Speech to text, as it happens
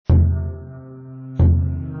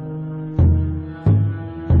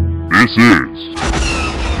This is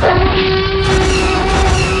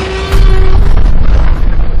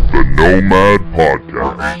the Nomad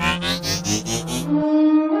Podcast.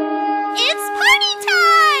 It's party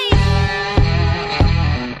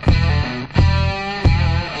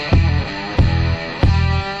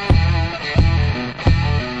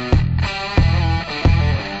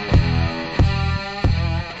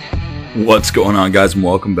time! What's going on, guys, and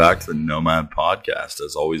welcome back to the Nomad Podcast.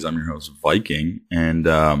 As always, I'm your host, Viking, and,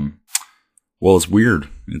 well, it's weird.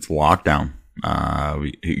 It's lockdown.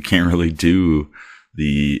 We can't really do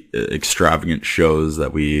the extravagant shows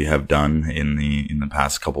that we have done in the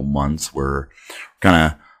past couple months. We're kind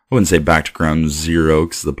of, I wouldn't say back to ground zero,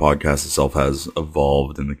 because the podcast itself has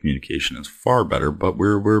evolved and the communication is far better, but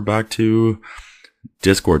we're back to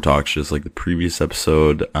Discord talks, just like the previous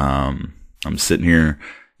episode. I'm sitting here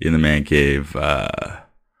in the man cave,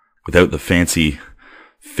 without the fancy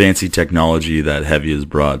technology that Heavy has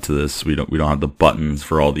brought to this. We don't have the buttons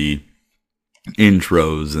for all the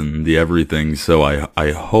intros and the everything. So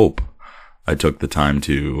I hope I took the time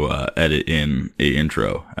to edit in a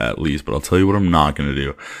intro at least. But I'll tell you what I'm not going to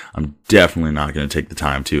do. I'm definitely not going to take the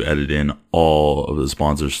time to edit in all of the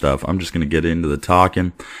sponsor stuff. I'm just going to get into the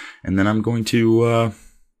talking, and then I'm going to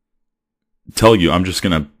tell you. I'm just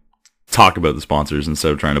going to talk about the sponsors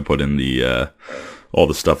instead of trying to put in the all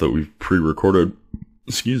the stuff that we've pre-recorded.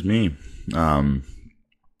 Excuse me. Today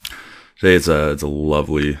it's a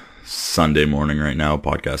lovely Sunday morning right now.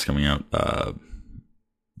 Podcast coming out.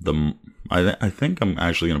 I think I'm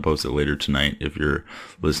actually going to post it later tonight. If you're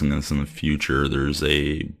listening to this in the future, there's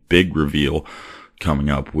a big reveal coming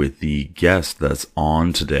up with the guest that's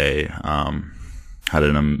on today. Had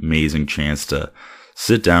an amazing chance to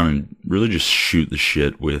sit down and really just shoot the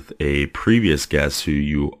shit with a previous guest who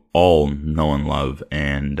you all know and love,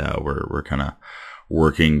 and we're kind of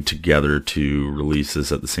working together to release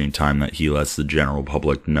this at the same time that he lets the general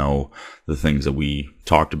public know the things that we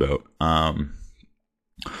talked about.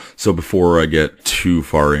 So before I get too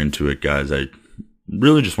far into it, guys, I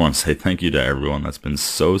really just want to say thank you to everyone that's been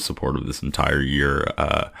so supportive this entire year.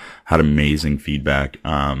 Had amazing feedback.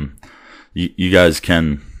 You guys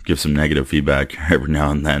can give some negative feedback every now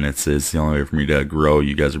and then. It's the only way for me to grow.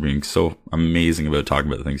 You guys are being so amazing about talking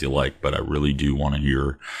about the things you like, but I really do want to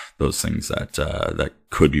hear those things that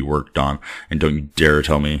could be worked on. And don't you dare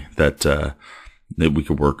tell me that we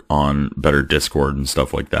could work on better Discord and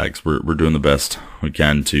stuff like that, because we're doing the best we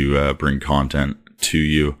can to bring content to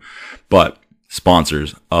you. But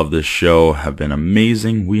sponsors of this show have been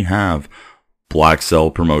amazing. We have Black Cell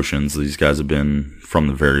Promotions. These guys have been from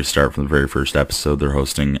the very start, from the very first episode. They're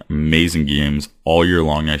hosting amazing games all year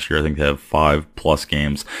long. Next year, I think they have 5+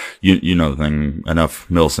 games. You know the thing, enough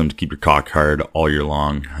Milsim to keep your cock hard all year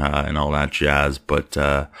long, and all that jazz. But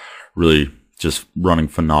really, just running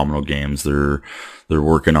phenomenal games. They're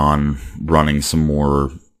working on running some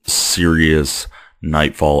more serious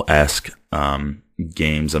Nightfall-esque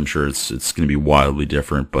games. I'm sure it's going to be wildly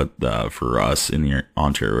different, but for us in the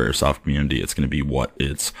Ontario Airsoft community, it's going to be what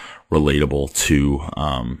it's relatable to,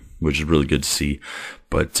 which is really good to see.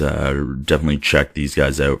 But definitely check these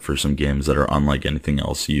guys out for some games that are unlike anything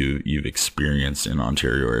else you've experienced in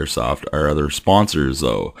Ontario Airsoft. Our other sponsors,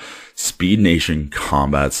 though, Speed Nation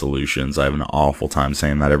Combat Solutions. I have an awful time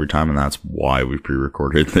saying that every time, and that's why we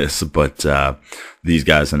pre-recorded this. But these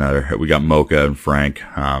guys, we got Mocha and Frank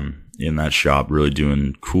in that shop, really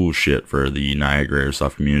doing cool shit for the Niagara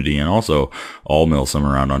Airsoft community, and also all Milsim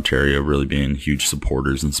around Ontario, really being huge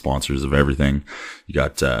supporters and sponsors of everything. You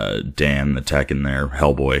got Dan the tech in there,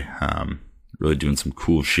 Hellboy, really doing some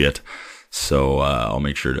cool shit. So I'll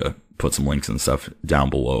make sure to put some links and stuff down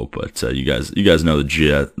below. But you guys know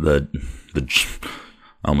I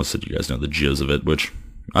almost said you guys know the jizz of it, which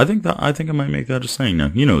I think I might make that a saying now.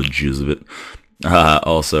 You know the jizz of it.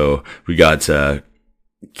 Also, we got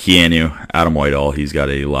Keanu, Adam Whitehall. He's got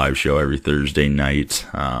a live show every Thursday night.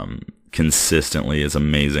 Consistently. It's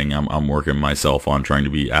amazing. I'm working myself on trying to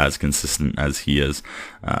be as consistent as he is.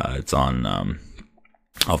 It's on,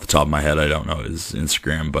 off the top of my head, I don't know his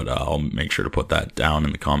Instagram, but I'll make sure to put that down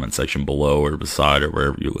in the comment section below or beside or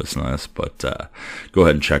wherever you listen to this. But go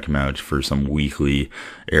ahead and check him out for some weekly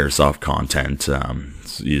airsoft content.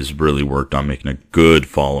 He's really worked on making a good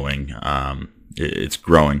following. It's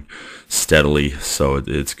growing steadily, so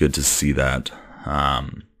it's good to see that.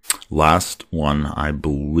 Last one, I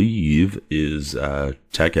believe, is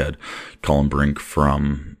Techhead, Colin Brink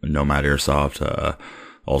from Nomad Airsoft,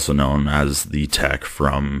 also known as the Tech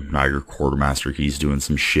from Niagara Quartermaster. He's doing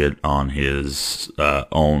some shit on his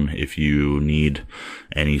own. If you need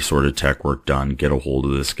any sort of tech work done, get a hold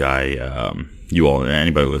of this guy. you all,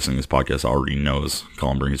 anybody listening to this podcast already knows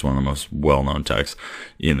Colin Brink is one of the most well-known techs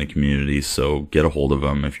in the community. So get a hold of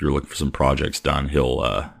him if you're looking for some projects done.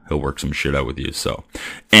 He'll work some shit out with you. So,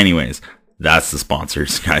 anyways, that's the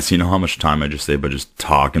sponsors, guys. You know how much time I just saved by just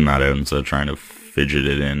talking that out instead of trying to fidget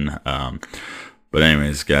it in. But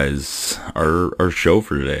anyways, guys, our show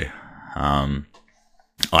for today.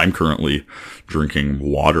 I'm currently drinking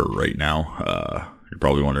water right now. You're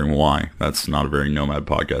probably wondering why. That's not a very Nomad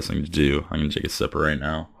podcast thing to do. I'm going to take a sip right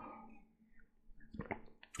now.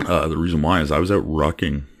 The reason why is I was out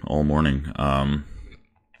rucking all morning.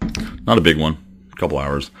 Not a big one. A couple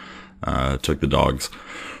hours. Took the dogs.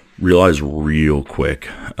 Realized real quick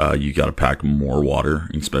you got to pack more water,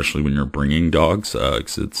 especially when you're bringing dogs.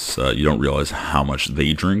 'Cause it's you don't realize how much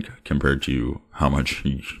they drink compared to how much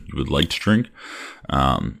you would like to drink.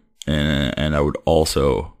 And I would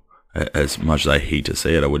also, as much as I hate to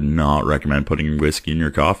say it, I would not recommend putting whiskey in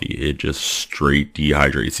your coffee. It just straight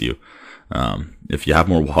dehydrates you. If you have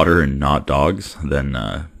more water and not dogs, then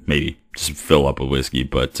maybe just fill up with whiskey.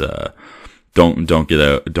 But don't get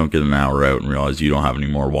an hour out and realize you don't have any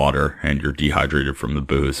more water and you're dehydrated from the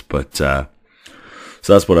booze. But so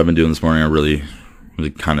that's what I've been doing this morning. I really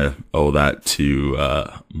kind of owe that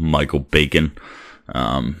to Michael Bacon.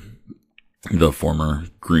 The former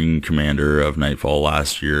Green Commander of Nightfall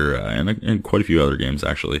last year, and quite a few other games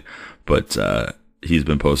actually. But he's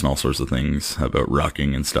been posting all sorts of things about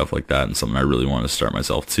rucking and stuff like that, and something I really want to start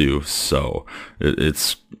myself too. So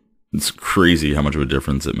it's crazy how much of a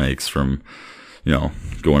difference it makes from,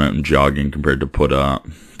 going out and jogging compared to put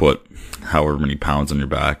however many pounds on your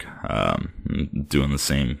back, doing the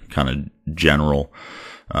same kind of general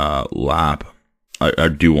lap. I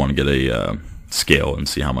do want to get a scale and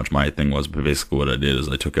see how much my thing was, but basically what I did is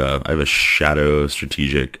I have a Shadow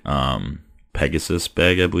Strategic Pegasus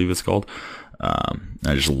bag, I believe it's called.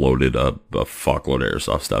 I just loaded up a fuckload of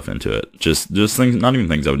airsoft stuff into it. Just things, not even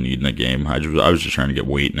things I would need in a game. I was just trying to get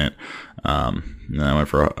weight in it. And then I went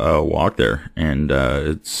for a walk there, and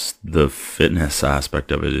it's the fitness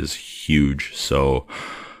aspect of it is huge. So,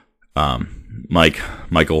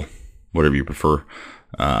 Michael, whatever you prefer,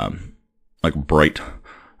 Michael Bright,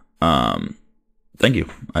 thank you.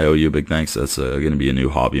 I owe you a big thanks. That's going to be a new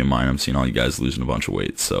hobby of mine. I'm seeing all you guys losing a bunch of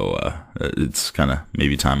weight, so it's kind of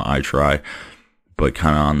maybe time I try. But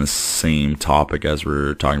kind of on the same topic as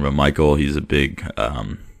we're talking about Michael, he's a big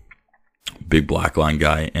blackline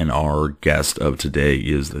guy, and our guest of today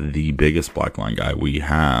is the biggest blackline guy we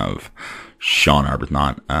have, Sean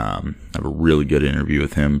Arbuthnot. I have a really good interview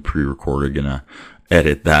with him, pre-recorded. Gonna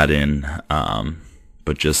edit that in,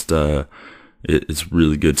 but just it's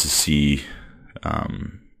really good to see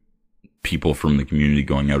people from the community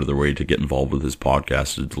going out of their way to get involved with his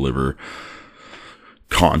podcast to deliver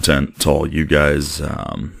content to all you guys.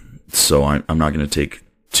 So I'm not going to take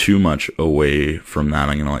too much away from that.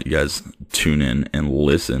 I'm going to let you guys tune in and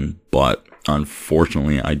listen. But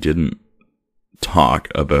unfortunately, I didn't talk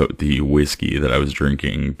about the whiskey that I was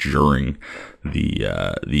drinking during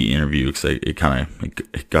the interview, because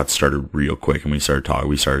it got started real quick, and we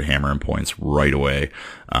started hammering points right away.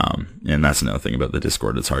 And that's another thing about the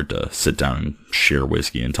Discord. It's hard to sit down and share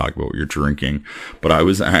whiskey and talk about what you're drinking. But I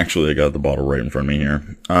got the bottle right in front of me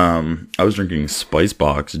here. I was drinking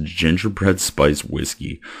Spicebox Gingerbread Spice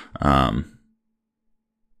Whiskey.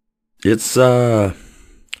 It's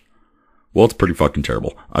pretty fucking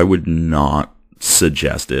terrible. I would not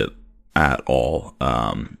suggest it at all.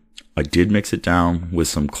 I did mix it down with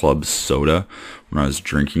some club soda when I was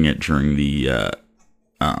drinking it during the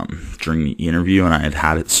interview, and I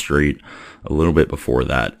had it straight a little bit before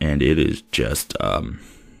that, and it is just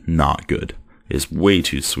not good. It's way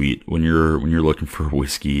too sweet. When you're looking for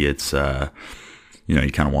whiskey, it's you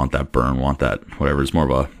kind of want that burn, want that whatever. It's more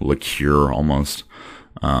of a liqueur almost.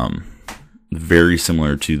 Very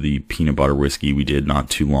similar to the peanut butter whiskey we did not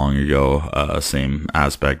too long ago. Same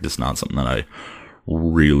aspect. It's not something that I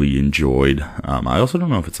really enjoyed. I also don't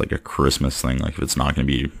know if it's like a Christmas thing, like if it's not going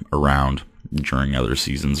to be around during other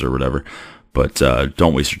seasons or whatever. But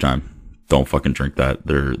don't waste your time. Don't fucking drink that.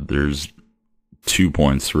 There's 2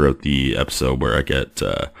 points throughout the episode where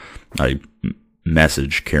I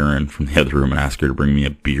message Karen from the other room and ask her to bring me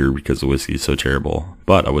a beer because the whiskey is so terrible.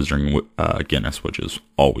 But I was drinking Guinness, which is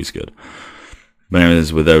always good. But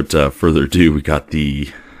anyways, without further ado, we got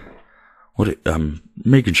I'm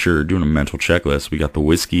making sure, doing a mental checklist. We got the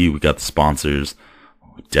whiskey, we got the sponsors,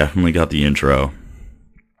 we definitely got the intro.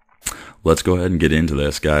 Let's go ahead and get into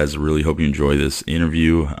this, guys. I really hope you enjoy this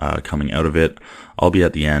interview coming out of it. I'll be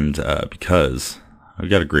at the end because I've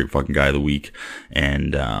got a great fucking guy of the week,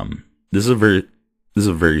 and this is a very This is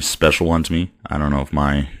a very special one to me. I don't know if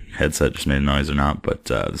my headset just made a noise or not, but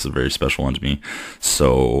this is a very special one to me.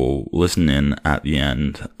 So listen in at the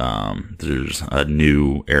end. There's a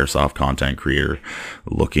new Airsoft content creator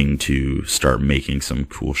looking to start making some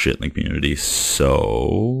cool shit in the community.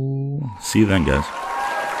 So see you then, guys.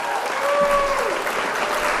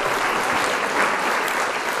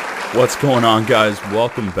 What's going on, guys?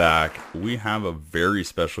 Welcome back. We have a very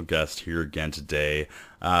special guest here again today.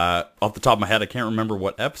 Off the top of my head, I can't remember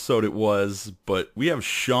what episode it was, but we have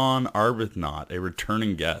Sean Arbuthnot, a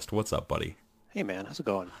returning guest. What's up, buddy? Hey, man. How's it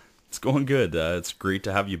going? It's going good. It's great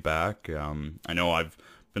to have you back. I know I've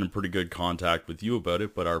been in pretty good contact with you about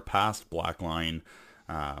it, but our past Blackline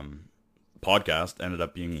podcast ended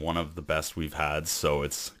up being one of the best we've had, so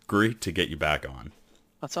it's great to get you back on.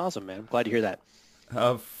 That's awesome, man. I'm glad to hear that.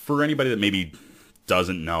 For anybody that maybe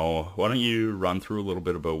doesn't know, why don't you run through a little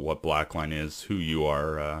bit about what Blackline is, who you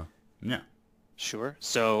are, yeah. Sure.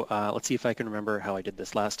 So let's see if I can remember how I did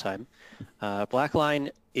this last time. Blackline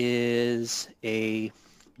is a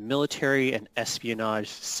military and espionage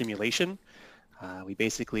simulation. We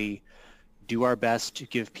basically do our best to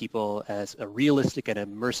give people as a realistic and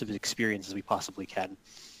immersive experience as we possibly can.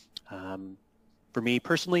 For me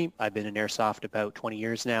personally, I've been in Airsoft about 20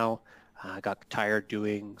 years now. I got tired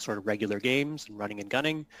doing sort of regular games and running and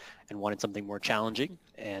gunning and wanted something more challenging,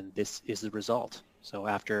 and this is the result. So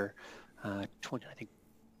after 20, I think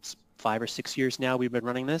 5 or 6 years now we've been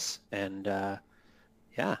running this, and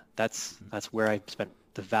yeah, that's where I spent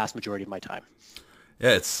the vast majority of my time.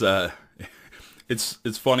 Yeah, it's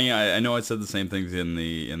funny. I know I said the same things in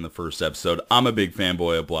the first episode. I'm a big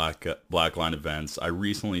fanboy of Blackline events. I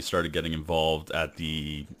recently started getting involved at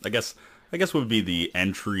the, I guess would be the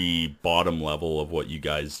entry bottom level of what you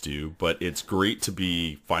guys do, but it's great to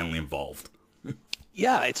be finally involved.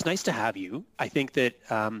 Yeah, it's nice to have you. I think that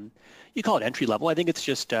you call it entry level. I think it's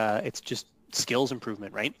just skills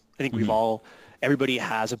improvement, right? I think everybody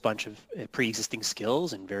has a bunch of pre-existing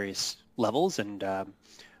skills in various levels, and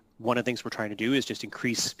one of the things we're trying to do is just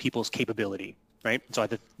increase people's capability, right? So I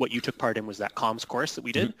think what you took part in was that comms course that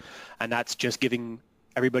we did, and that's just giving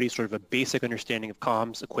everybody sort of a basic understanding of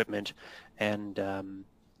comms equipment, and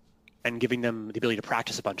giving them the ability to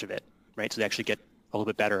practice a bunch of it, right? So they actually get a little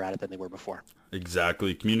bit better at it than they were before.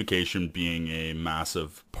 Exactly. Communication being a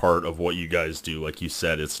massive part of what you guys do. Like you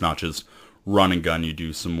said, it's not just run and gun. You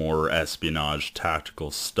do some more espionage,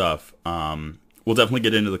 tactical stuff. We'll definitely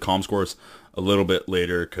get into the comms course a little bit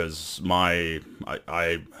later, because I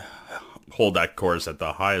hold that course at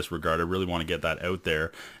the highest regard. I really want to get that out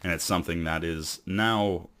there, and it's something that is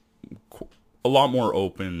now a lot more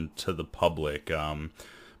open to the public.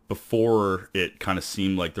 Before, it kind of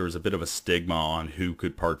seemed like there was a bit of a stigma on who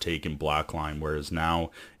could partake in Blackline, whereas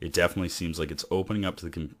now it definitely seems like it's opening up to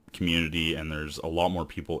the community, and there's a lot more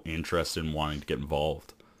people interested in wanting to get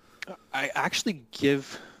involved. I actually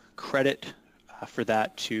give credit for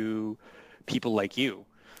that to people like you.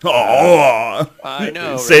 Oh, I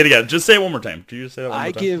know. Say it again. Just say it one more time. Can you just say that one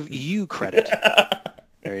more time? I give you credit.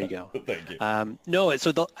 There you go. Thank you. No,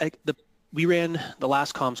 so we ran the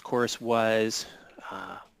last comms course was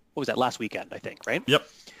what was that, last weekend, I think, right? Yep.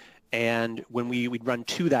 And when we'd run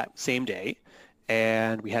 2 that same day,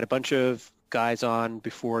 and we had a bunch of guys on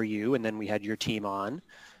before you, and then we had your team on,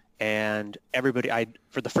 and everybody,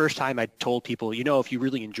 for the first time, I told people, if you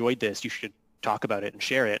really enjoyed this, you should talk about it and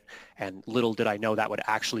share it. And little did I know that would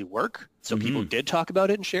actually work. So people did talk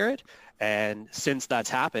about it and share it. And since that's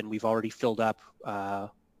happened, we've already filled up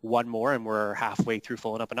one more, and we're halfway through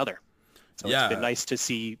filling up another. So It's been nice to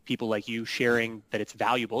see people like you sharing that it's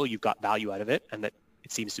valuable, you've got value out of it, and that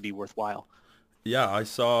it seems to be worthwhile. Yeah, I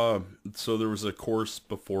saw, so there was a course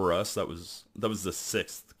before us, that was the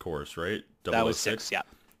 6th course, right? That was 6, yeah.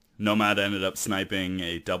 Nomad ended up sniping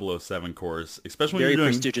a 007 course, especially when Very you're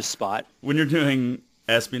doing, prestigious spot. When you're doing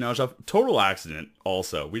espionage stuff. Total accident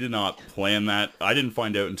also. We did not plan that. I didn't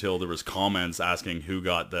find out until there was comments asking who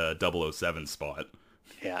got the 007 spot.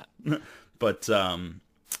 Yeah. But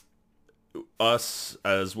us,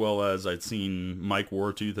 as well as I'd seen Mike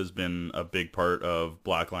Wartooth has been a big part of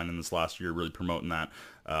Blackline in this last year, really promoting that.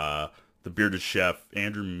 The bearded chef,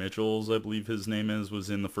 Andrew Mitchells, I believe his name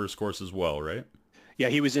was in the first course as well, right? Yeah,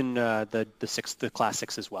 he was in the Class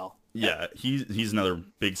 6 as well. Yeah, he's another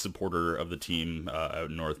big supporter of the team out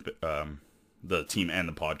in North, the team and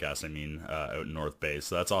the podcast, out in North Bay.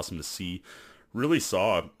 So that's awesome to see. Really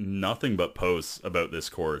saw nothing but posts about this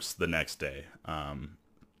course the next day.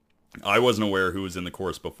 I wasn't aware who was in the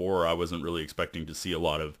course before. I wasn't really expecting to see a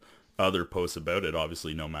lot of other posts about it.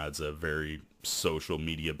 Obviously, Nomad's a very social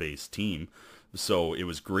media-based team. So it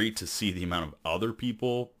was great to see the amount of other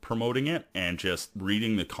people promoting it, and just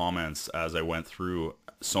reading the comments as I went through,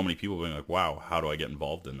 so many people being like, wow, how do I get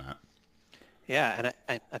involved in that? Yeah,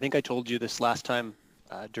 and I think I told you this last time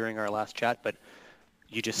during our last chat, but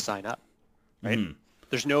you just sign up, right?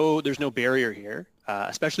 There's no barrier here,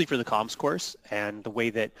 especially for the comms course and the way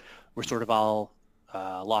that we're sort of all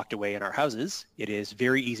locked away in our houses. It is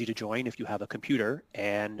very easy to join if you have a computer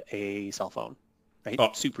and a cell phone, right?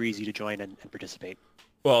 Oh. Super easy to join and participate.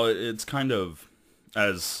 Well, it's kind of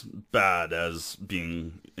as bad as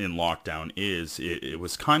being in lockdown is. It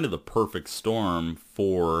was kind of the perfect storm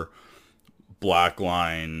for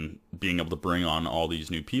Blackline being able to bring on all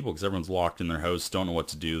these new people, because everyone's locked in their house, don't know what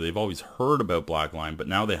to do. They've always heard about Blackline, but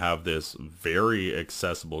now they have this very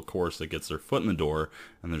accessible course that gets their foot in the door,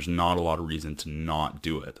 and there's not a lot of reason to not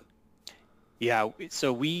do it. Yeah,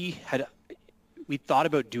 so we thought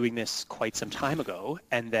about doing this quite some time ago,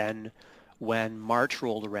 and then when March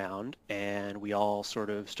rolled around and we all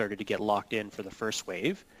sort of started to get locked in for the first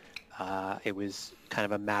wave, it was kind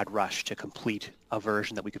of a mad rush to complete a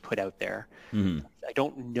version that we could put out there. I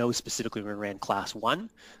don't know specifically when we ran class 1,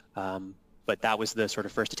 but that was the sort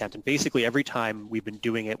of first attempt. And basically every time we've been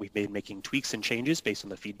doing it, we've been making tweaks and changes based on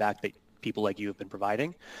the feedback that people like you have been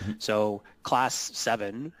providing. So class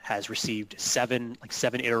 7 has received 7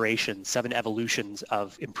 iterations, 7 evolutions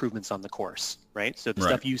of improvements on the course, right? So the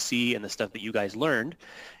stuff you see and the stuff that you guys learned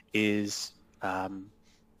is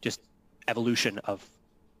just evolution of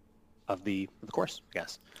the course, I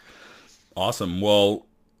guess. Awesome. Well,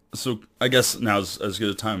 so I guess now's as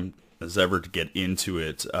good a time as ever to get into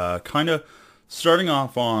it. Kind of starting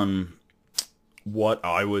off on what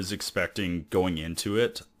I was expecting going into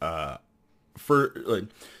it. For like,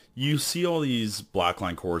 you see all these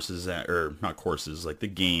Blackline courses, or not courses, like the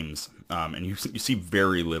games, and you see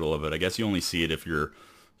very little of it. I guess you only see it if you're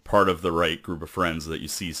part of the right group of friends that you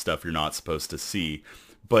see stuff you're not supposed to see.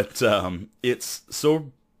 But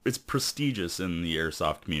it's prestigious in the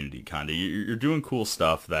airsoft community, kind of. You're doing cool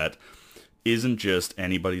stuff that isn't just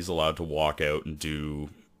anybody's allowed to walk out and do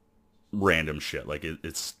random shit. Like,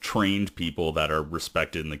 it's trained people that are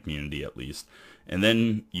respected in the community, at least. And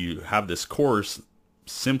then you have this course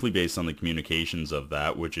simply based on the communications of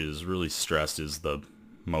that, which is really stressed as the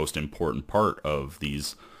most important part of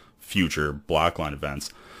these future Blackline events.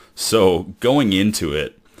 So going into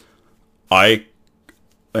it,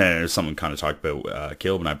 and someone kind of talked about,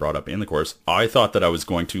 Caleb and I brought up in the course, I thought that I was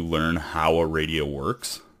going to learn how a radio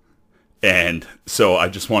works. And so I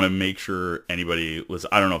just want to make sure anybody was,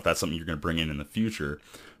 I don't know if that's something you're going to bring in the future,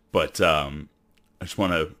 but I just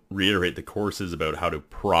want to reiterate the course is about how to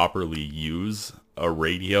properly use a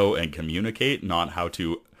radio and communicate, not how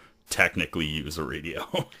to technically use a radio.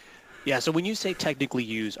 Yeah, so when you say technically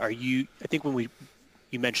use, I think when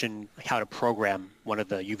you mentioned how to program one of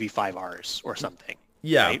the UV5Rs or something.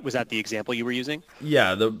 Yeah. Right? Was that the example you were using?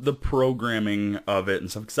 Yeah, the programming of it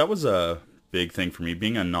and stuff, because that was a big thing for me,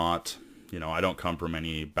 being I don't come from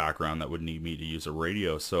any background that would need me to use a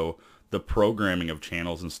radio, so the programming of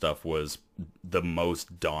channels and stuff was the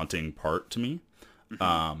most daunting part to me.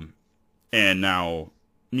 And now,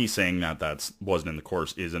 me saying that wasn't in the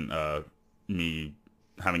course isn't me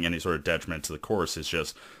having any sort of detriment to the course. It's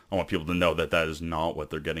just, I want people to know that that is not what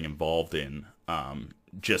they're getting involved in,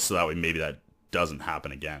 just so that way maybe that doesn't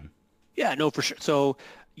happen again. Yeah, no, for sure. So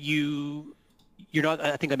you're not,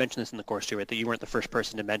 I think I mentioned this in the course too, right, that you weren't the first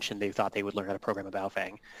person to mention they thought they would learn how to program a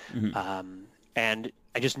Baofeng. And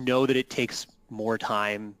I just know that it takes more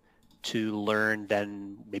time to learn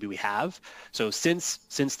than maybe we have. So since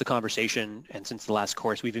the conversation and since the last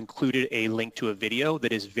course, we've included a link to a video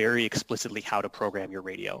that is very explicitly how to program your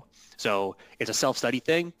radio. So it's a self-study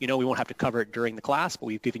thing. We won't have to cover it during the class, but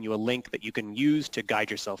we've given you a link that you can use to guide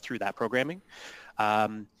yourself through that programming.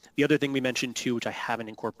 The other thing we mentioned too, which I haven't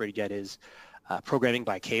incorporated yet, is programming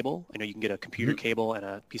by cable. I know you can get a computer cable and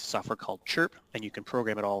a piece of software called Chirp, and you can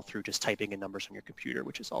program it all through just typing in numbers on your computer,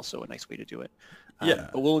 which is also a nice way to do it.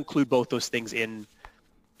 But we'll include both those things in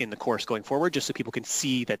the course going forward, just so people can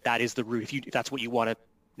see that is the route. If that's what you want to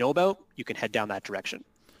know about, you can head down that direction.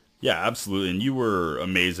 Yeah, absolutely. And you were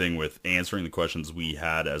amazing with answering the questions we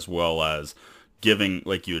had, as well as giving,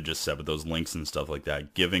 like you had just said, with those links and stuff like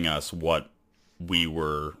that, giving us what we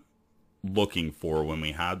were looking for when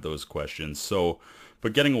we had those questions. So,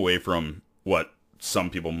 but getting away from what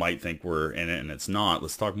some people might think were in it and it's not,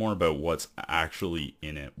 let's talk more about what's actually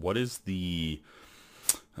in it. What is I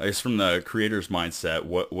guess from the creator's mindset,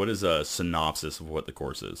 what is a synopsis of what the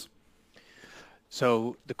course is?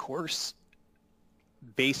 So the course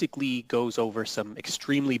basically goes over some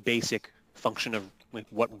extremely basic function of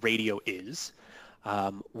what radio is.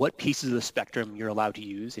 what pieces of the spectrum you're allowed to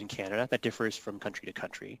use in Canada. That differs from country to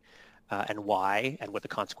country, and why, and what the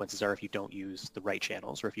consequences are if you don't use the right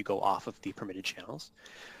channels or if you go off of the permitted channels.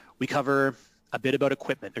 We cover a bit about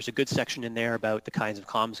equipment. There's a good section in there about the kinds of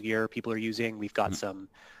comms gear people are using. We've got some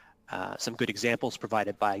good examples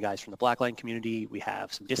provided by guys from the Blackline community. We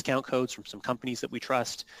have some discount codes from some companies that we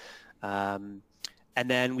trust. And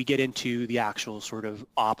then we get into the actual sort of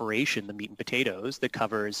operation, the meat and potatoes, that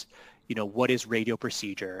covers, what is radio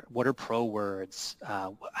procedure? What are pro words?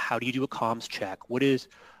 How do you do a comms check? What is,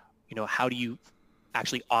 how do you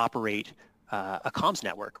actually operate a comms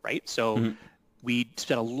network, right? So we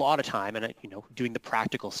spent a lot of time and doing the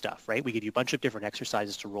practical stuff, right? We give you a bunch of different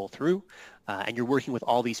exercises to roll through, and you're working with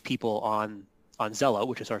all these people on Zello,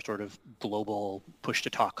 which is our sort of global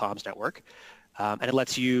push-to-talk comms network, and it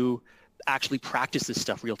lets you actually practice this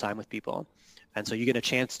stuff real time with people. And so you get a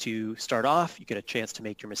chance to start off, you get a chance to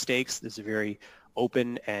make your mistakes. This is a very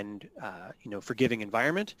open and forgiving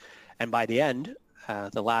environment. And by the end,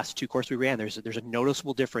 the last 2 courses we ran, there's a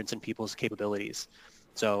noticeable difference in people's capabilities.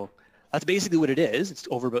 So that's basically what it is. It's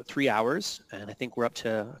over about 3 hours, and I think we're up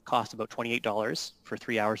to a cost about $28 for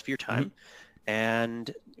 3 hours of your time.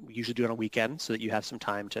 And we usually do it on a weekend so that you have some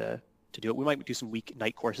time to do it. We might do some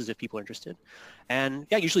weeknight courses if people are interested. And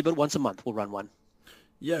yeah, usually about once a month we'll run one.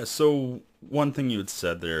 Yeah, so one thing you had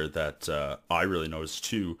said there that I really noticed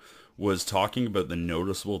too was talking about the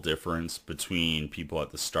noticeable difference between people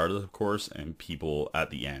at the start of the course and people at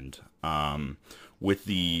the end. With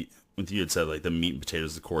you had said like the meat and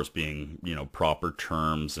potatoes of the course being, proper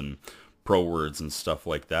terms and pro words and stuff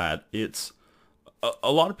like that. It's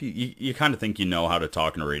a lot of people, you kind of think you know how to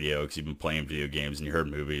talk on a radio because you've been playing video games and you heard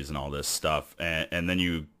movies and all this stuff. And then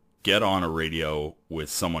you get on a radio with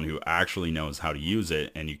someone who actually knows how to use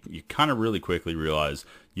it, and you kind of really quickly realize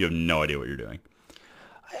you have no idea what you're doing.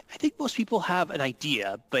 I think most people have an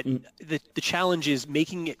idea, but the challenge is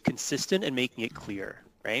making it consistent and making it clear,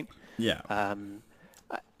 right? Yeah.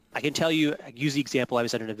 I can tell you, I use the example, I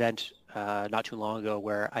was at an event not too long ago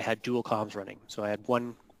where I had dual comms running. So I had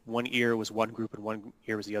one ear was one group and one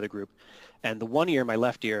ear was the other group. And the one ear, my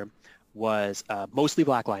left ear, was mostly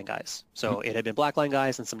Blackline guys. So it had been Blackline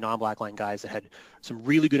guys and some non-Blackline guys that had some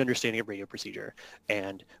really good understanding of radio procedure.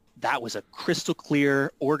 And that was a crystal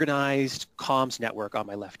clear, organized comms network on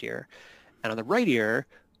my left ear. And on the right ear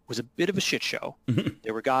was a bit of a shit show.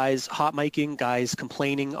 There were guys hot micing, guys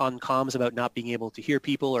complaining on comms about not being able to hear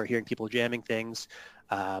people or hearing people jamming things,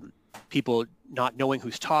 people not knowing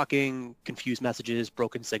who's talking, confused messages,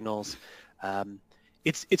 broken signals.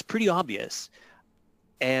 It's pretty obvious.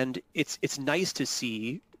 And it's nice to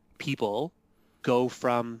see people go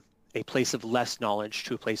from a place of less knowledge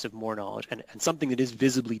to a place of more knowledge and something that is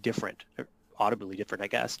visibly different, or audibly different, I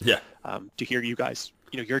guess. Yeah. To hear you guys,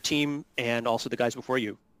 your team and also the guys before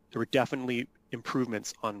you, there were definitely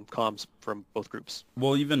improvements on comms from both groups.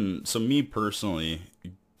 Well, even so, me personally,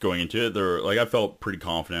 going into it, I felt pretty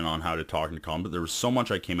confident on how to talk into comm, but there was so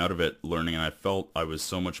much I came out of it learning, and I felt I was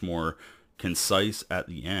so much more concise at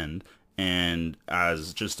the end. And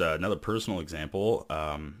as just another personal example,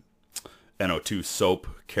 NO2 Soap,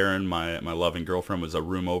 Karen, my loving girlfriend, was a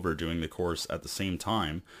room over doing the course at the same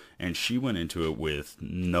time, and she went into it with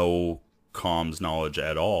no comms knowledge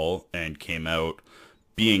at all and came out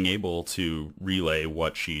being able to relay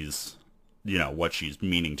what she's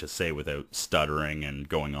meaning to say without stuttering and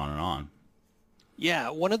going on and on. Yeah,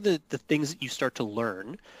 one of the things that you start to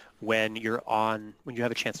learn when you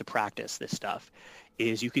have a chance to practice this stuff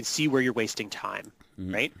is you can see where you're wasting time,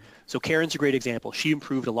 right? So Karen's a great example. She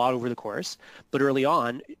improved a lot over the course, but early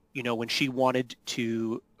on, when she wanted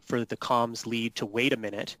for the comms lead to wait a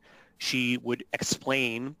minute, she would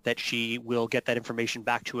explain that she will get that information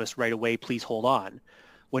back to us right away, please hold on,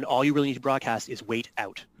 when all you really need to broadcast is wait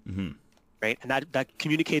out, right? And that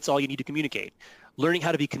communicates all you need to communicate. Learning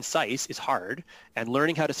how to be concise is hard, and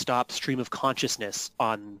learning how to stop stream of consciousness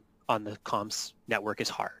on the comms network is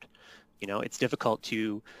hard. It's difficult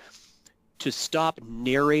to stop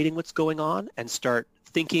narrating what's going on and start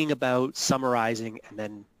thinking about summarizing and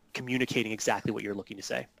then communicating exactly what you're looking to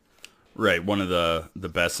say. Right. One of the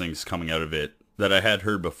best things coming out of it that I had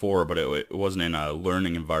heard before, but it wasn't in a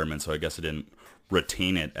learning environment, so I guess I didn't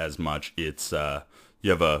retain it as much. It's you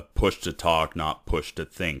have a push to talk, not push to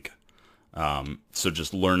think. So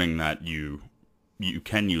just learning that you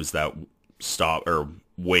can use that stop or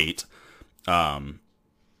wait,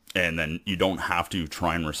 and then you don't have to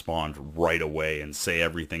try and respond right away and say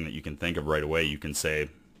everything that you can think of right away. You can say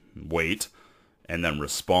wait and then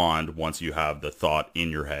respond once you have the thought in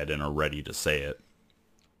your head and are ready to say it.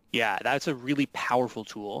 Yeah, that's a really powerful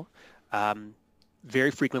tool.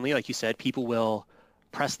 very frequently, like you said, people will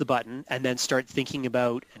press the button and then start thinking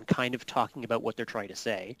about and kind of talking about what they're trying to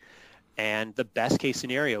say. And the best case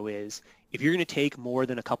scenario is if you're going to take more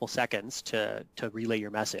than a couple seconds to relay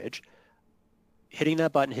your message, hitting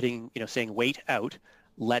that button, saying wait out,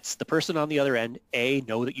 lets the person on the other end, A,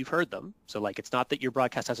 know that you've heard them. So like, it's not that your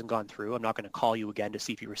broadcast hasn't gone through. I'm not going to call you again to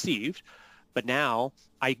see if you received. But now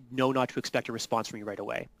I know not to expect a response from you right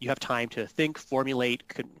away. You have time to think, formulate,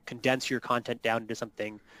 condense your content down into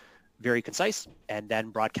something very concise, and then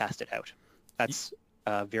broadcast it out. That's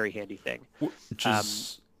a very handy thing. Which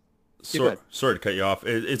is, sorry to cut you off.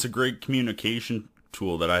 It's a great communication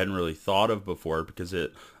tool that I hadn't really thought of before, because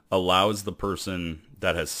it allows the person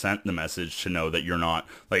that has sent the message to know that you're not,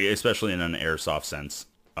 like, especially in an airsoft sense,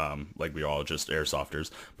 like we all just airsofters,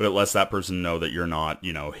 but it lets that person know that you're not,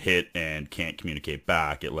 hit and can't communicate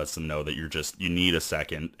back. It lets them know that you need a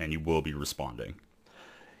second and you will be responding.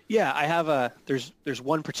 Yeah, I have there's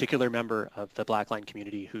one particular member of the Blackline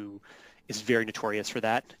community who is very notorious for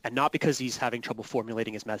that, and not because he's having trouble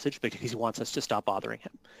formulating his message, but because he wants us to stop bothering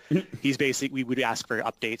him. He's we would ask for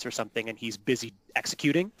updates or something, and he's busy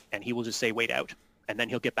executing, and he will just say, wait out. And then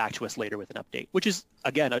he'll get back to us later with an update, which is,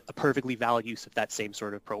 again, a perfectly valid use of that same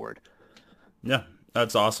sort of pro word. Yeah,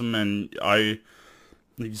 that's awesome. And like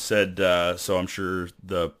you said, so I'm sure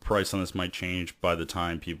the price on this might change by the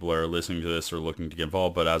time people are listening to this or looking to get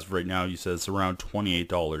involved. But as of right now, you said it's around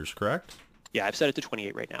 $28, correct? Yeah, I've set it to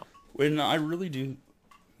 $28 right now. When I really do...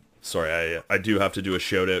 Sorry, I do have to do a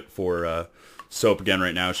shout out for Soap again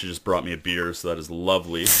right now. She just brought me a beer, so that is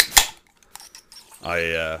lovely.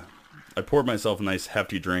 I poured myself a nice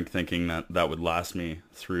hefty drink thinking that would last me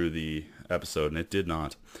through the episode, and it did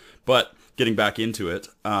not. But getting back into it,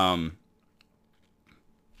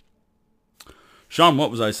 Sean,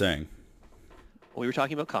 what was I saying? Well, we were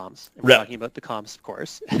talking about comms. And we're talking about the comms, of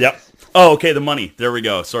course. Yep. Oh, okay, the money. There we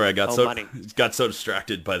go. Sorry, I got so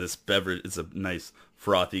distracted by this beverage. It's a nice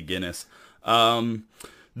frothy Guinness. The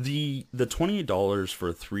 $28 for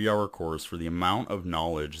a 3-hour course for the amount of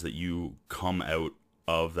knowledge that you come out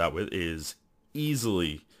of that with is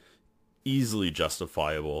easily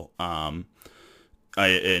justifiable. Not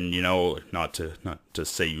to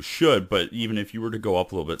say you should, but even if you were to go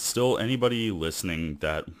up a little bit, still anybody listening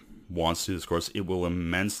that wants to do this course, it will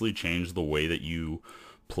immensely change the way that you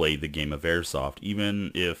play the game of airsoft. Even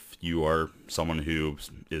if you are someone who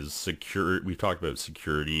is secure, we've talked about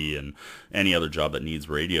security and any other job that needs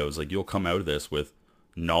radios, like, you'll come out of this with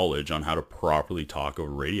knowledge on how to properly talk over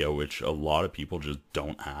radio, which a lot of people just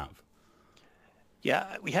don't have.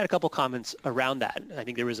 Yeah, we had a couple comments around that. I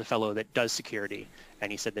think there was a fellow that does security, and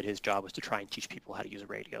he said that his job was to try and teach people how to use a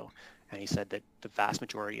radio. And he said that the vast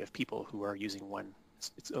majority of people who are using one,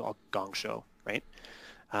 it's a gong show, right?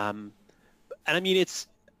 And I mean,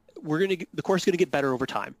 the course is going to get better over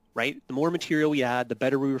time, right? The more material we add, the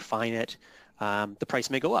better we refine it. The price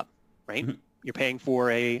may go up, right? Mm-hmm. You're paying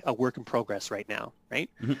for a work in progress right now, right?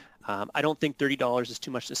 Mm-hmm. I don't think $30 is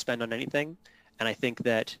too much to spend on anything. And I think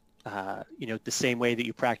that, the same way that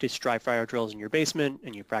you practice dry fire drills in your basement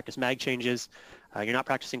and you practice mag changes, you're not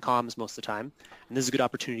practicing comms most of the time. And this is a good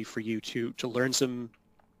opportunity for you to learn some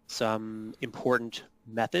important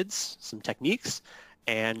methods, some techniques,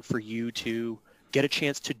 and for you to get a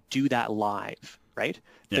chance to do that live, right?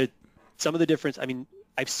 Yeah. Some of the difference, I mean,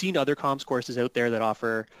 I've seen other comms courses out there that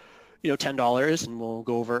offer $10, and we'll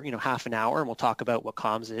go over, half an hour, and we'll talk about what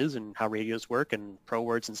comms is and how radios work and pro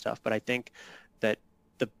words and stuff. But I think that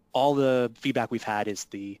all the feedback we've had is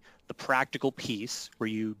the practical piece where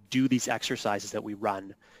you do these exercises that we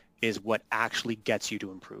run is what actually gets you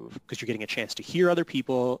to improve, because you're getting a chance to hear other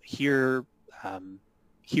people, hear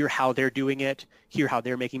how they're doing it, hear how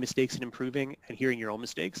they're making mistakes and improving, and hearing your own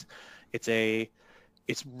mistakes.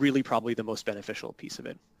 It's really probably the most beneficial piece of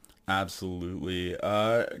it. Absolutely.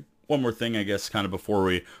 One more thing, I guess, kind of before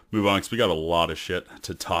we move on, because we got a lot of shit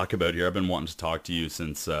to talk about here. I've been wanting to talk to you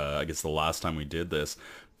since, I guess, the last time we did this.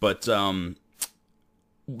 But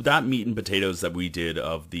that meat and potatoes that we did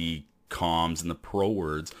of the comms and the pro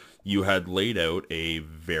words, you had laid out a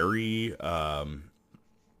very,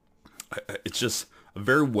 it's just a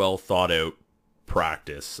very well thought out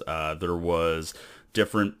practice. There was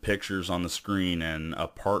different pictures on the screen, and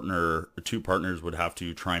two partners would have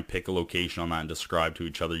to try and pick a location on that and describe to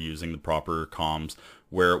each other using the proper comms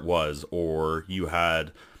where it was. Or you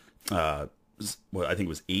had, I think it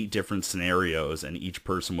was 8 different scenarios, and each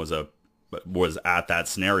person was at that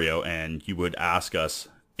scenario, and you would ask us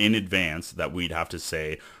in advance that we'd have to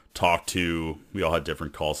say, we all had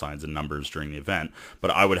different call signs and numbers during the event,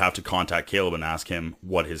 but I would have to contact Caleb and ask him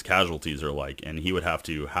what his casualties are like, and he would have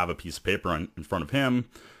to have a piece of paper in front of him,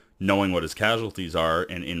 knowing what his casualties are,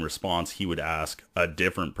 and in response, he would ask a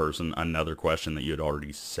different person another question that you had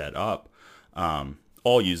already set up,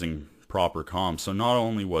 all using proper comms. So not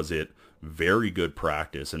only was it very good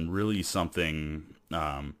practice and really something,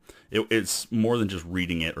 it's more than just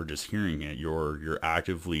reading it or just hearing it. You're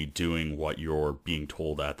actively doing what you're being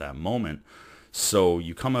told at that moment. So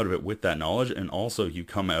you come out of it with that knowledge, and also you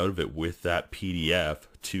come out of it with that PDF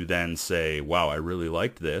to then say, wow, I really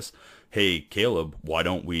liked this. Hey, Caleb, why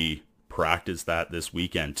don't we practice that this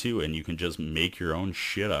weekend too? And you can just make your own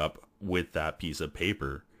shit up with that piece of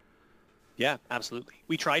paper. Yeah, absolutely.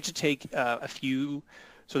 We tried to take a few.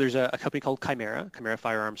 So there's a company called Chimera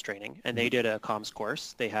Firearms Training, and they did a comms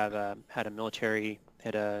course. They have had a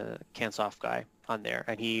Cansoft guy on there,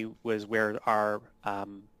 and he was where our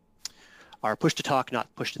push to talk,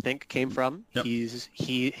 not push to think came from. Yep.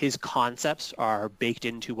 His concepts are baked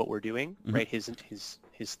into what we're doing, right? His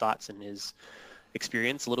thoughts and his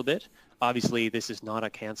experience a little bit. Obviously, this is not a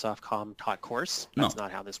Cansoft comm taught course. That's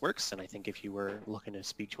not how this works. And I think if you were looking to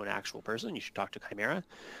speak to an actual person, you should talk to Chimera.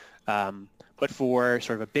 But for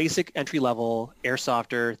sort of a basic entry level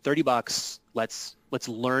airsofter, $30, let's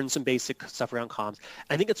learn some basic stuff around comms.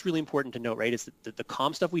 And I think it's really important to note, right, is that the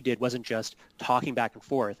comm stuff we did wasn't just talking back and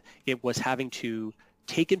forth. It was having to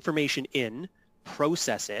take information in,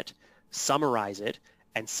 process it, summarize it,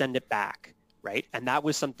 and send it back, right? And that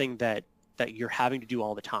was something that you're having to do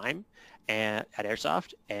all the time at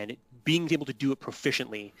Airsoft, and being able to do it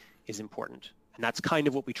proficiently is important. And that's kind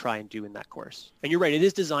of what we try and do in that course. And you're right, it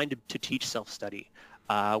is designed to teach self-study.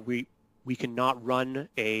 We cannot run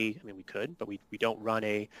we could, but we don't run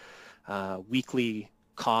a weekly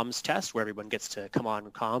comms test where everyone gets to come on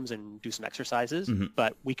comms and do some exercises.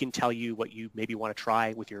 But we can tell you what you maybe want to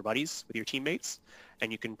try with your buddies, with your teammates,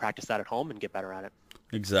 and you can practice that at home and get better at it.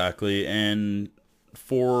 Exactly. And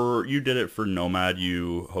you did it for Nomad.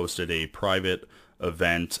 You hosted a private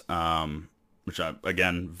event, which I'm,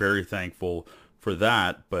 again, very thankful for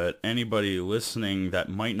that. But anybody listening that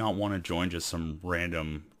might not want to join just some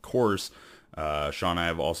random course, Sean and I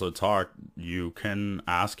have also talked, you can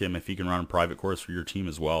ask him if he can run a private course for your team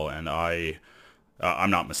as well. And I'm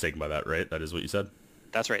not mistaken by that, right? That is what you said?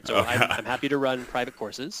 That's right. So okay. I'm happy to run private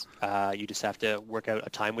courses. You just have to work out a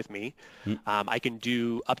time with me. I can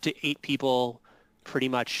do up to 8 people pretty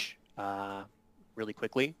much really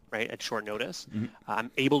quickly, right, at short notice.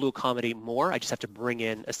 I'm able to accommodate more. I just have to bring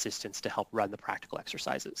in assistants to help run the practical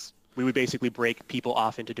exercises. We would basically break people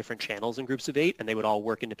off into different channels in groups of 8, and they would all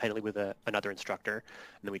work independently with another instructor,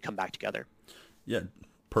 and then we'd come back together. Yeah,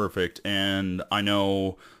 perfect. And I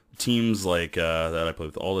know teams like that I play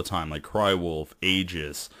with all the time, like Crywolf,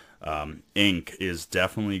 Aegis, Inc. is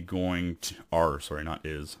definitely going to, where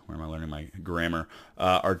am I learning my grammar,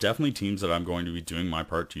 are definitely teams that I'm going to be doing my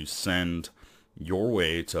part to send your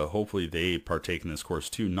way to hopefully they partake in this course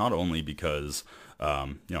too, not only because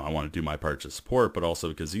I want to do my part to support, but also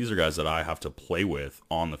because these are guys that I have to play with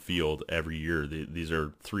on the field every year. These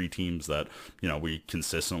are 3 teams that, we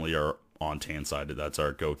consistently are on tan side. That's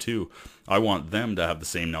our go-to. I want them to have the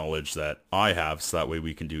same knowledge that I have, so that way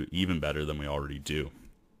we can do even better than we already do.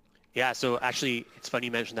 Yeah, so actually, it's funny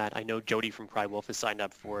you mentioned that. I know Jody from Crywolf has signed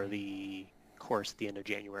up for the course at the end of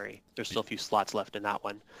January. There's still a few slots left in that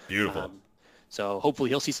one. Beautiful. So hopefully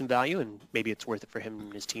he'll see some value, and maybe it's worth it for him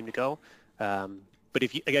and his team to go. But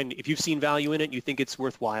if you've seen value in it, you think it's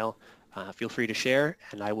worthwhile, feel free to share,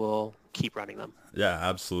 and I will keep running them. Yeah,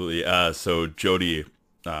 absolutely. So Jody,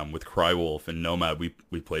 with Crywolf and Nomad,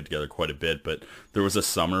 we played together quite a bit, but there was a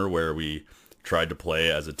summer where we tried to play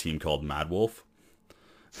as a team called Mad Wolf.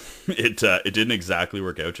 It didn't exactly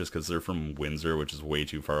work out just because they're from Windsor, which is way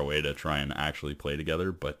too far away to try and actually play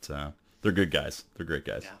together, but they're good guys. They're great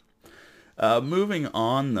guys. Yeah. Moving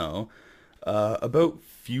on, though, about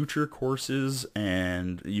future courses,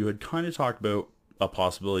 and you had kind of talked about a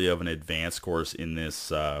possibility of an advanced course in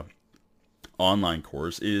this online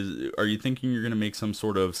course. Are you thinking you're going to make some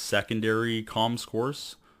sort of secondary comms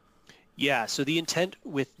course? Yeah, so the intent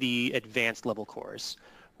with the advanced level course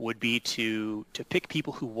would be to pick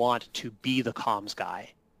people who want to be the comms guy,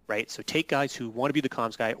 right? So take guys who want to be the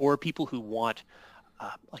comms guy, or people who want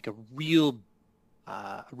like a real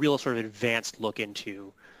sort of advanced look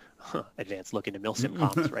into milsim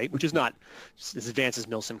comms, right? Which is not as advanced as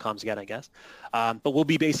milsim comms again, I guess. But we'll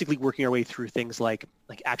be basically working our way through things like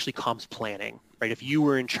actually comms planning, right? If you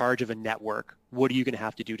were in charge of a network, what are you going to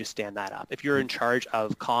have to do to stand that up? If you're in charge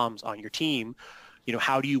of comms on your team,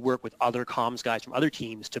 how do you work with other comms guys from other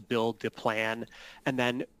teams to build the plan? And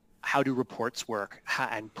then how do reports work?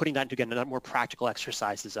 And putting that together, more practical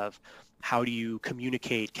exercises of how do you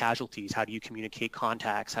communicate casualties? How do you communicate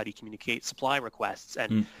contacts? How do you communicate supply requests?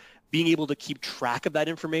 And being able to keep track of that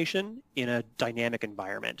information in a dynamic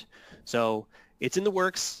environment. So it's in the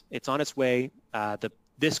works. It's on its way.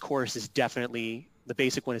 This course is definitely, the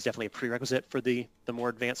basic one is definitely a prerequisite for the more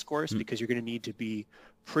advanced course, because you're going to need to be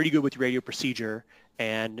pretty good with radio procedure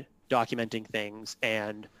and documenting things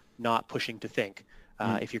and not pushing to think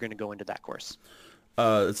if you're going to go into that course.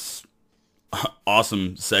 It's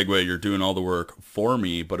awesome segue. You're doing all the work for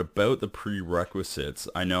me, but about the prerequisites,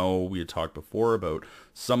 I know we had talked before about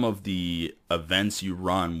some of the events you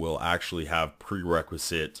run will actually have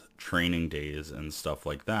prerequisite training days and stuff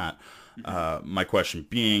like that. My question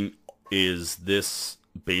being, is this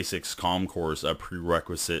basics comm course a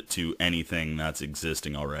prerequisite to anything that's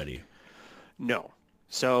existing already? No.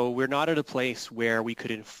 So we're not at a place where we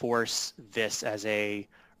could enforce this as a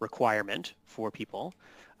requirement for people.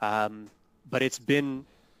 But it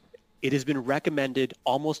has been recommended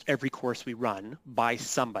almost every course we run by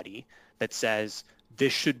somebody that says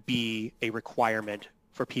this should be a requirement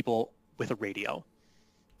for people with a radio,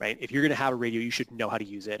 right? If you're going to have a radio, you should know how to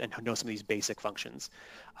use it and know some of these basic functions.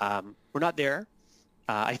 We're not there.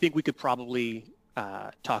 I think we could probably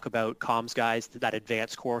talk about comms guys, that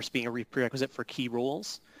advanced course being a prerequisite for key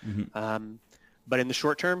roles. But in the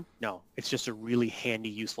short term, no, it's just a really handy,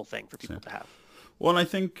 useful thing for people to have. Well, and I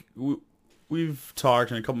think we've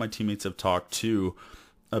talked, and a couple of my teammates have talked too,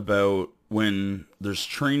 about when there's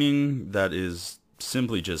training that is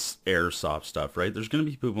simply just airsoft stuff, right? There's going to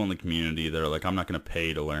be people in the community that are like, I'm not going to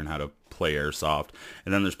pay to learn how to play airsoft.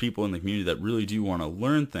 And then there's people in the community that really do want to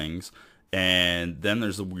learn things. And then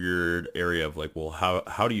there's a weird area of like, well,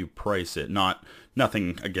 how do you price it?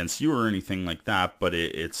 Nothing against you or anything like that, but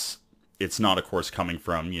it's not a course coming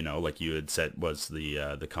from, like you had said was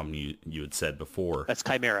the company you had said before. That's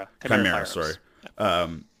Chimera. Chimera, sorry.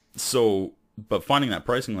 But finding that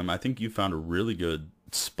pricing limit, I think you found a really good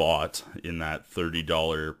spot in that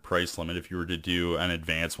 $30 price limit. If you were to do an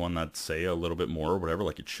advanced one that's, say, a little bit more or whatever,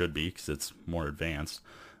 like it should be because it's more advanced.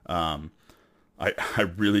 I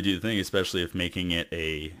really do think, especially if making it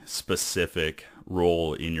a specific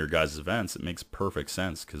role in your guys' events, it makes perfect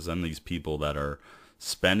sense, because then these people that are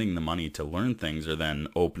spending the money to learn things are then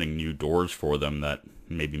opening new doors for them that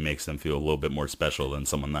maybe makes them feel a little bit more special than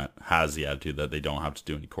someone that has the attitude that they don't have to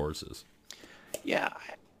do any courses. Yeah,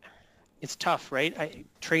 it's tough, right?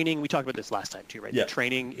 Training, we talked about this last time too, right? Yeah. The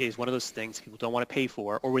training is one of those things people don't want to pay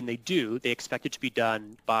for, or when they do, they expect it to be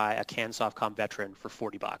done by a CanSoftCom veteran for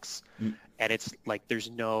 $40. And it's like there's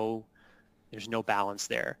no balance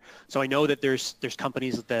there. So I know that there's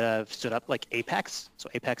companies that have stood up, like Apex. So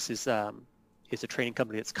Apex is a training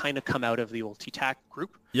company that's kind of come out of the old TTAC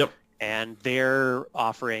group. Yep. And they're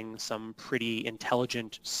offering some pretty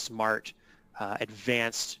intelligent, smart,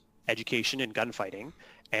 advanced education in gunfighting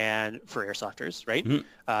and for airsofters, right?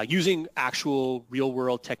 Using actual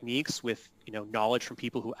real-world techniques with knowledge from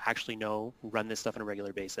people who actually know, who run this stuff on a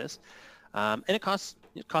regular basis. And it costs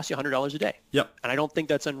you $100 a day. Yep. And I don't think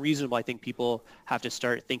that's unreasonable. I think people have to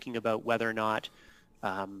start thinking about whether or not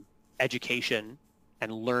education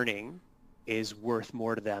and learning is worth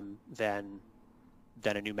more to them than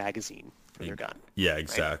a new magazine for their gun. Yeah,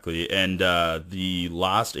 exactly. Right? And the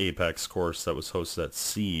last Apex course that was hosted at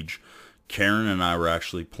Siege, Karen and I were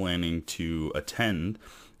actually planning to attend.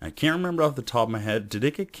 I can't remember off the top of my head. Did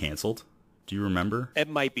it get canceled? Do you remember? It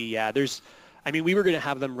might be, yeah. We were going to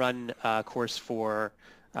have them run a course for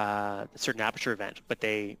a certain Aperture event, but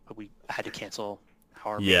we had to cancel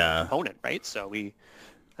our main component, right? So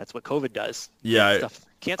that's what COVID does. Yeah.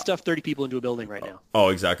 Can't stuff 30 people into a building right now. Oh,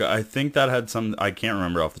 exactly. I think that had I can't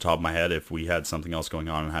remember off the top of my head if we had something else going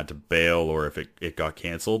on and had to bail or if it got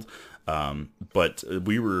canceled. But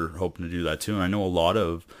we were hoping to do that too. And I know a lot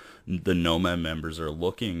of the Nomad members are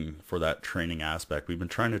looking for that training aspect. We've been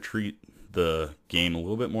trying to treat the game a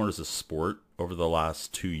little bit more as a sport over the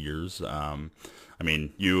last 2 years.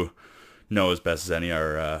 You know as best as any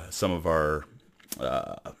some of our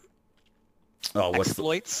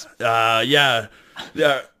exploits.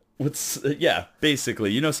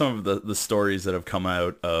 Basically, some of the stories that have come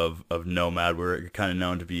out of Nomad. We're kind of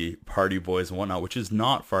known to be party boys and whatnot, which is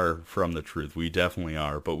not far from the truth. We definitely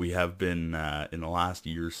are, but we have been in the last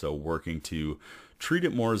year or so working to treat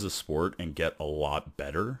it more as a sport and get a lot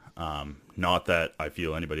better. Not that I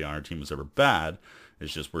feel anybody on our team was ever bad.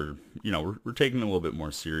 It's just we're taking it a little bit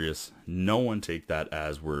more serious. No one take that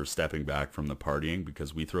as we're stepping back from the partying,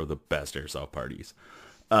 because we throw the best airsoft parties.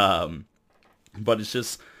 But it's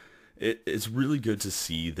just, it's really good to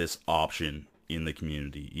see this option in the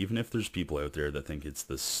community. Even if there's people out there that think it's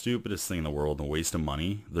the stupidest thing in the world and a waste of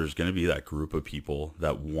money, there's going to be that group of people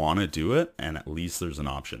that want to do it, and at least there's an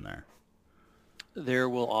option there. There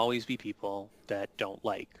will always be people that don't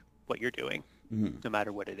like what you're doing, no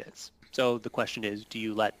matter what it is. So the question is, do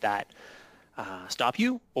you let that stop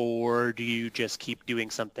you, or do you just keep doing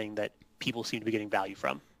something that people seem to be getting value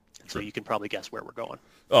from? So you can probably guess where we're going.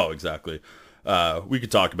 Oh, exactly. We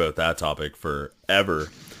could talk about that topic forever.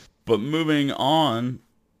 But moving on,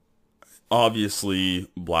 obviously,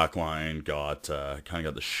 Blackline got kind of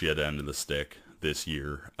got the shit end of the stick this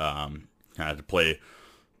year. Had to play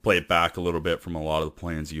it back a little bit from a lot of the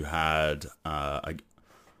plans you had.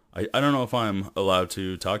 I don't know if I'm allowed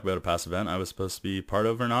to talk about a past event I was supposed to be part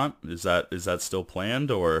of or not. Is that still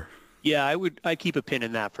planned, or? Yeah, I'd keep a pin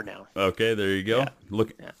in that for now. Okay, there you go. Yeah.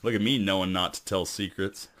 Look at me knowing not to tell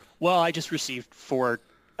secrets. Well, I just received 4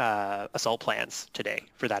 assault plans today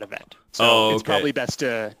for that event. So it's probably best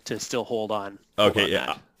to still hold on. Okay,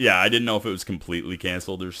 that. yeah. I didn't know if it was completely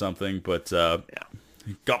canceled or something, but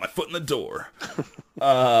got my foot in the door.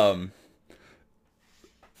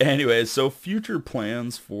 Anyway, so future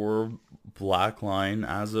plans for Blackline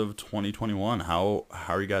as of 2021. How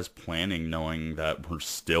are you guys planning, knowing that we're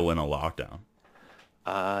still in a lockdown?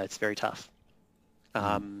 It's very tough.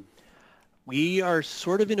 We are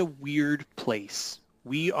sort of in a weird place.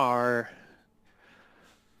 We're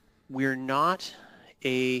not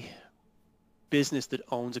a business that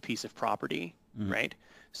owns a piece of property, right?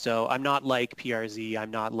 So I'm not like PRZ. I'm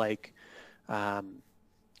not like,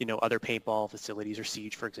 other paintball facilities or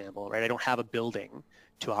Siege, for example, right? I don't have a building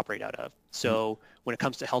to operate out of. So when it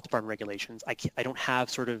comes to health department regulations, I don't have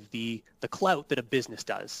sort of the clout that a business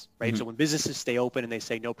does, right? So when businesses stay open and they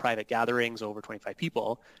say no private gatherings over 25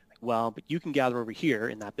 people, well, but you can gather over here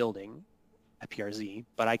in that building at PRZ,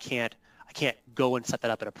 but I can't go and set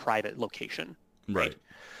that up at a private location. Right.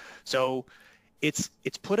 So it's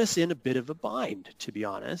put us in a bit of a bind, to be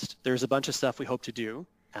honest. There's a bunch of stuff we hope to do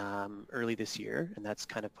early this year, and that's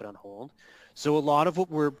kind of put on hold. So a lot of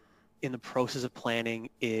what we're in the process of planning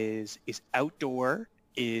is outdoor,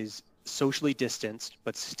 is socially distanced,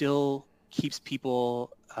 but still keeps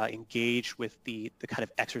people engaged with the kind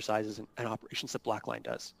of exercises and operations that Blackline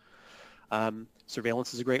does.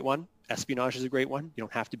 Surveillance is a great one. Espionage is a great one. You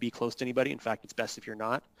don't have to be close to anybody. In fact, it's best if you're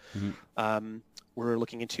not. We're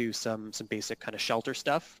looking into some basic kind of shelter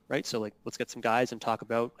stuff, right? So like, let's get some guys and talk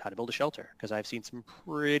about how to build a shelter, because I've seen some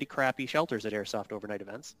pretty crappy shelters at Airsoft overnight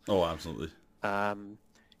events. Oh, absolutely. And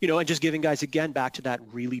just giving guys, again, back to that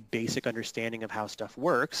really basic understanding of how stuff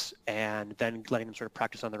works, and then letting them sort of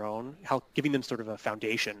practice on their own, giving them sort of a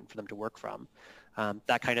foundation for them to work from.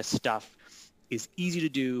 That kind of stuff is easy to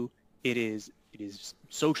do. It is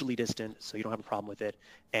socially distant, so you don't have a problem with it.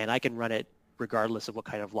 And I can run it regardless of what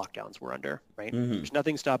kind of lockdowns we're under, right? There's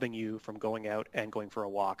nothing stopping you from going out and going for a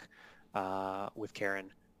walk with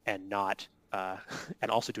Karen and not and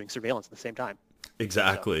also doing surveillance at the same time.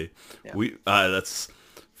 Exactly. So, We that's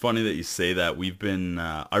funny that you say that. We've been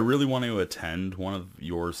I really want to attend one of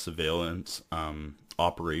your surveillance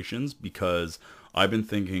operations, because I've been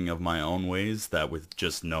thinking of my own ways that with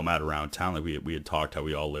just Nomad around town, like we had talked how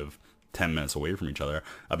we all live 10 minutes away from each other.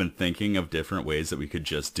 I've been thinking of different ways that we could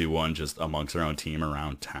just do one just amongst our own team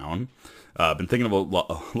around town. I've been thinking of a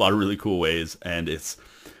lot of really cool ways, and it's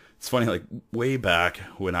funny, like way back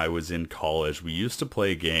when I was in college, we used to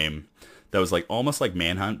play a game that was like almost like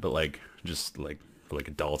Manhunt, but like just like for like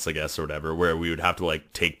adults, I guess, or whatever, where we would have to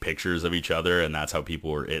like take pictures of each other, and that's how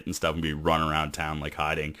people were it and stuff, and be running around town like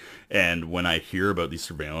hiding. And when I hear about these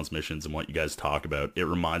surveillance missions and what you guys talk about, it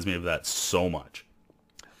reminds me of that so much.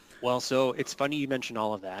 Well, so it's funny you mention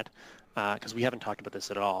all of that, because we haven't talked about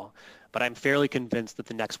this at all, but I'm fairly convinced that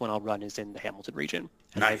the next one I'll run is in the Hamilton region.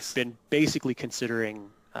 And Nice. I've been basically considering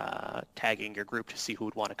tagging your group to see who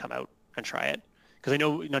would want to come out and try it. Because I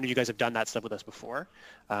know none of you guys have done that stuff with us before,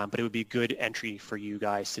 but it would be a good entry for you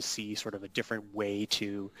guys to see sort of a different way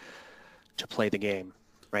to play the game,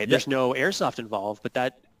 right? Yeah. There's no airsoft involved,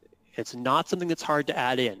 but it's not something that's hard to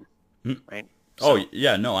add in, right? Oh,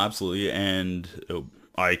 yeah, no, absolutely. And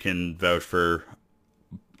I can vouch for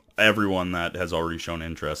everyone that has already shown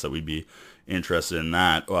interest that we'd be interested in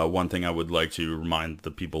that. One thing I would like to remind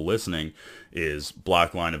the people listening is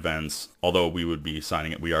Blackline events, although we would be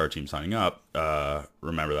we are a team signing up,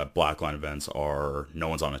 remember that Blackline events are, no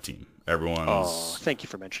one's on a team. Everyone's... Oh, thank you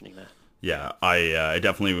for mentioning that. Yeah, I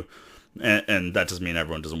definitely... And that doesn't mean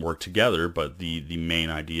everyone doesn't work together, but the main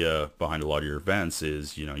idea behind a lot of your events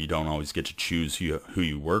is, you don't always get to choose who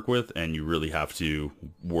you work with, and you really have to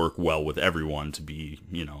work well with everyone to be,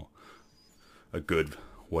 a good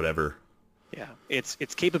whatever. Yeah, it's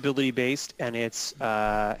capability based, and it's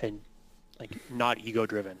and like not ego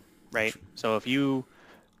driven, right? So if you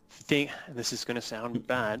think, and this is going to sound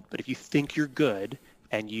bad, but if you think you're good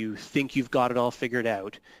and you think you've got it all figured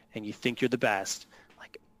out and you think you're the best,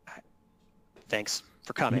 like thanks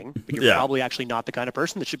for coming, but you're Yeah. probably actually not the kind of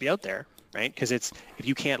person that should be out there, right? Because if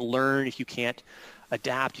you can't learn, if you can't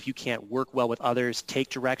adapt, if you can't work well with others, take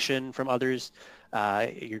direction from others,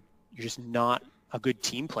 you're just not a good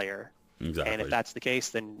team player. Exactly. And if that's the case,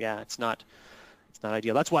 then yeah, it's not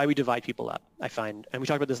ideal. That's why we divide people up, I find. And we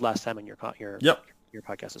talked about this last time on your Yep. your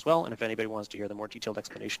podcast as well. And if anybody wants to hear the more detailed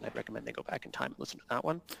explanation, I'd recommend they go back in time and listen to that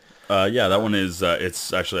one. Yeah, that one is,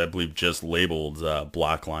 it's actually, I believe, just labeled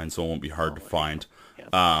Blackline, so it won't be hard to find.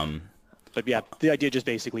 Yeah. But yeah, the idea just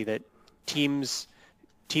basically that teams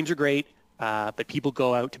are great, but people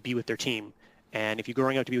go out to be with their team. And if you're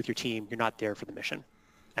going out to be with your team, you're not there for the mission.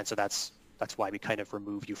 And so that's why we kind of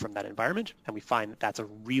remove you from that environment. And we find that that's a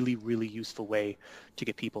really, really useful way to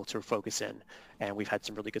get people to focus in. And we've had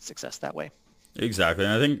some really good success that way. Exactly.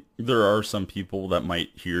 And I think there are some people that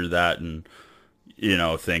might hear that and,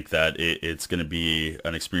 think that it's going to be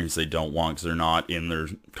an experience they don't want because they're not in their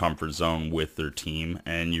comfort zone with their team.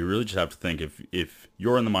 And you really just have to think if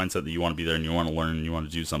you're in the mindset that you want to be there and you want to learn and you want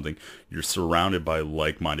to do something, you're surrounded by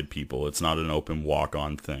like-minded people. It's not an open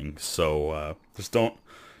walk-on thing. So just don't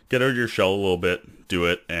get out of your shell a little bit, do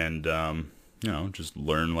it, and, just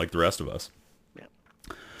learn like the rest of us. Yeah,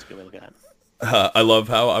 that's a good way to look at it. I love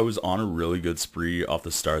how I was on a really good spree off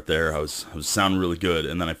the start there. I was sounding really good,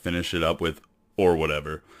 and then I finished it up with or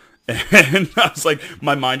whatever. And I was like,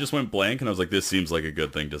 my mind just went blank, and I was like, this seems like a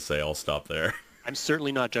good thing to say. I'll stop there. I'm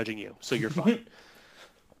certainly not judging you, so you're fine.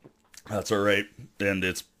 That's all right. And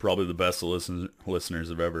it's probably the best listeners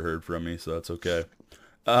have ever heard from me, so that's okay.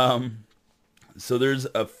 So there's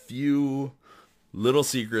a few little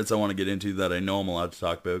secrets I want to get into that I know I'm allowed to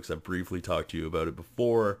talk about because I've briefly talked to you about it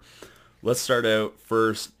before. Let's start out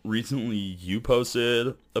first. Recently, you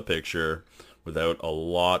posted a picture without a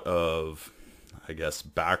lot of, I guess,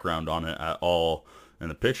 background on it at all,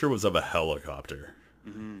 and the picture was of a helicopter.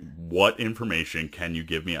 Mm-hmm. What information can you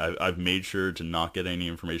give me? I've made sure to not get any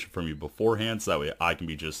information from you beforehand, so that way I can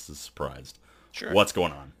be just as surprised. Sure. What's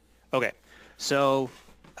going on? Okay. So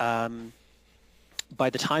by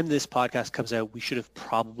the time this podcast comes out, we should have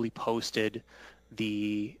probably posted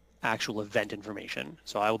the actual event information.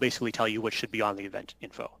 So I will basically tell you what should be on the event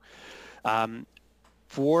info.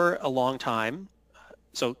 For a long time,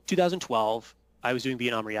 so 2012, I was doing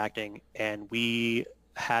Vietnam Reacting, and we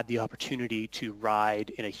had the opportunity to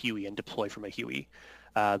ride in a Huey and deploy from a Huey,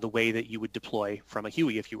 the way that you would deploy from a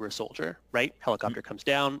Huey if you were a soldier, right? Helicopter comes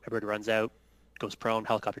down, everybody runs out, goes prone,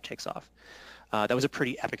 helicopter takes off. That was a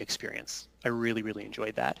pretty epic experience. I really, really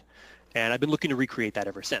enjoyed that. And I've been looking to recreate that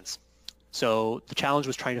ever since. So the challenge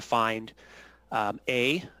was trying to find,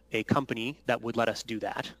 A, company that would let us do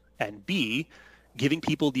that, and B, giving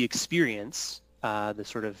people the experience, the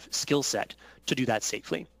sort of skill set to do that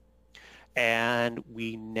safely. And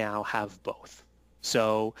we now have both.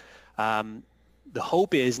 So the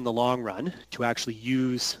hope is in the long run to actually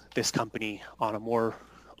use this company on a more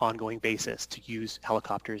ongoing basis to use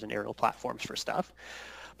helicopters and aerial platforms for stuff.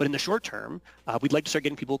 But in the short term, we'd like to start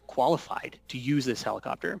getting people qualified to use this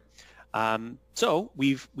helicopter. So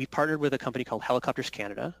we've partnered with a company called Helicopters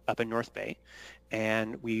Canada up in North Bay,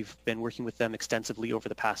 and we've been working with them extensively over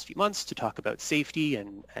the past few months to talk about safety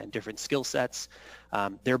and different skill sets.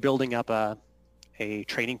 They're building up a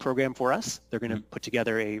training program for us. They're going to put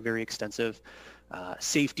together a very extensive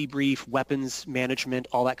safety brief, weapons management,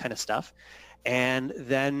 all that kind of stuff. And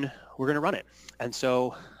then we're going to run it. And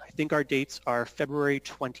so I think our dates are February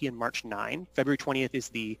 20 and March 9. February 20th is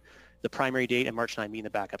the primary date, and March 9 being the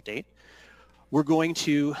backup date. We're going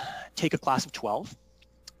to take a class of 12,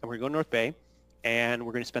 and we're going to go to North Bay, and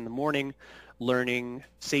we're going to spend the morning learning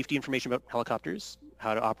safety information about helicopters,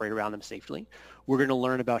 how to operate around them safely. We're going to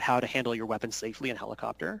learn about how to handle your weapons safely in a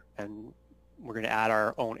helicopter, and we're going to add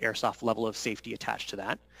our own airsoft level of safety attached to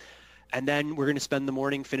that. And then we're going to spend the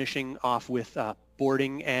morning finishing off with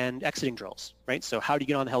boarding and exiting drills, right? So how do you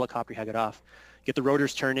get on the helicopter, how to get off, get the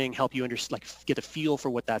rotors turning, help you get a feel for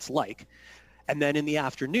what that's like. And then in the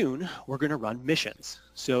afternoon, we're going to run missions.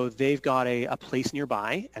 So they've got a place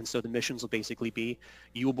nearby, and so the missions will basically be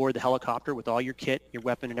you will board the helicopter with all your kit, your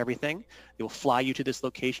weapon, and everything. They will fly you to this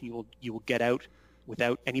location. You will get out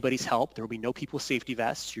without anybody's help. There will be no people with safety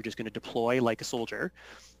vests. You're just going to deploy like a soldier.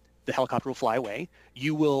 The helicopter will fly away.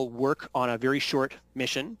 You will work on a very short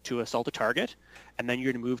mission to assault a target, and then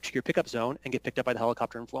you're going to move to your pickup zone and get picked up by the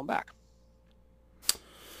helicopter and flown back.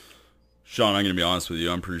 Sean, I'm going to be honest with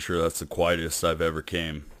you. I'm pretty sure that's the quietest I've ever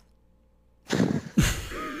came.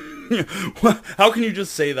 How can you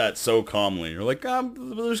just say that so calmly? You're like,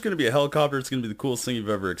 there's going to be a helicopter. It's going to be the coolest thing you've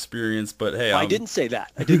ever experienced. But hey, I didn't say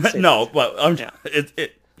that. I didn't say no, that. but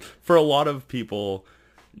it for a lot of people,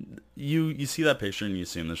 you see that picture and you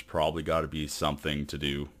assume there's probably got to be something to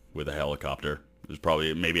do with a helicopter. There's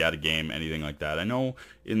probably maybe at a game, anything like that. I know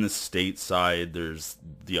in the stateside, there's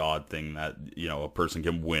the odd thing that, you know, a person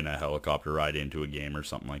can win a helicopter ride into a game or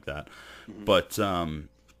something like that. Mm-hmm. But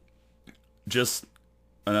just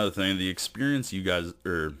another thing, the experience you guys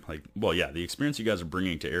are like, well, yeah, the experience you guys are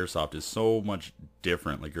bringing to Airsoft is so much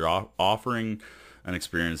different. Like you're offering an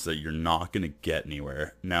experience that you're not going to get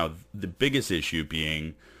anywhere. Now, the biggest issue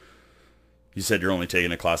being, you said you're only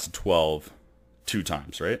taking a class of 12 2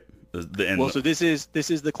 times, right? So this is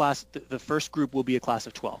the class. The first group will be a class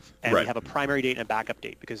of 12, and right. We have a primary date and a backup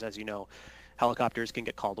date because, as you know, helicopters can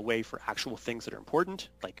get called away for actual things that are important,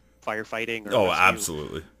 like firefighting. Or rescue.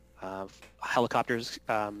 Absolutely. Helicopters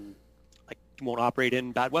like won't operate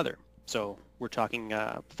in bad weather, so we're talking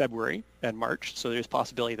February and March. So there's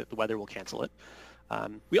possibility that the weather will cancel it.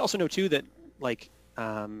 We also know too that like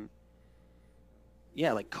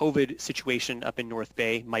COVID situation up in North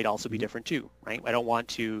Bay might also be different too, right? I don't want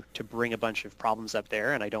to bring a bunch of problems up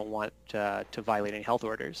there, and I don't want to violate any health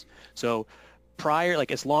orders. So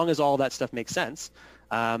as long as all that stuff makes sense,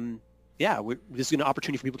 this is an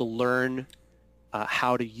opportunity for people to learn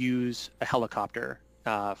how to use a helicopter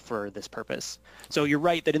for this purpose. So you're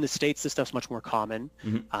right that in the States, this stuff's much more common.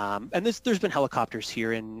 Mm-hmm. And there's been helicopters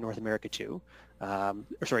here in North America too.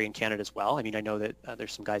 In Canada as well. I mean, I know that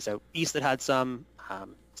there's some guys out east that had some.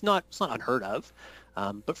 It's not unheard of,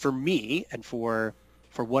 but for me and for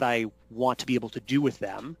what I want to be able to do with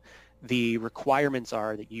them, the requirements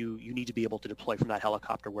are that you need to be able to deploy from that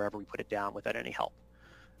helicopter wherever we put it down without any help.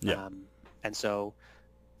 Yeah. And so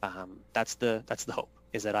that's the hope,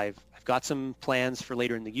 is that I've got some plans for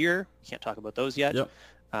later in the year. Can't talk about those yet. Yep.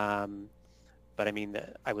 But I mean,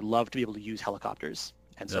 I would love to be able to use helicopters.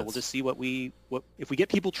 And so we'll just see what if we get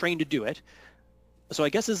people trained to do it. So I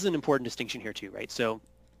guess this is an important distinction here too, right? So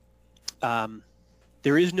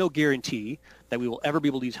there is no guarantee that we will ever be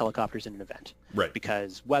able to use helicopters in an event. Right.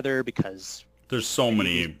 Because there's so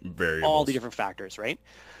many variables. All the different factors, right?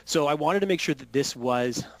 So I wanted to make sure that this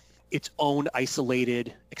was its own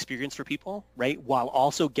isolated experience for people, right? While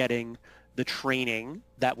also getting the training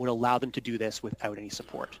that would allow them to do this without any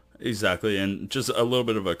support. Exactly, and just a little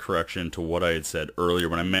bit of a correction to what I had said earlier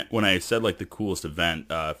when I said like the coolest event.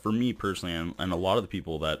 For me personally, and a lot of the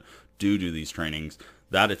people that do these trainings,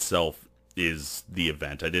 that itself is the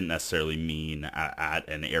event. I didn't necessarily mean at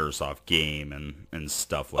an Airsoft game and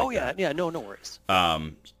stuff like that. No worries.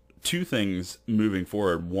 2 things moving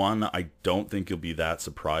forward. One, I don't think you'll be that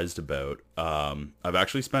surprised about. I've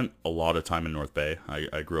actually spent a lot of time in North Bay.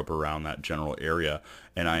 I grew up around that general area,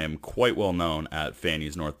 and I am quite well known at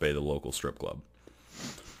Fanny's North Bay, the local strip club.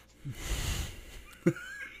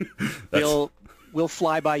 We'll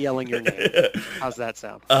fly by yelling your name. How's that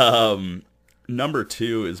sound? Number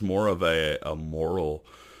 2 is more of a moral,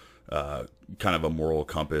 kind of a moral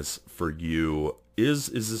compass for you. Is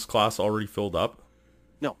this class already filled up?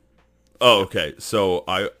 Oh, okay. So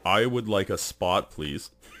I would like a spot,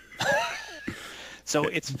 please. So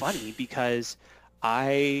it's funny because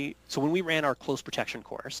when we ran our close protection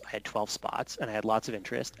course, I had 12 spots and I had lots of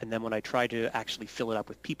interest. And then when I tried to actually fill it up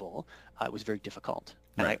with people, it was very difficult.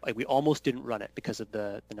 And right. we almost didn't run it because of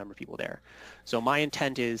the number of people there. So my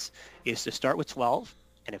intent is to start with 12.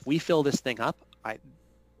 And if we fill this thing up,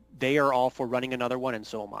 they are all for running another one, and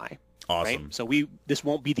so am I. Awesome. Right? So this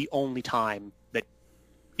won't be the only time that,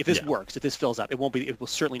 if this works, if this fills up, it will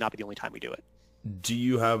certainly not be the only time we do it. Do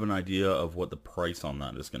you have an idea of what the price on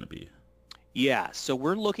that is going to be? Yeah, so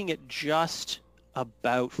we're looking at just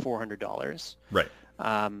about $400. Right.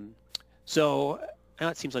 So I know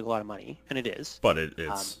it seems like a lot of money, and it is. But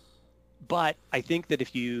it's. But I think that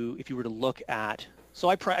if you were to look at, so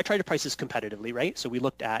I tried to price this competitively, right? So we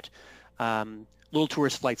looked at little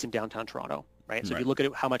tourist flights in downtown Toronto, right? So if you look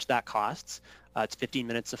at how much that costs, it's 15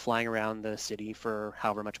 minutes of flying around the city for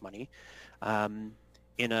however much money,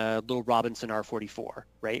 in a little Robinson R44,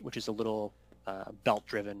 right? Which is a little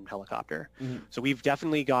belt-driven helicopter. Mm-hmm. So we've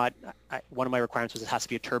definitely got, one of my requirements was it has to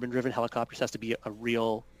be a turbine-driven helicopter. It has to be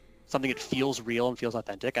something that feels real and feels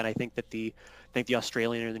authentic. And I think that the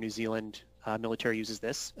Australian or the New Zealand military uses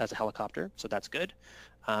this as a helicopter, so that's good.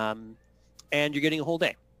 And you're getting a whole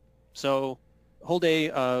day. So a whole day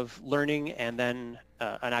of learning, and then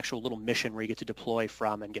an actual little mission where you get to deploy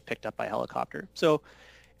from and get picked up by a helicopter. So if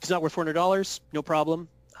it's not worth $400, no problem.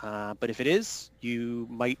 But if it is, you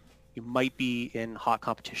might be in hot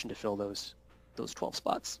competition to fill those 12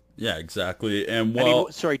 spots. Yeah, exactly. And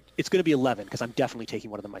it's going to be 11 because I'm definitely taking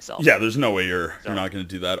one of them myself. Yeah, there's no way you're not going to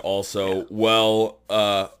do that. Also,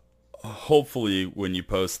 hopefully when you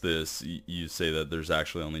post this, you say that there's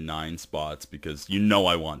actually only 9 spots because you know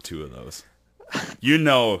I want 2 of those. You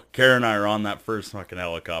know, Kara and I are on that first fucking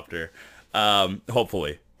helicopter.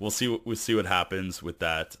 Hopefully, we'll see what happens with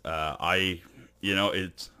that. I'm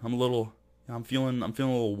feeling a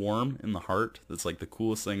little warm in the heart. That's like the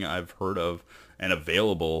coolest thing I've heard of and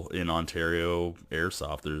available in Ontario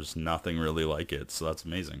Airsoft. There's nothing really like it, so that's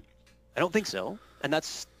amazing. I don't think so, and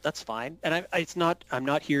that's fine. And I'm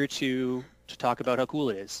not here to talk about how cool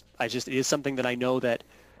it is. It is something that I know that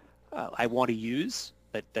I want to use,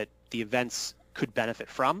 that the events could benefit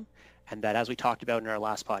from, and that, as we talked about in our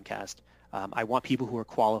last podcast, I want people who are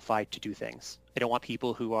qualified to do things. I don't want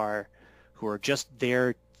people who are just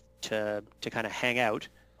there to kind of hang out.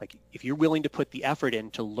 Like, if you're willing to put the effort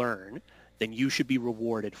in to learn, then you should be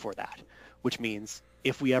rewarded for that, which means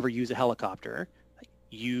if we ever use a helicopter,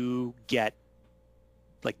 you get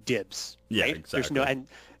like dibs. Yeah, right? exactly. There's and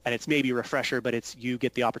it's maybe a refresher, but you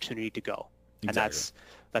get the opportunity to go. Exactly. And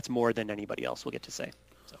that's more than anybody else will get to say.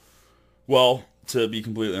 So. Well, to be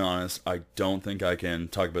completely honest, I don't think I can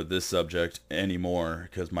talk about this subject anymore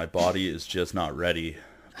because my body is just not ready.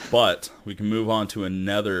 But we can move on to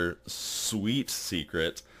another sweet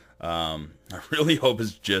secret. I really hope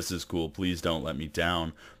it's just as cool. Please don't let me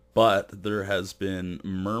down. But there has been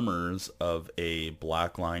murmurs of a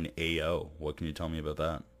Blackline AO. What can you tell me about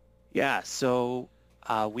that? Yeah, so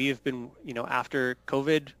we have been, after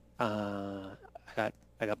COVID, I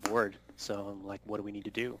got bored. So I'm like, what do we need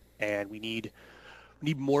to do? And we need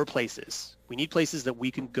more places. We need places that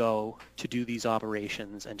we can go to do these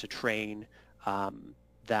operations and to train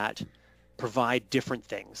that provide different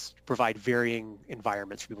things, provide varying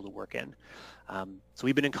environments for people to work in. So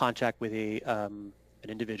we've been in contact with an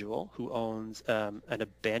individual who owns an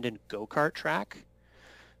abandoned go-kart track,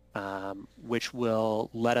 which will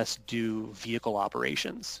let us do vehicle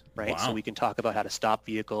operations, right? Wow. So we can talk about how to stop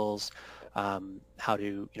vehicles, how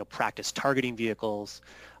to practice targeting vehicles.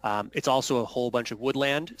 It's also a whole bunch of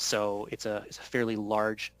woodland, so it's a fairly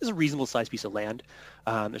large, it's a reasonable sized piece of land.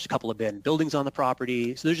 There's a couple of abandoned buildings on the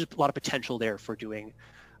property, so there's just a lot of potential there for doing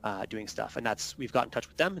stuff. And we've got in touch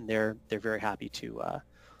with them, and they're very happy to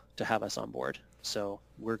have us on board. So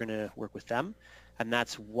we're going to work with them, and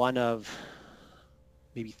that's one of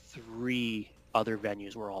maybe 3 other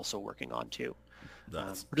venues we're also working on too.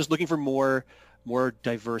 We're just looking for more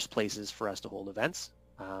diverse places for us to hold events.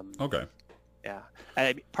 Okay. Yeah.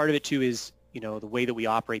 And part of it too is, the way that we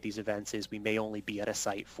operate these events is we may only be at a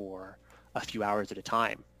site for a few hours at a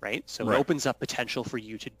time, right? So Right. It opens up potential for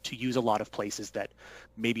you to use a lot of places that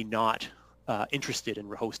maybe not interested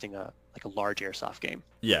in hosting a large airsoft game.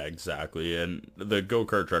 Yeah, exactly. And the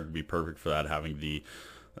go-kart track would be perfect for that, having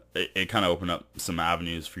it kind of opened up some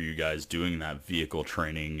avenues for you guys doing that vehicle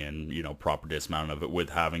training and, proper dismount of it with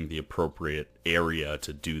having the appropriate area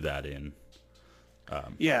to do that in.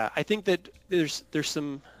 Yeah, I think that there's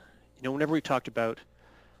some, whenever we talked about,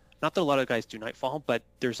 not that a lot of guys do Nightfall, but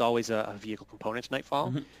there's always a vehicle component to Nightfall.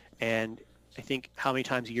 Mm-hmm. And I think how many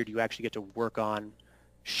times a year do you actually get to work on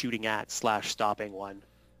shooting at / stopping one,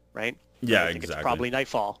 right? Yeah, I think exactly. It's probably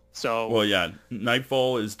Nightfall. So well, yeah,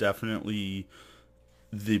 Nightfall is definitely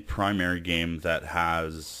the primary game that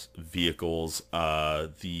has vehicles.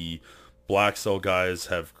 The Black Cell guys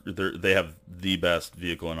have the best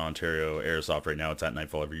vehicle in Ontario Airsoft right now. It's at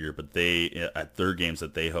Nightfall every year, but at their games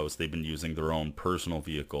that they host, they've been using their own personal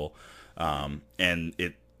vehicle, and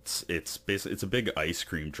it's basically a big ice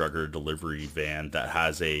cream truck or delivery van that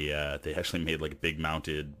has they actually made like a big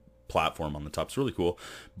mounted platform on the top. It's really cool,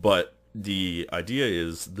 but the idea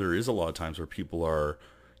is there is a lot of times where people are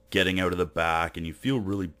getting out of the back and you feel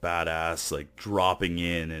really badass, like dropping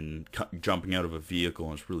in and jumping out of a vehicle,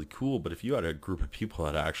 and it's really cool. But if you had a group of people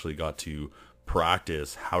that actually got to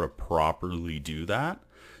practice how to properly do that,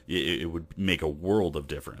 it would make a world of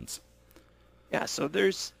difference. Yeah, so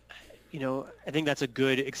there's, I think that's a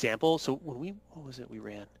good example. So what was it we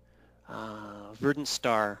ran? Verdant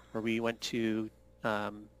Star, where we went to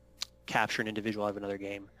capture an individual out of another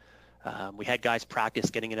game. We had guys practice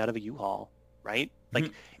getting it out of a U-Haul, right?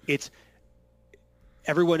 Like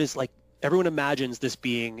everyone imagines this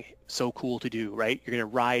being so cool to do, right? You're going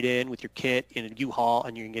to ride in with your kit in a U-Haul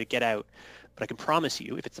and you're going to get out. But I can promise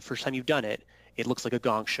you, if it's the first time you've done it, it looks like a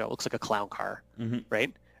gong show. It looks like a clown car,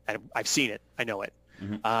 right? And I've seen it. I know it.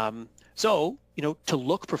 So, to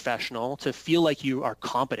look professional, to feel like you are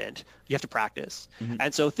competent, you have to practice.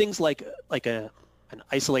 And so things like an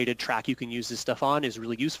isolated track you can use this stuff on is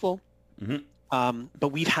really useful. But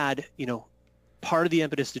we've had, part of the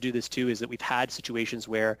impetus to do this too is that we've had situations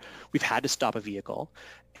where we've had to stop a vehicle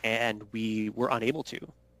and we were unable to,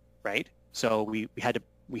 right? So we had to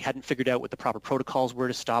we hadn't figured out what the proper protocols were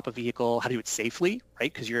to stop a vehicle, how to do it safely,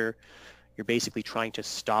 right? Because you're basically trying to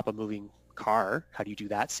stop a moving car. How do you do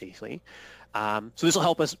that safely? So this will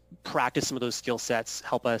help us practice some of those skill sets,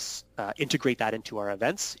 help us integrate that into our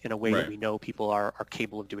events in a way that we know people are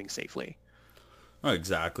capable of doing safely. Oh,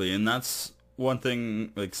 exactly. And that's one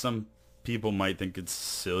thing, like some people might think it's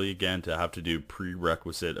silly again to have to do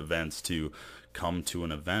prerequisite events to come to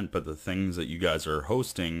an event, but the things that you guys are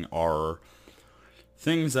hosting are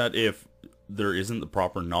things that if there isn't the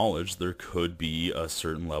proper knowledge, there could be a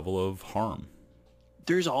certain level of harm.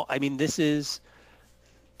 There is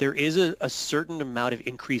a certain amount of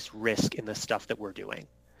increased risk in the stuff that we're doing.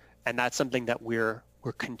 And that's something that we're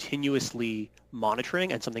continuously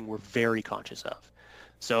monitoring and something we're very conscious of.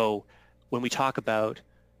 So when we talk about,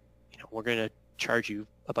 we're going to charge you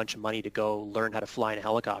a bunch of money to go learn how to fly in a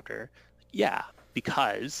helicopter, yeah,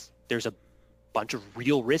 because there's a bunch of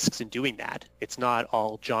real risks in doing that. It's not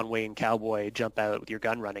all John Wayne cowboy jump out with your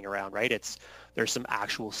gun running around, right? There's some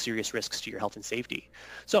actual serious risks to your health and safety.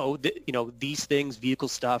 So these things, vehicle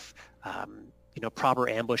stuff, proper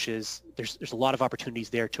ambushes, there's a lot of opportunities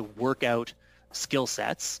there to work out skill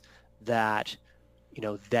sets that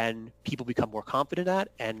then people become more confident at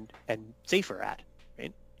and safer at,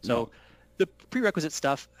 right? So the prerequisite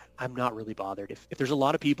stuff, I'm not really bothered. If there's a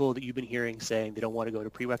lot of people that you've been hearing saying they don't want to go to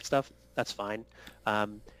prereq stuff, that's fine.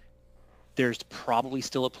 There's probably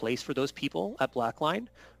still a place for those people at Blackline,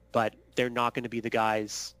 but they're not going to be the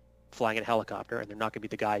guys flying in a helicopter, and they're not going to be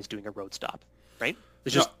the guys doing a road stop, right?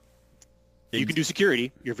 It's just, you can do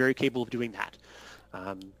security. You're very capable of doing that.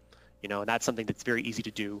 And that's something that's very easy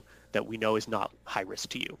to do that we know is not high risk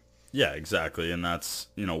to you. Yeah, exactly. And that's,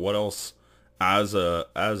 what else as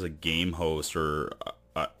a game host or,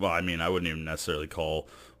 I wouldn't even necessarily call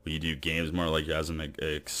what you do games, more like as an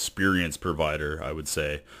experience provider, I would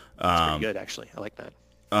say. That's pretty good, actually. I like that.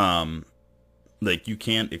 Like you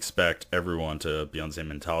can't expect everyone to be on the same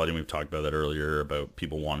mentality. And we've talked about that earlier about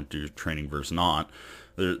people wanting to do training versus not.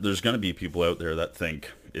 There's going to be people out there that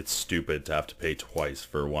think it's stupid to have to pay twice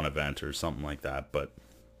for one event or something like that, but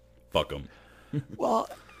fuck them. Well,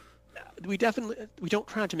 we don't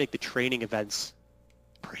try not to make the training events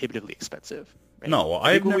prohibitively expensive. Right? No, well,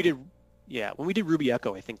 when we did Ruby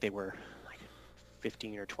Echo, I think they were like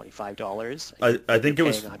 $15 or $25. I think it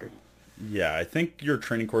was $100. Yeah, I think your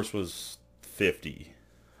training course was $50.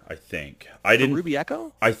 I think I didn't Ruby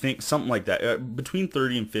Echo. I think something like that, between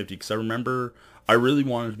 30 and 50. Because I remember I really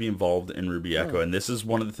wanted to be involved in Ruby Echo, and this is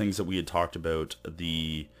one of the things that we had talked about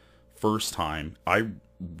the first time. I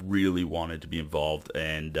really wanted to be involved,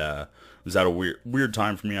 and it was at a weird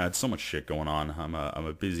time for me. I had so much shit going on. I'm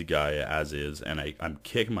a busy guy as is, and I'm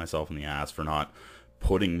kicking myself in the ass for not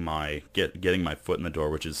putting getting my foot in the door,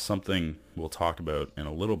 which is something we'll talk about in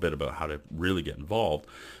a little bit about how to really get involved.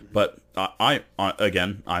 But I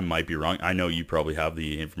might be wrong. I know you probably have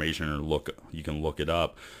the information, or you can look it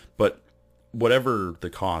up. But whatever the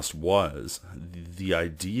cost was, the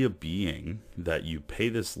idea being that you pay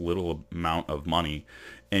this little amount of money,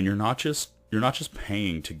 and you're not just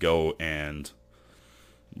paying to go and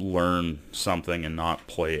learn something and not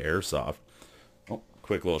play airsoft.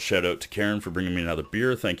 Quick little shout out to Karen for bringing me another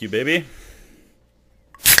beer. Thank you, baby.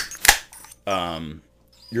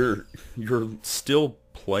 You're still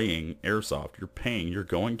playing airsoft. You're paying. You're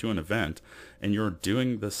going to an event, and you're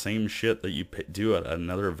doing the same shit that you do at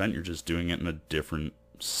another event. You're just doing it in a different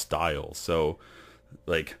style. So,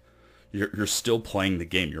 like, you're still playing the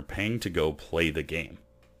game. You're paying to go play the game.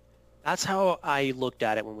 That's how I looked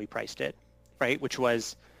at it when we priced it, right? Which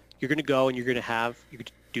was, you're going to go and you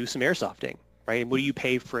could do some airsofting. Right? And what do you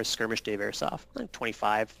pay for a skirmish day of airsoft? Like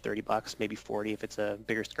 $25, $30, maybe $40 if it's a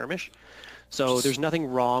bigger skirmish. So there's nothing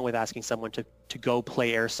wrong with asking someone to go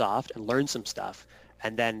play airsoft and learn some stuff,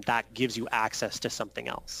 and then that gives you access to something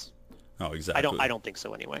else. Oh, exactly. I don't think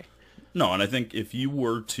so anyway. No, and I think if you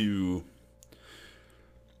were to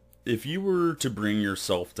bring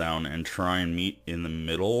yourself down and try and meet in the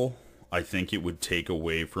middle, I think it would take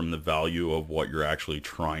away from the value of what you're actually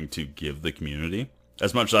trying to give the community.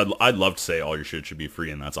 As much as I'd love to say all your shit should be free,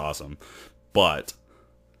 and that's awesome, but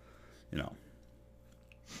Well,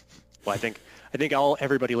 I think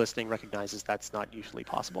everybody listening recognizes that's not usually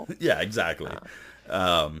possible. Yeah, exactly.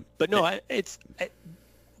 But no,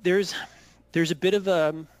 there's a bit of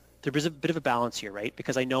a balance here, right?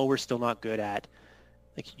 Because I know we're still not good at,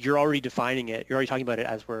 like, you're already defining it. You're already talking about it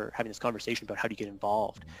as we're having this conversation about how do you get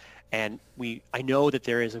involved, and I know that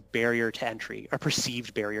there is a barrier to entry, a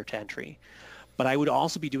perceived barrier to entry. But I would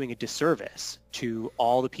also be doing a disservice to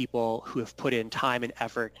all the people who have put in time and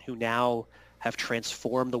effort, who now have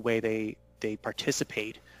transformed the way they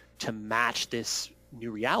participate to match this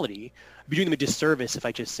new reality, I'd be doing them a disservice if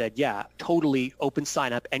I just said, yeah, totally open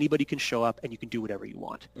sign up, anybody can show up and you can do whatever you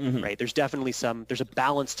want, right? There's definitely there's a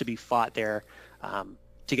balance to be fought there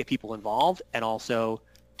to get people involved, and also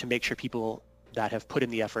to make sure people that have put in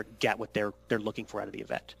the effort get what they're looking for out of the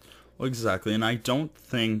event. Well, exactly. And I don't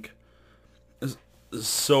think...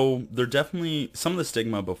 So there definitely... Some of the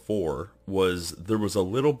stigma before was there was a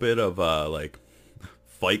little bit of a, like,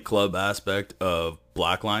 Fight Club aspect of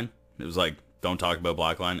Blackline. It was like, don't talk about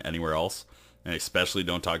Blackline anywhere else. And especially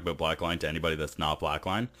don't talk about Blackline to anybody that's not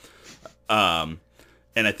Blackline.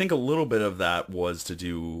 And I think a little bit of that was to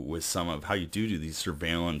do with some of how you do these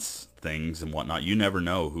surveillance things and whatnot. You never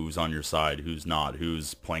know who's on your side, who's not,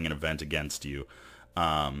 who's playing an event against you.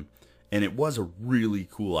 And it was a really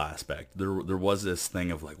cool aspect. There was this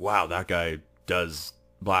thing of like, wow, that guy does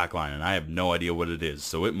Blackline and I have no idea what it is,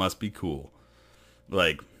 so it must be cool.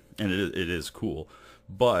 Like, and it is cool.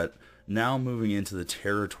 But now moving into the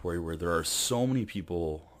territory where there are so many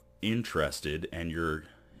people interested, and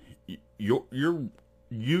you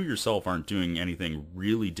yourself aren't doing anything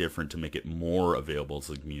really different to make it more available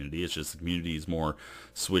to the community. It's just the community is more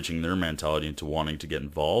switching their mentality into wanting to get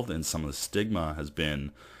involved, and some of the stigma has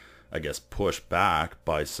been, I guess, pushed back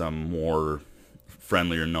by some more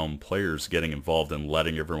friendlier known players getting involved and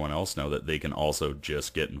letting everyone else know that they can also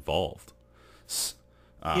just get involved.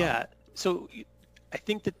 Yeah, so I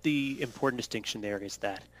think that the important distinction there is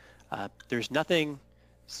that there's nothing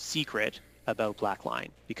secret about Blackline,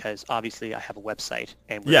 because obviously I have a website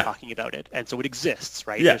and we're talking about it, and so it exists,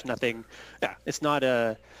 right? There's nothing, it's not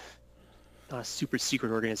a super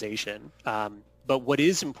secret organization. But what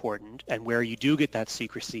is important, and where you do get that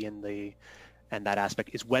secrecy and that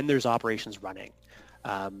aspect, is when there's operations running.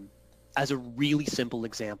 As a really simple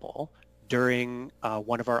example, during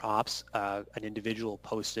one of our ops, an individual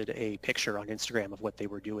posted a picture on Instagram of what they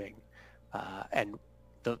were doing, and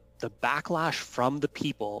the backlash from the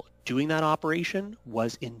people doing that operation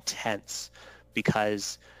was intense,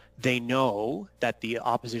 because they know that the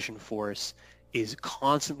opposition force is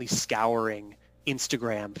constantly scouring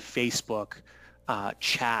Instagram, Facebook,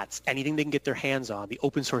 chats, anything they can get their hands on, the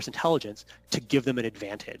open source intelligence, to give them an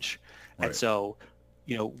advantage. Right. And so,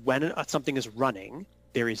 when something is running,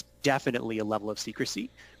 there is definitely a level of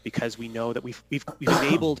secrecy, because we know that we've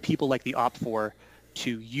enabled people like the Op4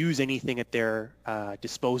 to use anything at their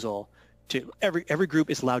disposal. Every group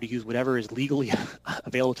is allowed to use whatever is legally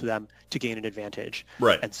available to them to gain an advantage.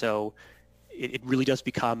 Right. And so it really does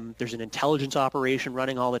become, there's an intelligence operation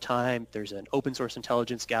running all the time. There's an open source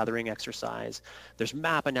intelligence gathering exercise. There's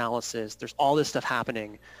map analysis. There's all this stuff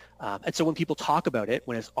happening. And so when people talk about it,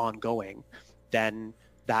 when it's ongoing, then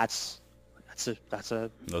that's a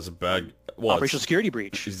bad operational security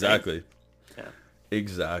breach. Exactly. Right? Yeah.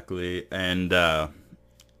 Exactly. And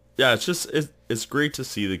it's great to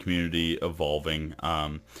see the community evolving.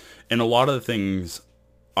 And a lot of the things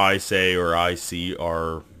I say or I see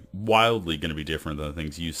are wildly going to be different than the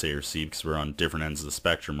things you say or see, because we're on different ends of the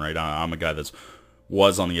spectrum, right? I'm a guy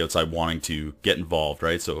was on the outside wanting to get involved,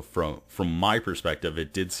 right? So from my perspective,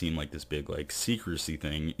 it did seem like this big like secrecy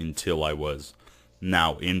thing until I was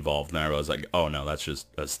now involved, and I was like, oh no, that's just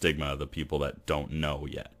a stigma of the people that don't know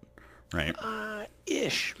yet, right?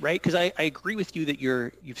 Right? Because I agree with you that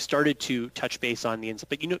you've started to touch base on the inside,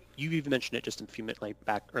 but you even mentioned it just a few minutes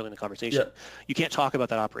back early in the conversation. Yeah. You can't talk about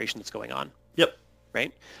that operation that's going on. Yep.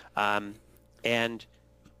 Right? And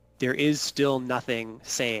there is still nothing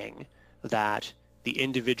saying that the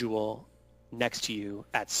individual next to you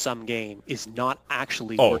at some game is not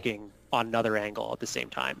actually working on another angle at the same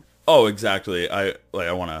time. Oh, exactly. I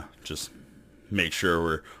want to just make sure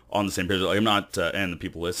we're on the same page. Like, I'm not, and the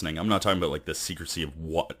people listening, I'm not talking about like the secrecy of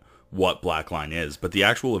what Blackline is, but the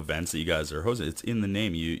actual events that you guys are hosting. It's in the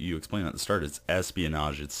name. You explained at the start. It's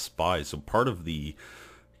espionage. It's spies. So part of the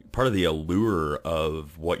allure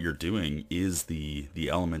of what you're doing is the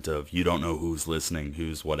element of you don't know who's listening,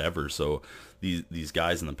 who's whatever. So these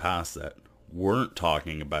guys in the past that weren't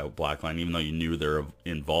talking about Blackline, even though you knew they're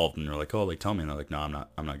involved, and they're like, oh, like tell me, and they're like, no,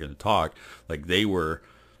 I'm not going to talk. Like, they were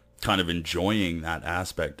kind of enjoying that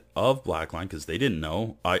aspect of Blackline because they didn't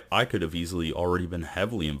know. I could have easily already been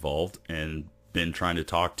heavily involved and been trying to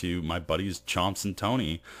talk to my buddies Chomps and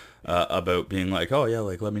Tony about being like, oh yeah,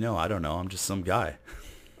 like let me know. I don't know, I'm just some guy.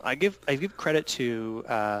 I give credit to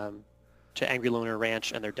Angry Loner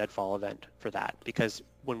Ranch and their Deadfall event for that, because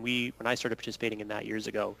when I started participating in that years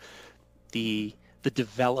ago, the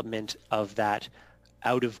development of that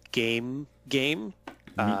out of game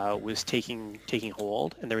was taking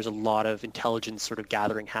hold, and there was a lot of intelligence sort of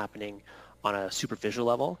gathering happening on a superficial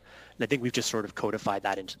level, and I think we've just sort of codified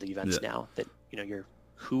that into the events now, that you're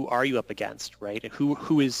who are you up against, right? And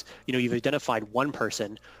who is, you've identified one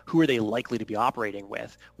person, who are they likely to be operating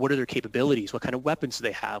with? What are their capabilities? What kind of weapons do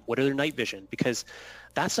they have? What are their night vision? Because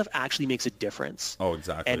that stuff actually makes a difference. Oh,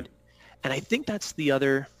 exactly. And I think that's the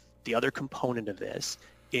other component of this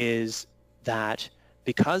is that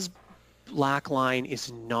because Blackline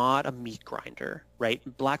is not a meat grinder, right?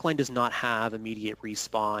 Blackline does not have immediate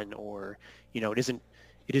respawn, or it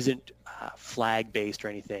isn't flag based or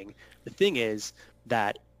anything. The thing is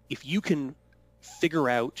that if you can figure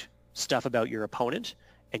out stuff about your opponent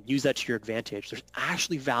and use that to your advantage, there's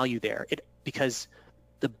actually value there. Because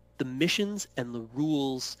the missions and the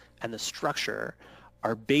rules and the structure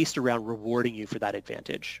are based around rewarding you for that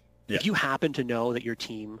advantage. Yeah. If you happen to know that your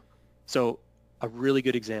team, so a really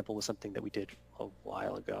good example was something that we did a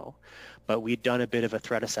while ago, but we'd done a bit of a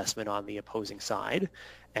threat assessment on the opposing side,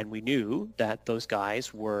 and we knew that those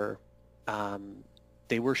guys were,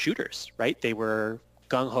 they were shooters, right? They were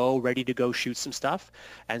gung-ho, ready to go shoot some stuff.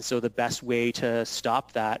 And so the best way to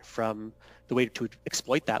stop that the way to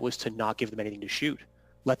exploit that was to not give them anything to shoot.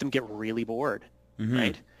 Let them get really bored,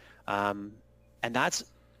 right? And that's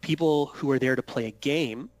people who are there to play a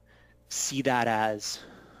game see that as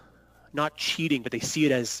not cheating, but they see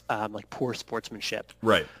it as like poor sportsmanship.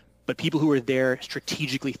 Right. But people who are there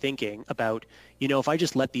strategically thinking about, if I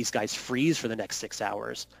just let these guys freeze for the next 6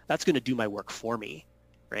 hours, that's going to do my work for me,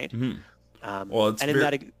 right? Well, it's and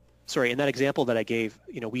in that example that I gave,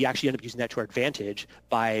 we actually ended up using that to our advantage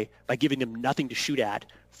by giving them nothing to shoot at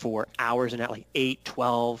for hours and like 8,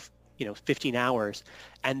 12, 15 hours,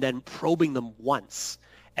 and then probing them once.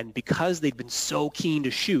 And because they'd been so keen to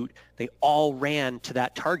shoot, they all ran to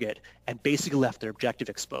that target and basically left their objective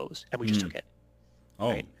exposed, and we just took it.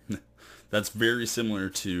 Oh, right? That's very similar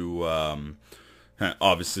to,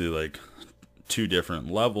 obviously, like, two different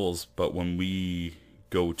levels, but when we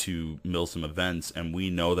go to Milsim events and we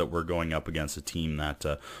know that we're going up against a team that,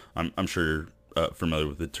 I'm sure you're familiar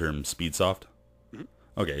with the term Speedsoft.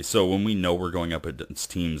 Okay, so when we know we're going up against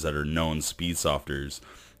teams that are known Speedsofters,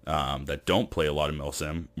 that don't play a lot of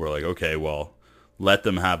Milsim, we're like, okay, well, let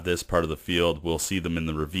them have this part of the field. We'll see them in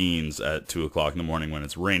the ravines at 2 o'clock in the morning when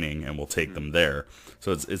it's raining, and we'll take them there.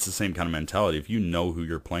 So it's the same kind of mentality. If you know who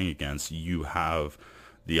you're playing against, you have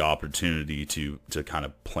the opportunity to kind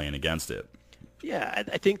of plan against it. Yeah,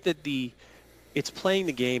 I think that it's playing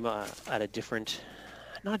the game at a different,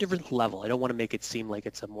 not a different level. I don't want to make it seem like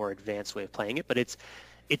it's a more advanced way of playing it, but it's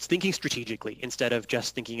thinking strategically instead of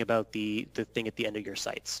just thinking about the thing at the end of your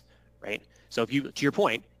sights, right? So if to your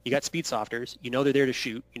point, you got Speedsofters, they're there to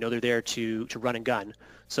shoot, they're there to run and gun.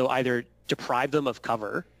 So either deprive them of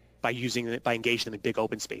cover by engaging them in big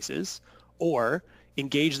open spaces, or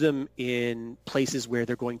engage them in places where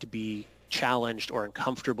they're going to be challenged or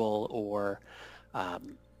uncomfortable or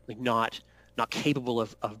like not capable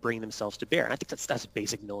of bringing themselves to bear. And I think that's a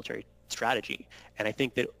basic military strategy. And I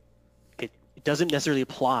think that it doesn't necessarily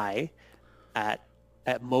apply at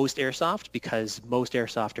most airsoft, because most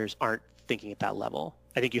airsofters aren't thinking at that level.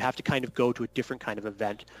 I think you have to kind of go to a different kind of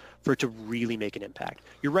event for it to really make an impact.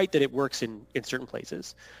 You're right that it works in certain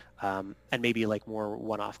places, and maybe like more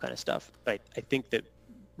one-off kind of stuff. But I think that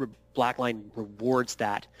Blackline rewards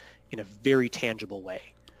that in a very tangible way.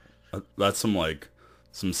 That's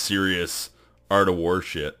some serious Art of War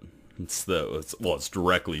shit. It's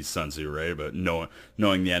directly Sun Tzu, right? But knowing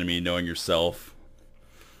the enemy, knowing yourself.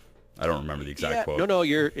 I don't remember the exact quote. No,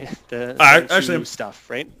 you're the actually stuff,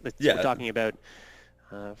 right? We're talking about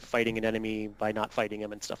fighting an enemy by not fighting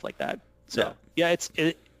him and stuff like that. So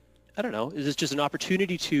I don't know. Is this just an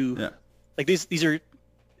opportunity to like this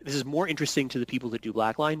is more interesting to the people that do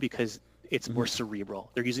Blackline because it's more cerebral.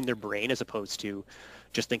 They're using their brain as opposed to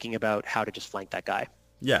just thinking about how to just flank that guy.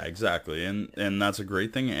 Yeah, exactly. And that's a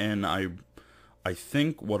great thing. And I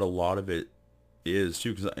think what a lot of it is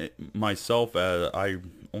too, because myself, I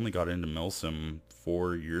only got into Milsim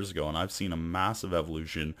 4 years ago, and I've seen a massive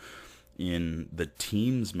evolution in the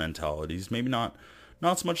team's mentalities. Maybe not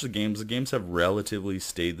so much the games. The games have relatively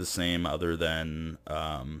stayed the same, other than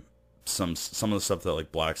some of the stuff that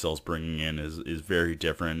like Black Cell's bringing in is very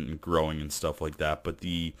different and growing and stuff like that. But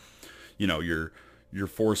your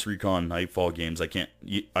Force Recon Nightfall games, I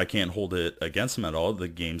can't hold it against them at all. The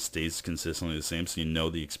game stays consistently the same, so you know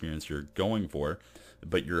the experience you're going for.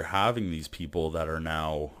 But you're having these people that are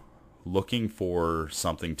now looking for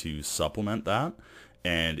something to supplement that,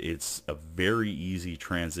 and it's a very easy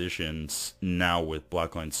transition now with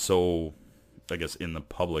Blackline. So, I guess in the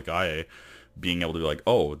public eye, being able to be like,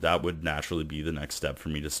 oh, that would naturally be the next step for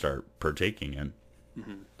me to start partaking in.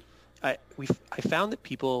 Mm-hmm. I found that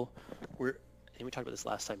people were, and we talked about this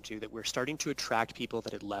last time too, that we're starting to attract people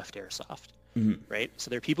that had left Airsoft. right? So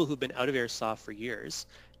there are people who've been out of airsoft for years,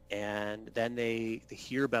 and then they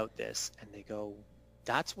hear about this and they go,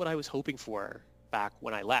 that's what I was hoping for back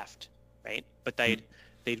when I left, right? But they'd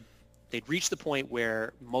reached the point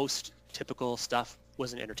where most typical stuff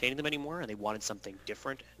wasn't entertaining them anymore, and they wanted something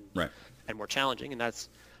different and more challenging, and I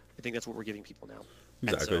think that's what we're giving people now.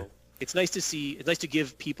 Exactly. And so it's nice to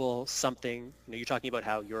give people something. You're talking about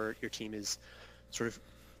how your team is sort of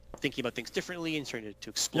thinking about things differently and starting to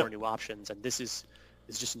explore new options, and this is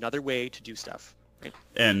just another way to do stuff. Right?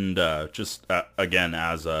 And again,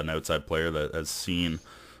 as an outside player that has seen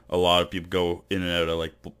a lot of people go in and out of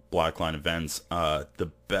like Blackline events,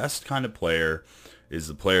 the best kind of player is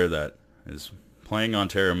the player that is playing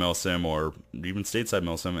Ontario Milsim or even stateside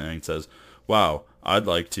Milsim and he says, wow, I'd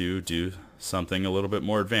like to do something a little bit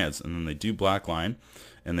more advanced. And then they do Blackline,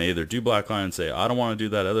 and they either do Blackline and say, I don't want to do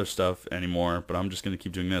that other stuff anymore, but I'm just going to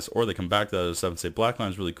keep doing this. Or they come back to that other stuff and say,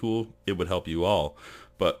 Blackline's really cool. It would help you all.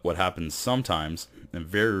 But what happens sometimes, and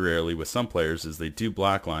very rarely with some players, is they do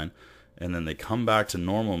Blackline, and then they come back to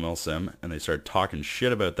normal Milsim, and they start talking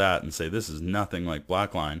shit about that and say, this is nothing like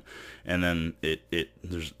Blackline. And then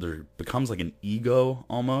there becomes like an ego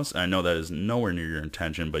almost. And I know that is nowhere near your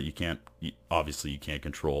intention, but obviously you can't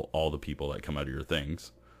control all the people that come out of your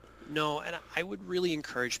things. No, and I would really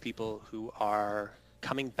encourage people who are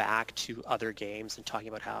coming back to other games and talking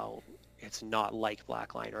about how it's not like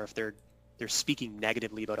Blackline, or if they're speaking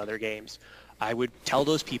negatively about other games, I would tell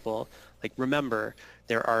those people, like, remember,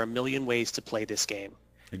 there are a million ways to play this game.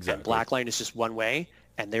 Exactly. And Blackline is just one way,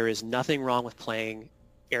 and there is nothing wrong with playing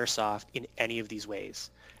airsoft in any of these ways.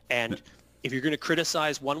 And if you're going to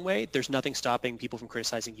criticize one way, there's nothing stopping people from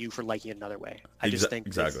criticizing you for liking it another way. I just think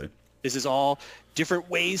exactly. This is all different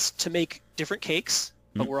ways to make different cakes,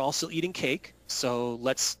 but we're all still eating cake, so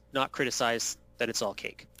let's not criticize that it's all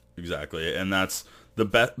cake. Exactly, and that's the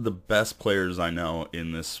best players I know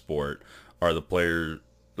in this sport are the players,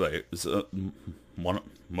 like,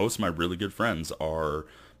 most of my really good friends are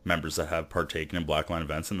members that have partaken in Blackline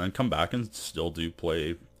events and then come back and still do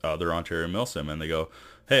play other Ontario Milsim, and they go,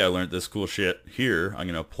 hey, I learned this cool shit here, I'm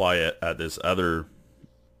going to apply it at this other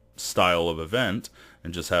style of event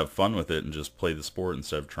and just have fun with it and just play the sport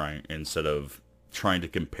instead of trying to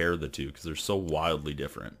compare the two, because they're so wildly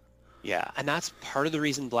different. Yeah, and that's part of the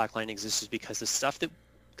reason Blackline exists, is because the stuff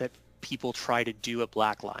that people try to do at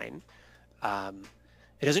Blackline,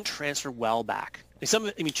 it doesn't transfer well back.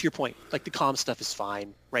 To your point, like the comm stuff is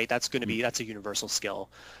fine, right? That's going to be that's a universal skill,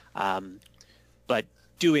 but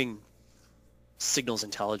doing signals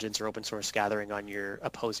intelligence or open source gathering on your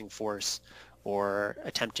opposing force, or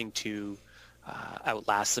attempting to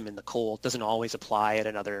outlast them in the cold, doesn't always apply at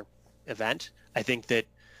another event. I think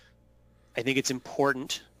it's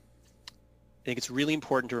important. I think it's really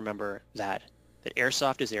important to remember that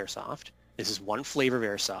airsoft is airsoft. This is one flavor of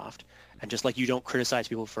airsoft, and just like you don't criticize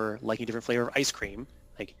people for liking a different flavor of ice cream,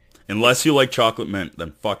 like, unless you like chocolate mint,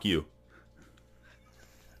 then fuck you.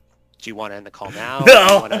 do you want to end the call now?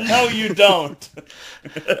 No, no, you don't.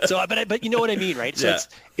 So, but you know what I mean, right? So Yeah.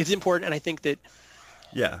 it's important, and I think that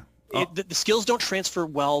Yeah. the skills don't transfer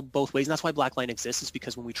well both ways, and that's why Blackline exists. Is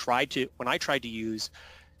because when I tried to use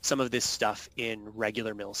some of this stuff in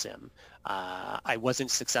regular Milsim, I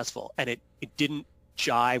wasn't successful, and it didn't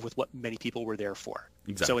jive with what many people were there for.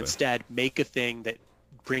 Exactly. So instead, make a thing that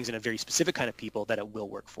brings in a very specific kind of people that it will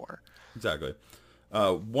work for. Exactly.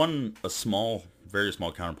 Very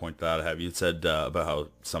small counterpoint to that I have. You said about how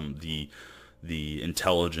some of the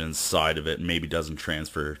intelligence side of it maybe doesn't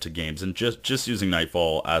transfer to games, and just using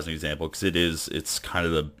Nightfall as an example, because it's kind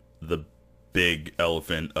of the big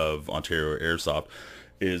elephant of Ontario Airsoft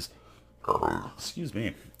is, excuse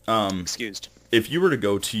me, Excused. if you were to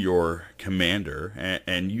go to your commander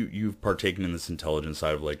and you've partaken in this intelligence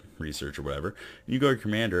side of like research or whatever, and you go to your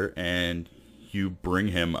commander and you bring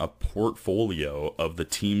him a portfolio of the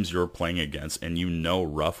teams you're playing against, and you know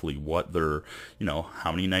roughly what their,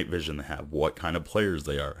 how many night vision they have, what kind of players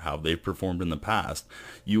they are, how they've performed in the past.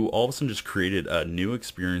 You all of a sudden just created a new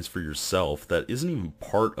experience for yourself that isn't even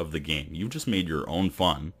part of the game. You've just made your own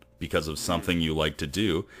fun because of something you like to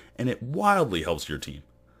do, and it wildly helps your team.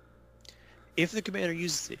 If the commander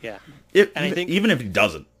uses it, yeah. I think even if he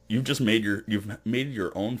doesn't, you've made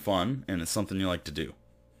your own fun, and it's something you like to do.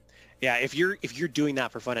 Yeah, if you're doing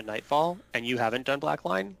that for fun at Nightfall and you haven't done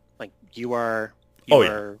Blackline, like you're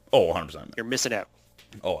 100%. You're missing out.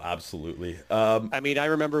 Oh, absolutely. I mean, I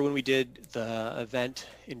remember when we did the event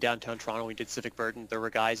in downtown Toronto, we did Civic Burden, there were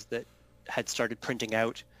guys that had started printing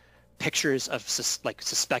out pictures of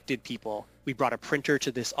suspected people. We brought a printer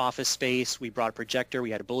to this office space. We brought a projector. We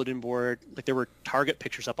had a bulletin board. Like there were target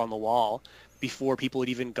pictures up on the wall before people had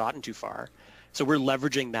even gotten too far. So we're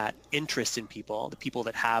leveraging that interest in people, the people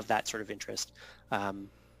that have that sort of interest, and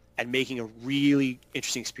making a really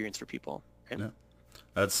interesting experience for people. Right? Yeah.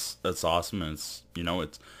 That's awesome. And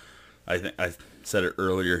I think I said it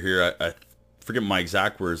earlier here. I forget my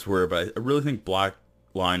exact words were, but I really think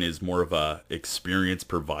Blackline is more of a experience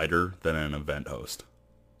provider than an event host.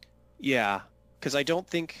 Yeah, because I don't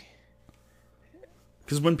think...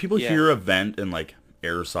 Because when people hear event and like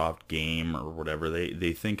airsoft game or whatever,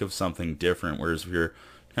 they think of something different. Whereas if you're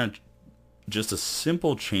kind of just a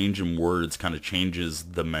simple change in words kind of changes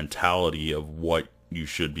the mentality of what you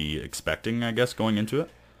should be expecting, I guess, going into it.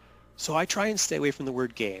 So I try and stay away from the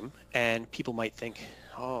word game, and people might think,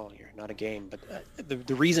 oh, you're not a game. But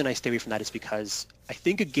the reason I stay away from that is because I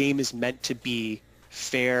think a game is meant to be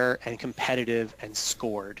fair and competitive and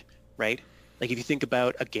scored, right? Like if you think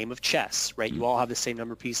about a game of chess, right? You all have the same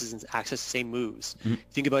number of pieces and access the same moves.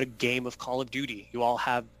 Think about a game of Call of Duty. You all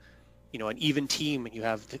have, an even team and you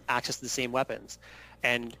have access to the same weapons.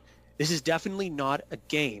 And this is definitely not a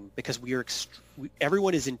game because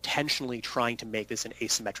everyone is intentionally trying to make this an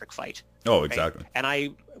asymmetric fight. Oh, exactly. Right?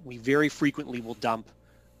 And we very frequently will dump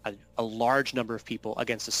a large number of people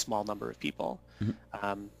against a small number of people.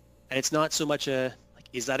 And it's not so much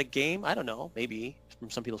is that a game? I don't know, maybe from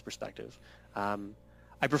some people's perspective.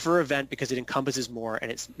 I prefer event because it encompasses more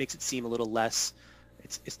and it makes it seem a little less,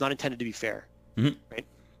 it's not intended to be fair, right?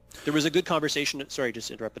 There was a good conversation, sorry, just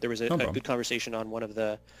to interrupt, but there was a good conversation on one of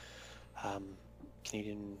the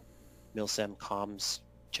Canadian Milsim comms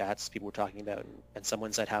chats people were talking about, and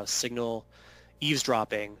someone said how signal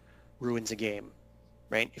eavesdropping ruins a game,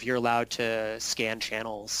 right? If you're allowed to scan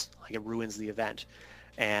channels, like it ruins the event.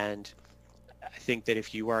 And I think that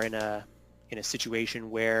if you are in a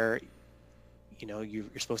situation where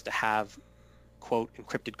you're supposed to have quote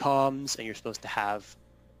encrypted comms and you're supposed to have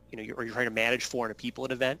or you're trying to manage 400 people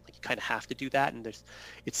at an event, like you kind of have to do that, and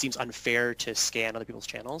it seems unfair to scan other people's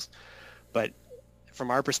channels. But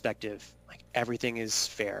from our perspective, like everything is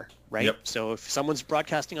fair, right? Yep. So if someone's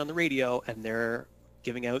broadcasting on the radio and they're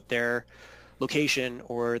giving out their location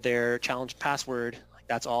or their challenge password, like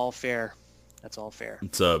that's all fair. That's all fair.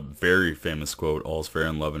 It's a very famous quote, all's fair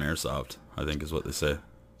in love and airsoft, I think is what they say.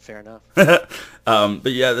 Fair enough.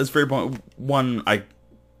 But yeah, that's very point. One, I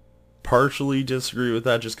partially disagree with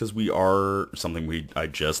that just because I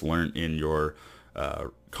just learned in your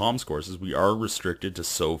comms courses, we are restricted to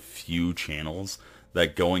so few channels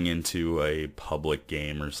that going into a public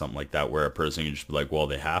game or something like that where a person can just be like, well,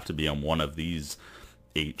 they have to be on one of these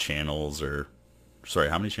 8 channels or... Sorry,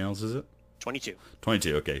 how many channels is it? 22.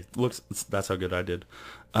 22, okay. That's how good I did.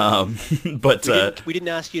 But we didn't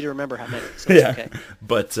ask you to remember how many, so it's okay.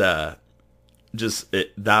 But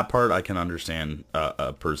that part I can understand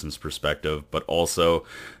a person's perspective, but also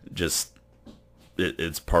just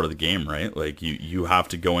it's part of the game, right? Like you have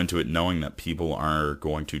to go into it knowing that people are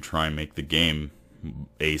going to try and make the game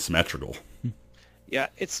asymmetrical. Yeah,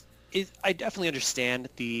 I definitely understand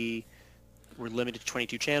we're limited to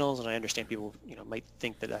 22 channels, and I understand people might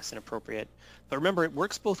think that that's inappropriate. But remember, it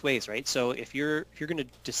works both ways, right? So if you're going to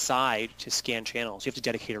decide to scan channels, you have to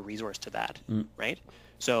dedicate a resource to that, right?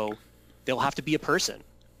 So there'll have to be a person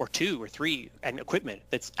or 2 or 3 and equipment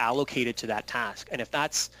that's allocated to that task. And if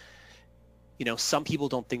that's, some people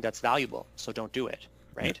don't think that's valuable, so don't do it,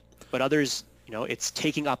 right? Yeah. But others, it's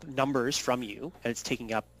taking up numbers from you, and it's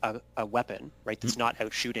taking up a weapon, right? That's not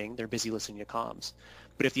out shooting. They're busy listening to comms.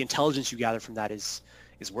 But if the intelligence you gather from that is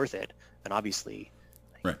worth it, then obviously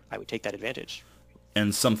I would take that advantage.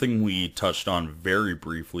 And something we touched on very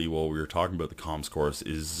briefly while we were talking about the comms course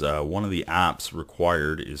is one of the apps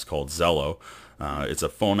required is called Zello. It's a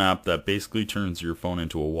phone app that basically turns your phone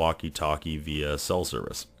into a walkie-talkie via cell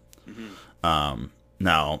service.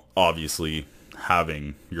 Now, obviously,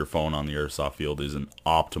 having your phone on the airsoft field isn't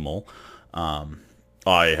optimal.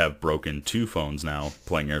 I have broken 2 phones now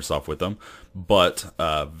playing airsoft with them, but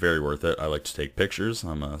very worth it. I like to take pictures.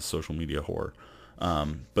 I'm a social media whore.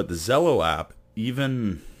 But the Zello app,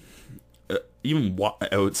 even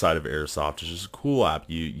outside of airsoft, is just a cool app.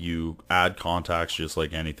 You add contacts just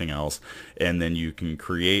like anything else, and then you can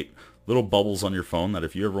create little bubbles on your phone that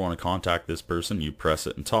if you ever want to contact this person, you press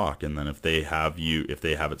it and talk. And then if they have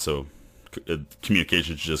it so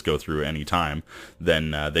communications just go through any time,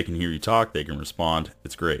 then they can hear you talk, they can respond.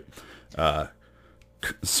 It's great. Kind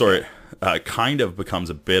of becomes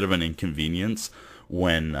a bit of an inconvenience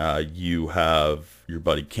when you have your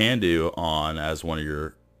buddy Candu on as one of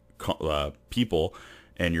your people,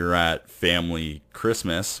 and you're at family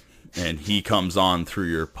Christmas, and he comes on through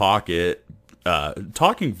your pocket,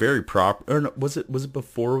 talking very proper. Or no, was it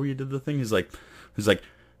before we did the thing? He's like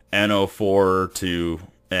NO4 to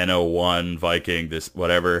NO1 Viking, this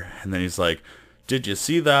whatever, and then he's like, did you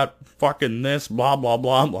see that fucking this blah blah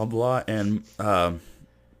blah blah blah? And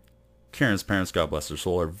Karen's parents, God bless their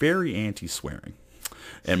soul, are very anti-swearing,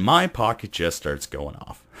 and my pocket just starts going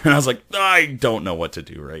off, and I was like, I don't know what to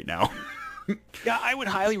do right now. Yeah, I would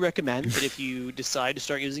highly recommend that if you decide to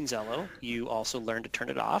start using Zello, you also learn to turn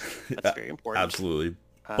it off. That's very important. Absolutely.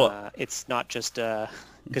 But it's not just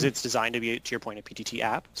because it's designed to be, to your point, a PTT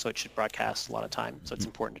app, so it should broadcast a lot of time. So it's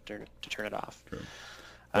important to turn it off.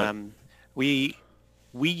 True. We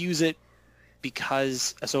use it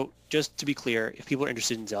because, so just to be clear, if people are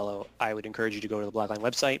interested in Zello, I would encourage you to go to the Blackline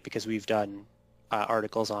website, because we've done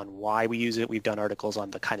articles on why we use it. We've done articles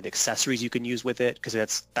on the kind of accessories you can use with it, because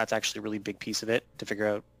that's actually a really big piece of it to figure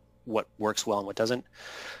out what works well and what doesn't.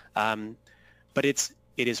 But it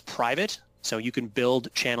is private, so you can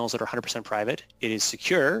build channels that are 100% private. It is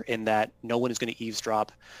secure in that no one is going to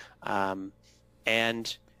eavesdrop,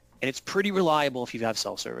 and it's pretty reliable if you have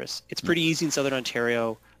cell service. It's pretty easy in Southern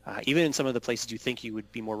Ontario, even in some of the places you think you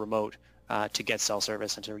would be more remote, to get cell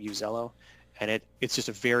service and to use Zello. And it's just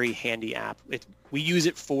a very handy app. We use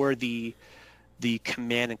it for the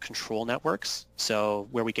command and control networks, so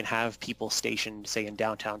where we can have people stationed, say, in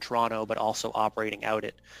downtown Toronto, but also operating out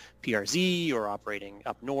at PRZ or operating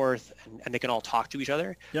up north, and they can all talk to each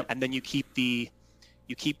other. Yep. And then you keep the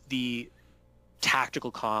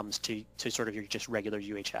tactical comms to sort of your just regular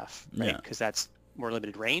UHF, right? Because that's more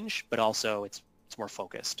limited range, but also it's more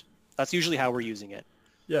focused. That's usually how we're using it.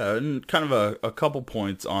 Yeah, and kind of a couple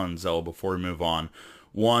points on Zello before we move on.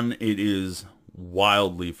 One, it is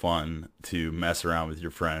wildly fun to mess around with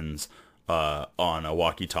your friends on a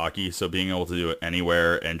walkie-talkie. So being able to do it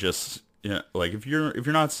anywhere, and just, you know, like if you're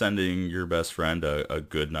not sending your best friend a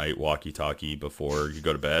good night walkie-talkie before you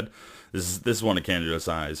go to bed, this is one of Canada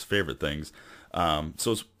Sci's favorite things.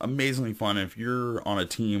 So it's amazingly fun. If you're on a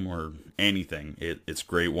team or anything, it's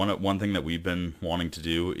great. One thing that we've been wanting to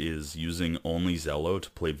do is using only Zello to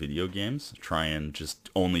play video games. Try and just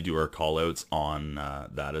only do our call-outs on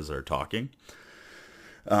that as our talking.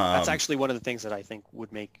 That's actually one of the things that I think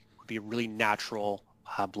would be a really natural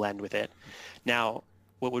blend with it. Now,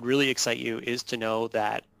 what would really excite you is to know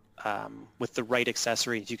that with the right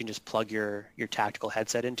accessories, you can just plug your tactical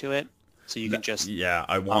headset into it. So you can just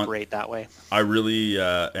operate that way. I really,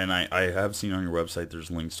 and I have seen on your website there's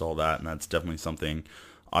links to all that, and that's definitely something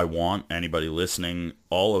I want. Anybody listening,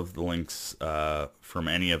 all of the links from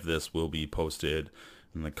any of this will be posted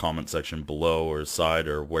in the comment section below or side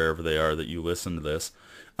or wherever they are that you listen to this.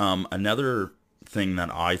 Another thing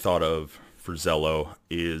that I thought of for Zello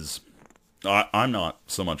is I'm not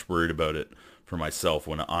so much worried about it for myself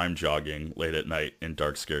when I'm jogging late at night in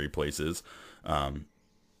dark, scary places.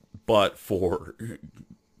 But for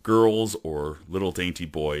girls or little dainty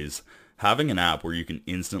boys, having an app where you can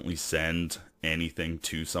instantly send anything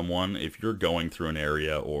to someone, if you're going through an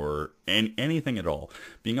area or anything at all,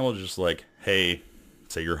 being able to just like, hey,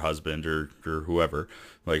 say your husband or whoever,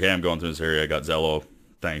 like, hey, I'm going through this area, I got Zello,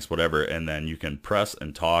 thanks, whatever, and then you can press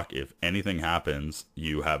and talk. If anything happens,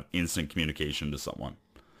 you have instant communication to someone.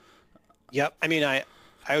 Yep. I mean, I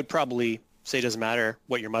would probably say it doesn't matter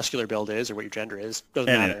what your muscular build is or what your gender is.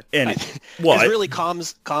 Doesn't matter. It's really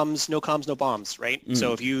comms, no bombs, right? Mm.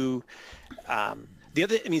 So if you,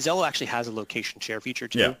 Zello actually has a location share feature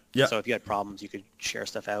too. Yeah. So if you had problems, you could share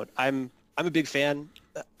stuff out. I'm a big fan.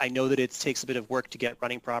 I know that it takes a bit of work to get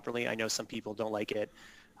running properly. I know some people don't like it,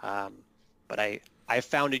 but I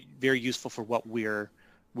found it very useful for what we're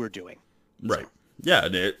doing. Right. So. Yeah,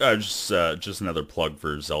 just another plug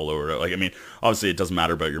for Zello. Like, I mean, obviously it doesn't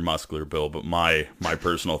matter about your muscular build, but my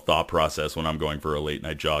personal thought process when I'm going for a late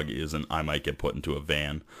night jog isn't I might get put into a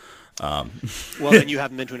van. Well, then you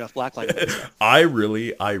haven't been to enough Blackline. I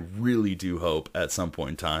really do hope at some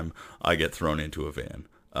point in time I get thrown into a van.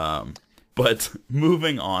 But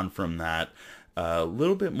moving on from that, a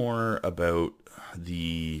little bit more about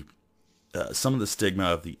the some of the stigma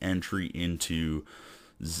of the entry into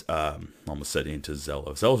almost said into Zello.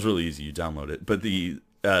 Zello's really easy, you download it, but the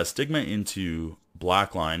stigma into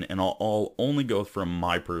Blackline, and I'll only go from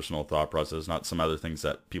my personal thought process, not some other things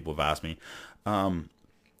that people have asked me.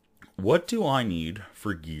 What do I need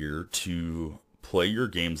for gear to play your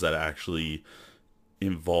games that actually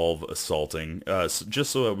involve assaulting,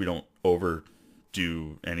 just so that we don't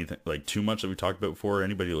overdo anything like too much that we talked about before?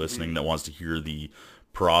 Anybody listening that wants to hear the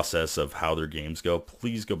process of how their games go,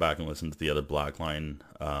 please go back and listen to the other Blackline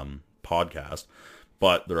podcast.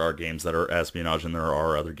 But there are games that are espionage, and there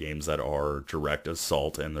are other games that are direct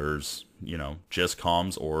assault, and there's, just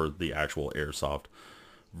comms or the actual airsoft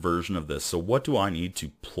version of this. So what do I need to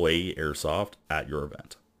play airsoft at your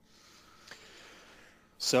event?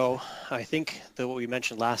 So I think that what we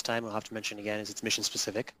mentioned last time, I'll have to mention again, is it's mission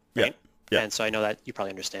specific, right? Yeah. And so I know that you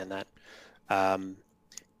probably understand that.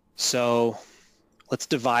 So let's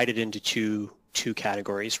divide it into two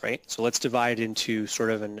categories, right? So let's divide it into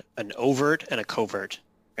sort of an overt and a covert,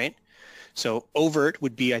 right? So overt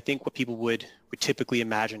would be, I think, what people would typically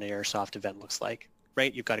imagine an airsoft event looks like,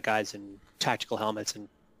 right? You've got guys in tactical helmets and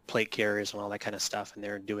plate carriers and all that kind of stuff, and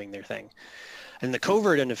they're doing their thing. And the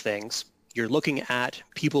covert end of things, you're looking at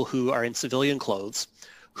people who are in civilian clothes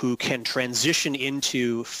who can transition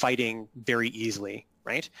into fighting very easily,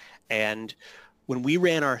 right? And when we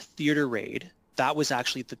ran our theater raid, that was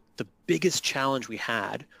actually the biggest challenge we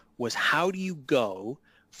had, was how do you go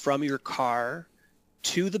from your car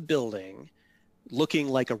to the building looking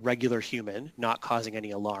like a regular human, not causing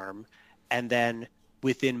any alarm, and then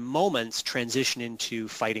within moments transition into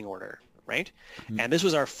fighting order, right? Mm-hmm. And this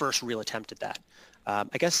was our first real attempt at that.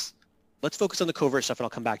 I guess let's focus on the covert stuff, and I'll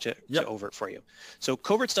come back to overt for you. So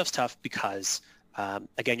covert stuff's tough because,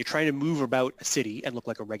 again, you're trying to move about a city and look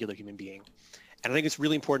like a regular human being. And I think it's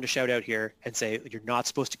really important to shout out here and say you're not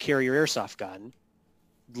supposed to carry your airsoft gun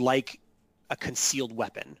like a concealed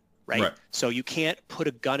weapon, right? So you can't put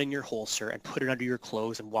a gun in your holster and put it under your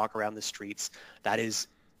clothes and walk around the streets. There's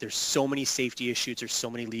so many safety issues. There's so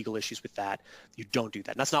many legal issues with that. You don't do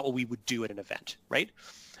that. And that's not what we would do at an event, right?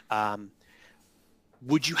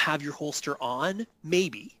 Would you have your holster on?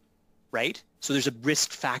 Maybe, right? So there's a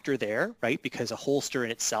risk factor there, right? Because a holster in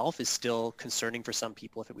itself is still concerning for some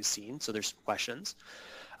people if it was seen. So there's questions.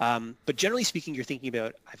 But generally speaking, you're thinking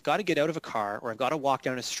about, I've got to get out of a car, or I've got to walk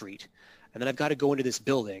down a street, and then I've got to go into this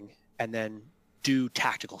building and then do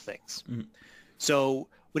tactical things. Mm-hmm. So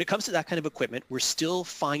when it comes to that kind of equipment, we're still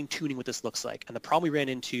fine-tuning what this looks like. And the problem we ran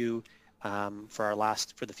into for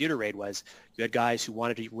the theater raid was you had guys who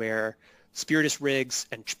wanted to wear Spiritus rigs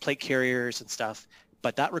and plate carriers and stuff,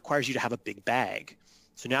 but that requires you to have a big bag.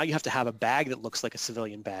 So now you have to have a bag that looks like a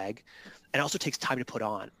civilian bag, and it also takes time to put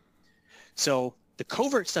on. So the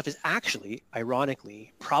covert stuff is actually,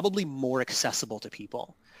 ironically, probably more accessible to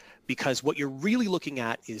people, because what you're really looking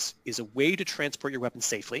at is a way to transport your weapon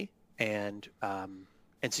safely and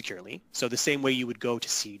securely. So the same way you would go to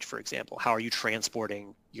siege, for example. How are you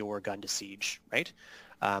transporting your gun to siege, right?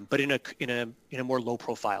 But in a more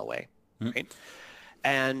low-profile way. Right?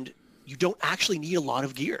 And you don't actually need a lot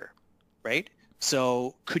of gear, right?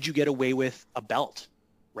 So could you get away with a belt,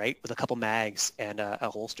 right? With a couple mags and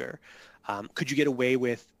a holster? Could you get away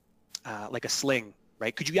with like a sling,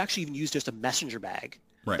 right? Could you actually even use just a messenger bag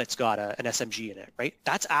that's got an SMG in it, right?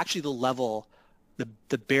 That's actually the level,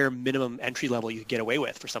 the bare minimum entry level you could get away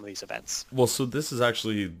with for some of these events. Well, so this is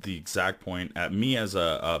actually the exact point. At me as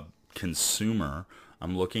a consumer,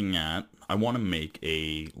 I'm looking at, I want to make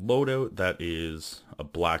a loadout that is a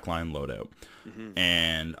Blackline loadout. Mm-hmm.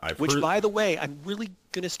 And Which, by the way, I'm really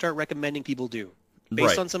going to start recommending people do.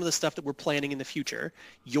 Based on some of the stuff that we're planning in the future,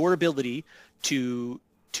 your ability to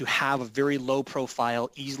have a very low profile,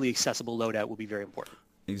 easily accessible loadout will be very important.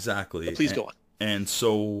 Exactly. But please go on. And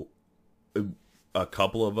so a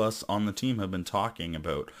couple of us on the team have been talking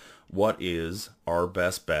about what is our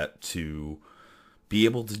best bet to be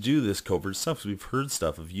able to do this covert stuff. So we've heard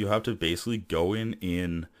stuff of you have to basically go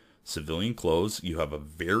in civilian clothes. You have a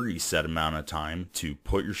very set amount of time to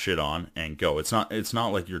put your shit on and go. It's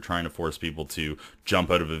not like you're trying to force people to jump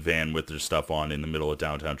out of a van with their stuff on in the middle of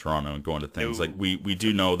downtown Toronto and go into things. Like we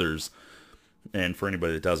do know there's, and for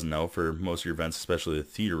anybody that doesn't know, for most of your events, especially the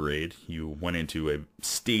theater raid, you went into a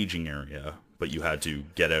staging area, but you had to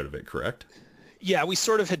get out of it, correct? Yeah, we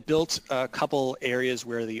sort of had built a couple areas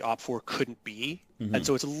where the OPFOR couldn't be. Mm-hmm. And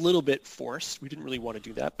so it's a little bit forced. We didn't really want to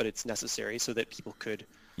do that, but it's necessary so that people could...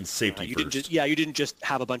 Safety first. You didn't just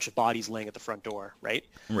have a bunch of bodies laying at the front door, right?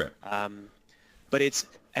 Right. But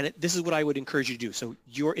this is what I would encourage you to do. So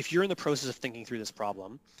if you're in the process of thinking through this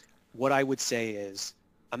problem, what I would say is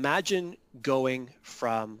imagine going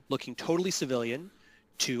from looking totally civilian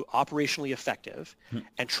to operationally effective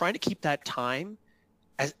and trying to keep that time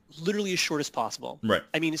as literally as short as possible. Right.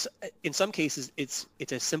 I mean, in some cases, it's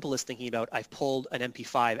as simple as thinking about I've pulled an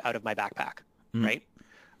MP5 out of my backpack, right?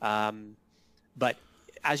 But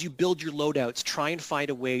as you build your loadouts, try and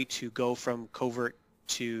find a way to go from covert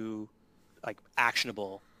to like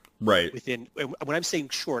actionable. Right. Within, when I'm saying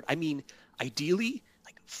short, I mean ideally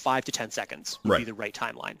like 5 to 10 seconds would be the right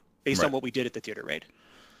timeline based on what we did at the theater raid.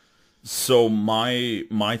 So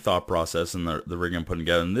my thought process and the rig I'm putting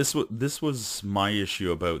together, and this was my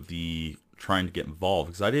issue about the trying to get involved,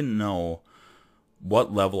 because I didn't know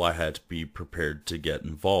what level I had to be prepared to get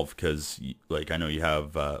involved, because like I know you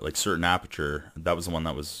have like certain aperture. That was the one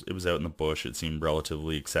it was out in the bush. It seemed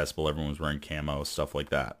relatively accessible. Everyone was wearing camo, stuff like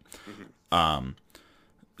that.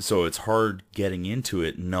 So it's hard getting into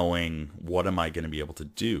it knowing what am I going to be able to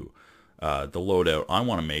do. The loadout I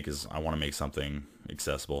want to make is I want to make something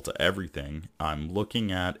accessible to everything. I'm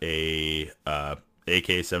looking at a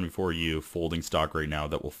AK-74U folding stock right now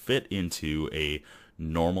that will fit into a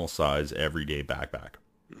normal size everyday backpack.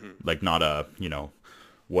 Like not a,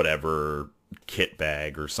 whatever kit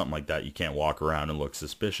bag or something like that you can't walk around and look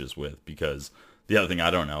suspicious with. Because the other thing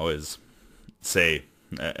I don't know is, say,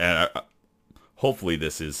 and hopefully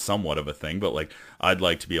this is somewhat of a thing, but like I'd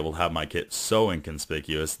like to be able to have my kit so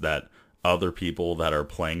inconspicuous that other people that are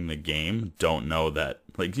playing the game don't know that,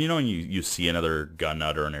 like, when you see another gun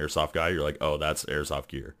nut or an airsoft guy, you're like, oh, that's airsoft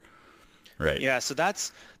gear, right? Yeah, so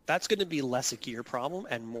that's going to be less a gear problem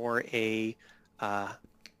and more a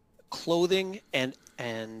clothing and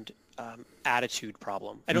attitude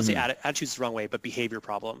problem. I don't say attitude's the wrong way, but behavior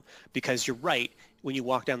problem, because you're right. When you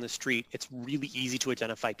walk down the street, it's really easy to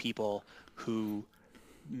identify people who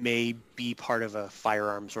may be part of a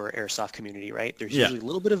firearms or airsoft community, right? There's usually a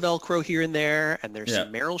little bit of Velcro here and there, and there's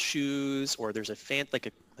some Merrell shoes, or there's a like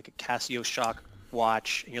a Casio Shock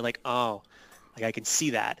watch, and you're like, oh, like I can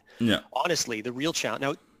see that. Yeah. Honestly, the real challenge.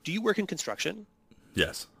 Now, do you work in construction?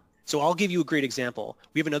 Yes. So I'll give you a great example.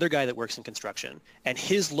 We have another guy that works in construction, and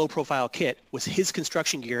his low-profile kit was his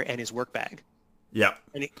construction gear and his work bag. Yeah.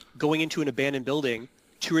 And going into an abandoned building,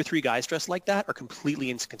 2 or 3 guys dressed like that are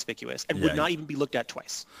completely inconspicuous and would not even be looked at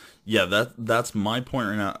twice. Yeah, that's my point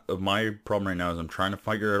right now. My problem right now is I'm trying to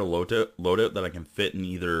figure out a loadout that I can fit in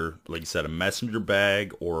either, like you said, a messenger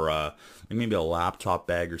bag or like maybe a laptop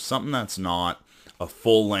bag or something that's not a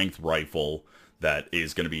full-length rifle that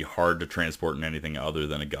is going to be hard to transport in anything other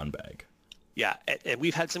than a gun bag. Yeah, and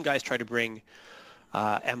we've had some guys try to bring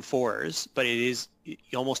M4s, but you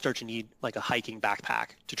almost start to need like a hiking backpack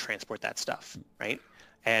to transport that stuff, right?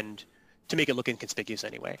 And to make it look inconspicuous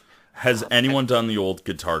anyway. Has anyone done the old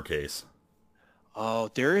guitar case?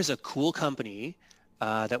 Oh, there is a cool company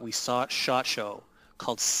that we saw at SHOT Show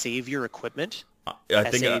called Savior Equipment. I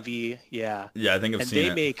think SAV, yeah. Yeah, I think I've seen it.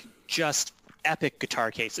 And they make just epic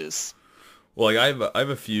guitar cases. Well, like I have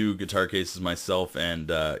a few guitar cases myself,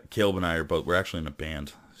 and Caleb and I we're actually in a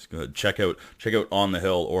band. Just go check out On the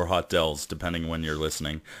Hill or Hot Dells, depending when you're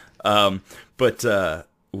listening. But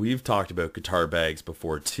we've talked about guitar bags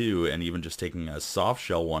before too, and even just taking a soft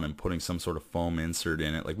shell one and putting some sort of foam insert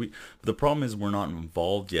in it. The problem is we're not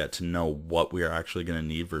involved yet to know what we are actually going to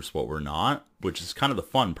need versus what we're not, which is kind of the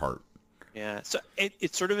fun part. Yeah, so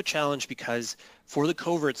it's sort of a challenge because for the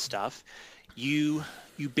covert stuff, you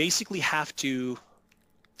basically have to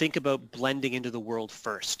think about blending into the world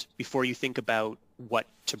first before you think about what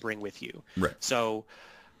to bring with you. Right. So,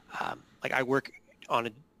 like I work on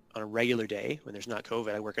a regular day when there's not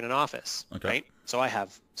COVID, I work in an office, right? So I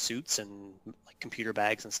have suits and like computer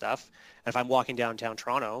bags and stuff. And if I'm walking downtown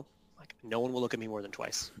Toronto, like no one will look at me more than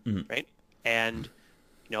twice, right? And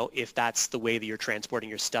if that's the way that you're transporting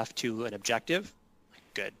your stuff to an objective,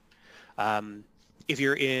 good. If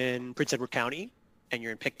you're in Prince Edward County and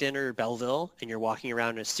you're in Picton or Belleville and you're walking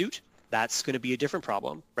around in a suit, that's going to be a different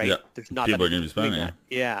problem, right? Yeah. There's not people that are going to be spending that.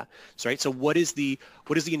 Yeah. So right. So what is the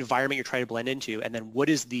environment you're trying to blend into, and then what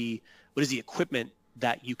is the equipment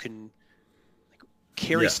that you can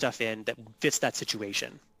carry stuff in that fits that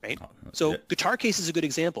situation, right? So guitar case is a good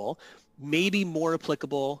example. Maybe more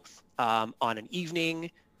applicable on an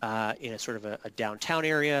evening in a sort of a downtown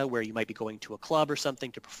area where you might be going to a club or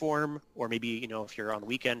something to perform, or maybe if you're on the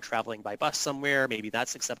weekend traveling by bus somewhere, maybe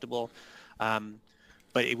that's acceptable.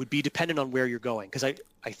 But it would be dependent on where you're going, because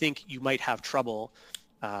I think you might have trouble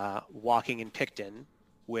walking in Picton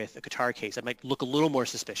with a guitar case. That might look a little more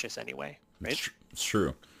suspicious anyway, right? It's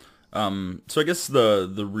true. So I guess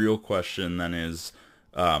the real question then is,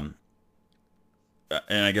 and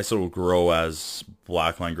I guess it will grow as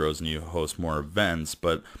Blackline grows and you host more events,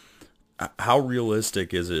 but how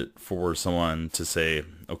realistic is it for someone to say,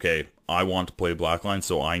 okay, I want to play Blackline,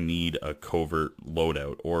 so I need a covert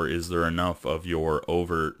loadout? Or is there enough of your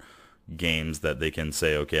overt games that they can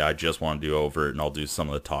say, okay, I just want to do overt and I'll do some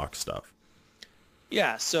of the talk stuff?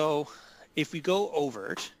 Yeah, so if we go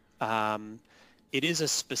overt, it is a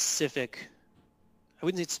specific, I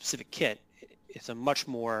wouldn't say it's a specific kit. It's a much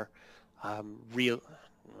more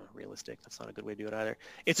realistic. That's not a good way to do it either.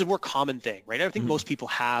 It's a more common thing, right? I think most people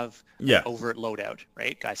have overt loadout,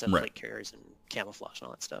 right? Guys have plate carriers and camouflage and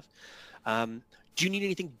all that stuff. Do you need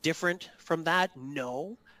anything different from that?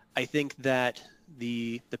 No. I think that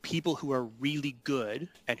the people who are really good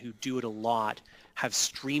and who do it a lot have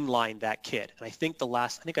streamlined that kit. And I think I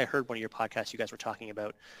think I heard one of your podcasts, you guys were talking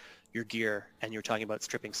about your gear and you were talking about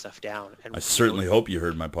stripping stuff down. And I certainly hope you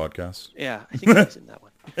heard my podcast. yeah, I think I was in that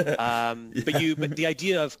one. But the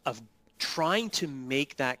idea of trying to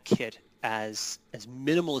make that kit as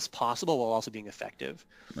minimal as possible while also being effective.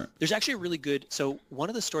 Right. There's actually a really good, so one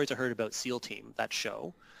of the stories I heard about SEAL Team, that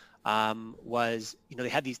show, was, they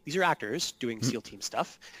had these are actors doing SEAL Team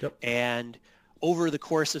stuff. Yep. And over the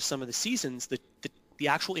course of some of the seasons, the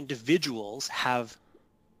actual individuals have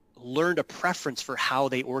learned a preference for how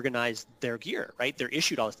they organize their gear, right? They're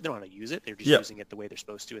issued all this, they don't know how to use it. They're just using it the way they're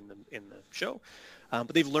supposed to in the show.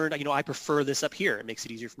 But they've learned, I prefer this up here. It makes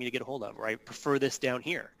it easier for me to get a hold of, or I prefer this down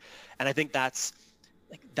here. And I think that's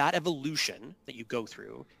like that evolution that you go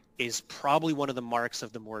through is probably one of the marks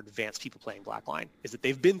of the more advanced people playing Blackline, is that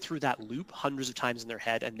they've been through that loop hundreds of times in their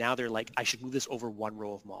head, and now they're like, I should move this over one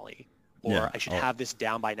row of Molly, or I should have this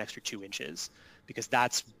down by an extra 2 inches because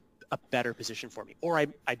that's a better position for me. Or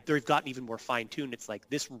they've gotten even more fine-tuned. It's like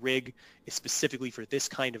this rig is specifically for this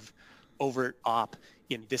kind of overt op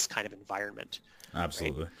in this kind of environment.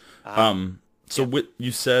 Absolutely. Right?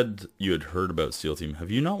 You said you had heard about SEAL Team.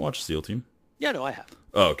 Have you not watched SEAL Team? Yeah, no, I have.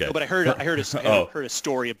 Oh, okay. No, but I heard a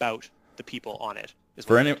story about the people on it.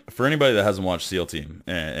 For anybody that hasn't watched SEAL Team,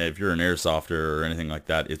 if you're an airsofter or anything like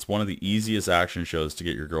that, it's one of the easiest action shows to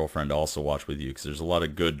get your girlfriend to also watch with you, because there's a lot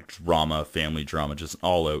of good drama, family drama, just an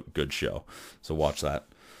all-out good show. So watch that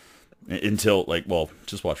until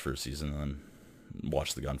just watch first season and then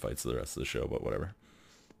watch the gunfights the rest of the show. But whatever.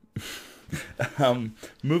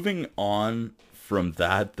 Moving on from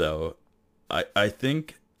that, though, I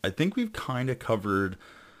think we've kind of covered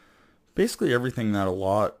basically everything that a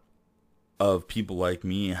lot of people like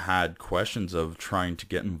me had questions of trying to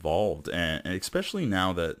get involved, and especially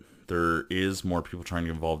now that there is more people trying to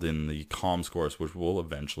get involved in the comms course, which will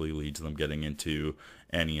eventually lead to them getting into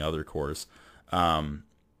any other course.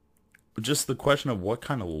 Just the question of what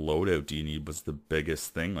kind of loadout do you need was the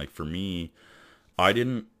biggest thing. Like for me, I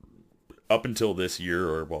didn't, up until this year,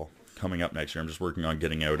 or coming up next year, I'm just working on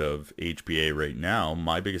getting out of HPA right now.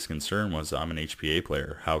 My biggest concern was I'm an HPA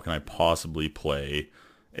player. How can I possibly play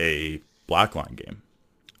a Blackline game?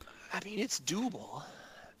 I mean, it's doable.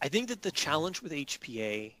 I think that the challenge with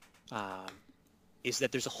HPA is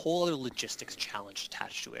that there's a whole other logistics challenge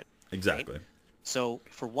attached to it. Exactly. Right? So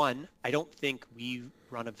for one, I don't think we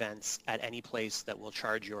run events at any place that will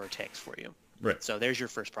charge your tanks for you. Right. So there's your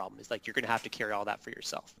first problem, is like you're going to have to carry all that for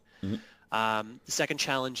yourself. Mm-hmm. The second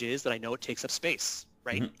challenge is that I know it takes up space,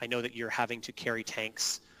 right? Mm-hmm. I know that you're having to carry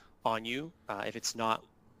tanks on you. If it's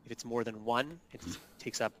more than one, it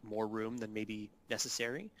takes up more room than maybe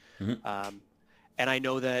necessary. Mm-hmm. And I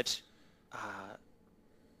know that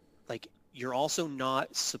you're also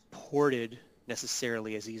not supported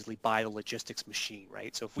necessarily as easily by the logistics machine,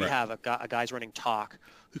 right? So if we have a guy's running talk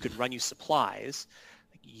who could run you supplies,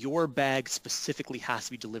 your bag specifically has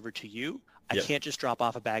to be delivered to you. I can't just drop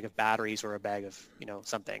off a bag of batteries or a bag of,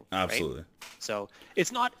 something. Absolutely. Right? So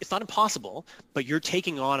it's not impossible, but you're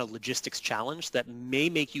taking on a logistics challenge that may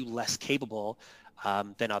make you less capable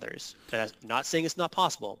than others. That's not saying it's not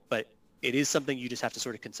possible, but it is something you just have to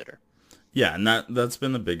sort of consider. Yeah, and that's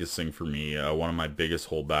been the biggest thing for me. One of my biggest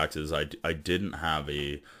holdbacks is I didn't have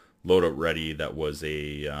a loadout ready that was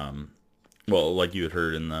a, like you had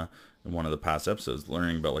heard in one of the past episodes,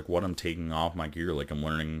 learning about what I'm taking off my gear. I'm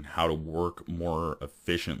learning how to work more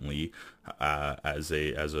efficiently as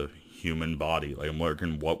a human body. I'm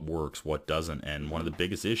learning what works, what doesn't, and one of the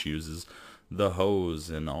biggest issues is the hose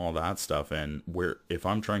and all that stuff. And if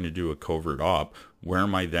I'm trying to do a covert op, where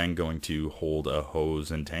am I then going to hold a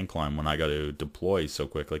hose and tank line when I got to deploy so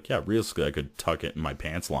quick? Realistically, I could tuck it in my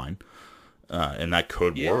pants line, and that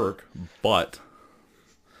could work, but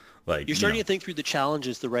you're starting to think through the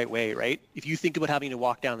challenges the right way, right? If you think about having to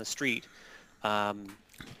walk down the street,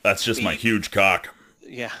 that's just my huge cock.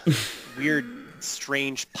 Yeah, weird,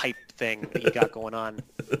 strange pipe thing that you got going on.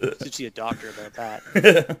 Should see a doctor about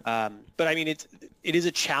that. But I mean, it is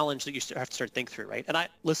a challenge that you have to start to think through, right? And I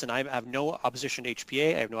have no opposition to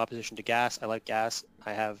HPA. I have no opposition to gas. I like gas.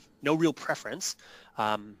 I have no real preference.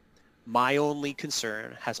 My only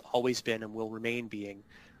concern has always been and will remain being,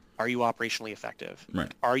 are you operationally effective?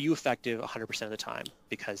 Right. Are you effective 100% of the time?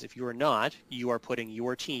 Because if you are not, you are putting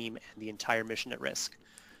your team and the entire mission at risk.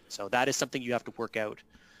 So that is something you have to work out.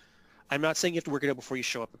 I'm not saying you have to work it out before you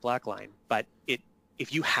show up at Blackline, but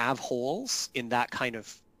if you have holes in that kind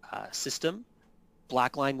of system,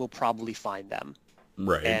 Blackline will probably find them.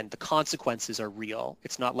 Right. And the consequences are real.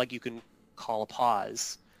 It's not like you can call a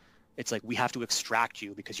pause. It's like, we have to extract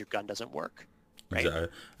you because your gun doesn't work. Right. Exactly.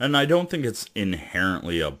 And I don't think it's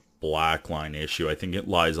inherently a Blackline issue. I think it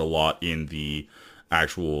lies a lot in the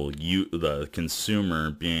actual the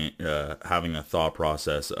consumer being having a thought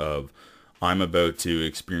process of, I'm about to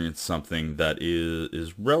experience something that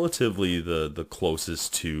is relatively the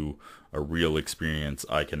closest to a real experience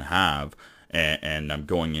I can have, and I'm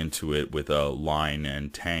going into it with a line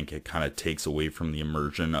and tank. It kind of takes away from the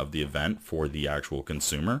immersion of the event for the actual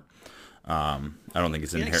consumer. I don't think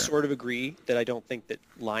it's inherent. I sort of agree that I don't think that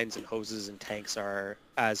lines and hoses and tanks are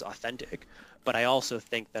as authentic, but I also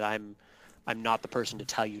think that I'm not the person to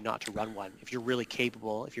tell you not to run one. If you're really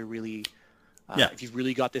capable, if you're really if you've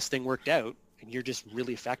really got this thing worked out and you're just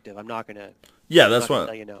really effective, I'm not gonna. Yeah, that's what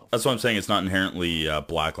tell you no. That's what I'm saying. It's not inherently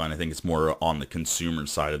Blackline. I think it's more on the consumer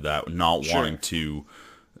side of that, not wanting to.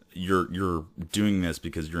 You're doing this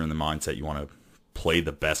because you're in the mindset you want to play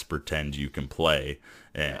the best pretend you can play,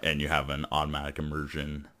 and you have an automatic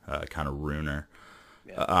immersion kind of ruiner.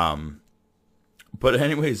 Yeah. But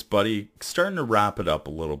anyways, buddy, starting to wrap it up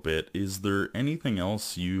a little bit, is there anything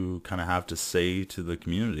else you kind of have to say to the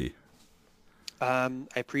community? I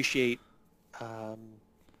appreciate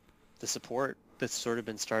the support that's sort of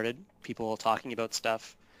been started. People talking about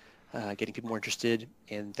stuff, getting people more interested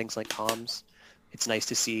in things like comms. It's nice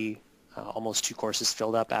to see almost 2 courses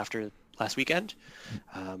filled up after last weekend.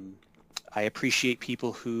 I appreciate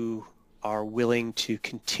people who are willing to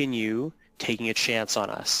continue taking a chance on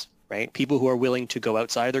us, right? People who are willing to go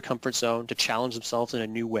outside their comfort zone, to challenge themselves in a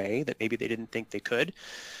new way that maybe they didn't think they could.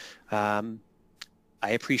 I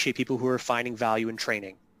appreciate people who are finding value in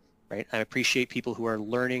training, right? I appreciate people who are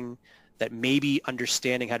learning that maybe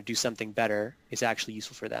understanding how to do something better is actually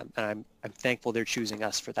useful for them. And I'm thankful they're choosing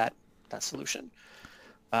us for that solution.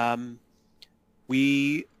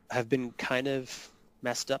 We have been kind of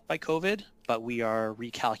messed up by COVID, but we are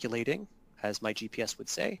recalculating, as my GPS would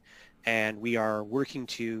say, and we are working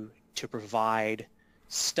to provide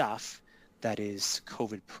stuff that is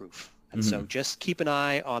COVID proof. And so just keep an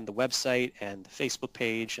eye on the website and the Facebook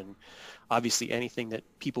page, and obviously anything that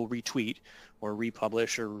people retweet or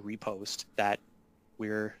republish or repost, that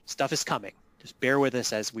stuff is coming. Just bear with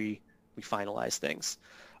us as we finalize things.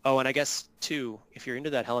 Oh, and I guess too, if you're into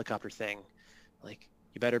that helicopter thing, like,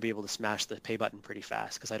 you better be able to smash the pay button pretty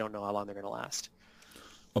fast, because I don't know how long they're going to last.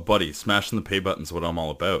 Oh, buddy, smashing the pay button's what I'm all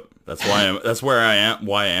about. That's why that's where I am.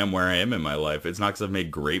 Why I am where I am in my life. It's not because I've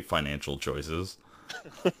made great financial choices.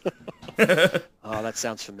 Oh, that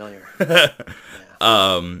sounds familiar.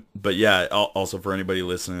 But yeah, also for anybody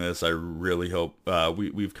listening to this, I really hope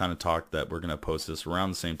we've kind of talked that we're gonna post this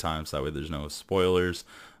around the same time, so that way there's no spoilers.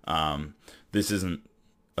 This isn't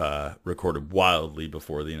recorded wildly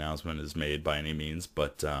before the announcement is made by any means,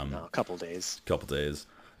 but no, a couple days.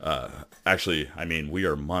 Actually, I mean, we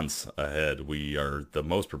are months ahead. We are the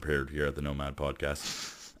most prepared here at the Nomad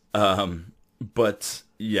Podcast. But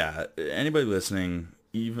yeah, anybody listening,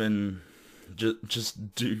 even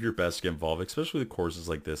just do your best to get involved, especially with courses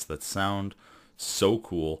like this that sound so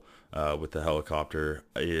cool. With the helicopter,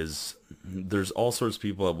 there's all sorts of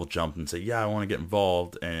people that will jump and say, yeah, I want to get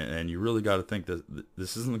involved, and you really got to think that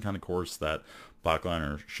this isn't the kind of course that Blackline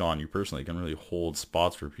or Sean, you personally, can really hold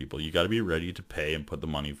spots for people. You got to be ready to pay and put the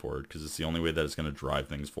money forward, because it's the only way that it's going to drive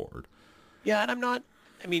things forward. Yeah, and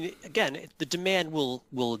again, the demand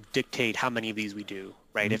will dictate how many of these we do,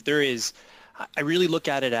 right? Mm-hmm. If there is, I really look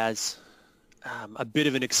at it as a bit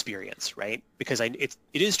of an experience, right? Because it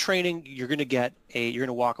is training. You're going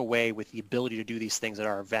to walk away with the ability to do these things at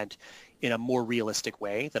our event in a more realistic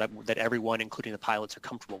way that everyone, including the pilots, are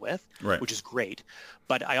comfortable with, right, which is great.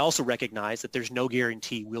 But I also recognize that there's no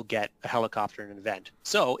guarantee we'll get a helicopter in an event.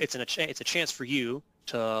 So it's a chance for you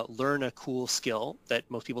to learn a cool skill that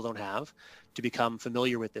most people don't have, to become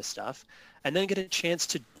familiar with this stuff, and then get a chance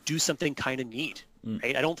to do something kind of neat,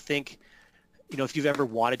 right? I don't think, if you've ever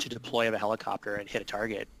wanted to deploy a helicopter and hit a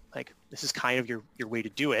target, like, this is kind of your way to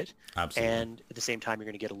do it. Absolutely. And at the same time, you're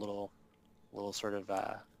going to get a little sort of,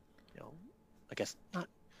 I guess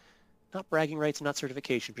not bragging rights and not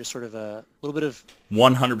certification, but just sort of a little bit of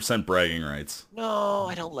 100% bragging rights. No,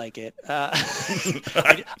 I don't like it.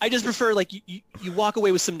 I just prefer, like, you walk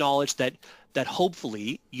away with some knowledge that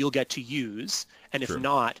hopefully you'll get to use, and if True.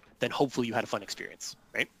 not, then hopefully you had a fun experience,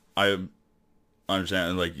 right? I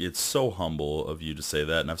understand, like, it's so humble of you to say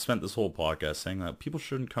that, and I've spent this whole podcast saying that people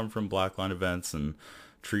shouldn't come from Blackline events and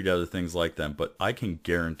treat other things like them, but I can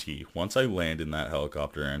guarantee once I land in that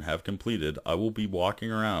helicopter and have completed, I will be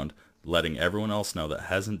walking around letting everyone else know that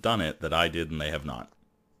hasn't done it that I did and they have not.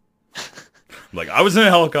 Like, I was in a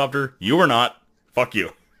helicopter, you were not. Fuck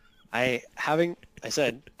you. Having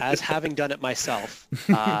done it myself,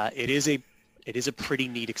 it is a pretty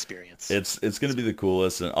neat experience. It's going to be the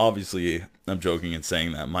coolest, and obviously I'm joking and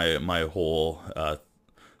saying that my whole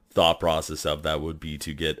thought process of that would be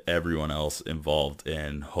to get everyone else involved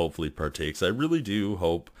and hopefully partakes. I really do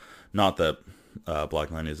hope, not that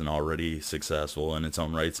Blackline isn't already successful in its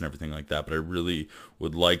own rights and everything like that, but I really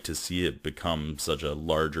would like to see it become such a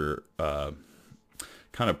larger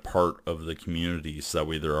kind of part of the community, so that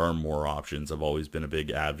way there are more options. I've always been a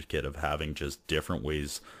big advocate of having just different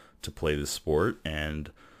ways to play the sport,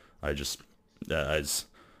 and I just, as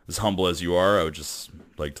humble as you are, I would just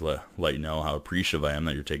like to let you know how appreciative I am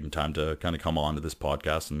that you're taking time to kind of come on to this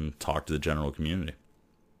podcast and talk to the general community.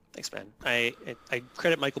 Thanks, man. I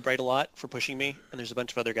credit Michael Bright a lot for pushing me, and there's a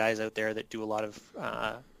bunch of other guys out there that do a lot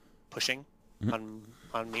of pushing on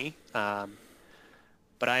me. But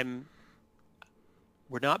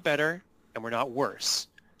we're not better and we're not worse.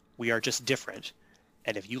 We are just different.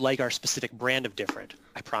 And if you like our specific brand of different,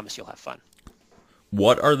 I promise you'll have fun.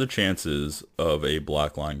 What are the chances of a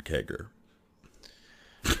Blackline kegger?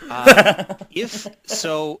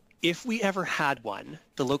 If we ever had one,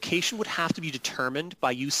 the location would have to be determined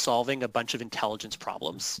by you solving a bunch of intelligence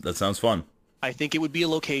problems. That sounds fun. I think it would be a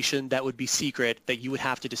location that would be secret, that you would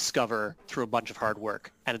have to discover through a bunch of hard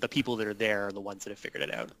work. And the people that are there are the ones that have figured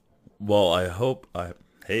it out. Well, I hope,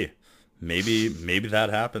 maybe that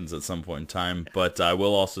happens at some point in time. But I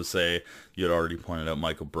will also say, you had already pointed out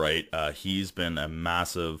Michael Bright. He's been a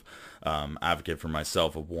massive advocate for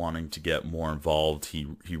myself of wanting to get more involved.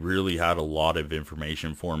 He really had a lot of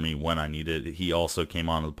information for me when I needed it. He also came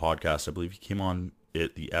on the podcast. I believe he came on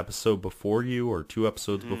the episode before you, or 2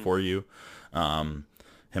 episodes before you. Him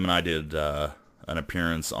and I did an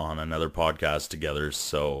appearance on another podcast together.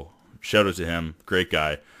 So shout out to him. Great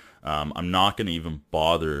guy. I'm not going to even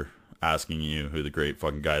bother asking you who the great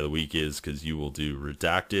fucking guy of the week is, because you will do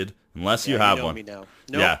redacted unless you have one. Me now.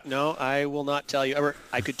 No, I will not tell you. Or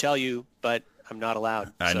I could tell you, but I'm not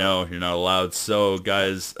allowed. I know you're not allowed. So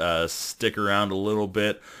guys, stick around a little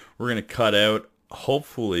bit. We're going to cut out.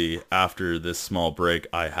 Hopefully after this small break,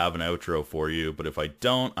 I have an outro for you. But if I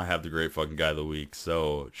don't, I have the great fucking guy of the week.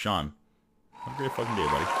 So Sean, have a great fucking day,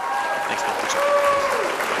 buddy. Thanks, man.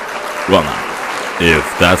 Well, now,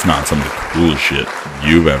 if that's not some of the coolest shit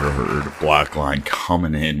you've ever heard, Blackline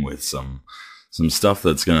coming in with some stuff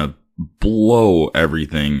that's gonna blow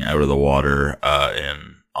everything out of the water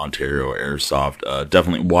in Ontario Airsoft.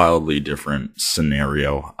 Definitely wildly different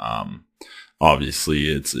scenario. Obviously,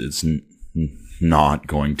 it's not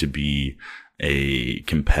going to be a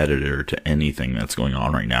competitor to anything that's going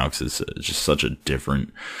on right now, because it's just such a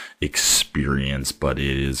different experience, but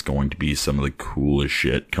it is going to be some of the coolest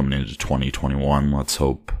shit coming into 2021. Let's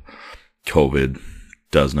hope COVID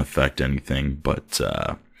doesn't affect anything, but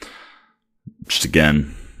just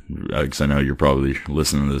again, because I know you're probably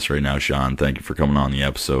listening to this right now, Sean, thank you for coming on the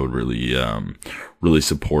episode. Really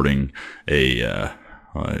supporting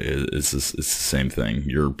it's the same thing.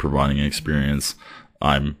 You're providing an experience,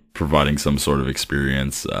 I'm providing some sort of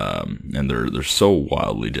experience, and they're so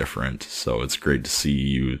wildly different. So it's great to see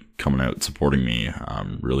you coming out, supporting me,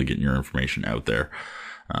 really getting your information out there.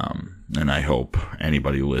 And I hope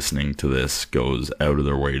anybody listening to this goes out of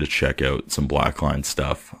their way to check out some Blackline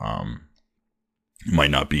stuff. It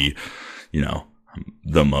might not be,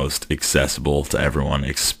 the most accessible to everyone,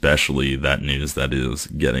 especially that news that is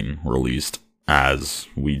getting released as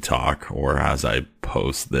we talk or as I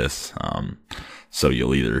post this. So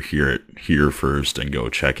you'll either hear it here first and go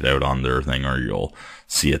check it out on their thing, or you'll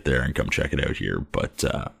see it there and come check it out here. But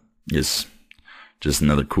it's just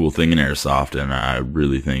another cool thing in Airsoft, and I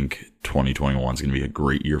really think 2021 is going to be a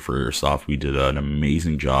great year for Airsoft. We did an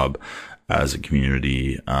amazing job as a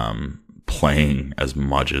community, playing as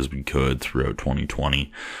much as we could throughout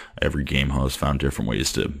 2020. Every game host found different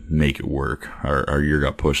ways to make it work. Our year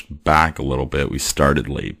got pushed back a little bit. We started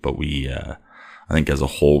late, but I think as a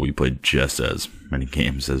whole, we played just as many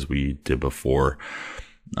games as we did before.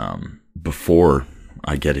 Before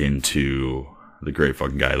I get into the great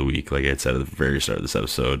fucking guy of the week, like I said at the very start of this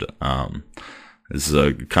episode, this is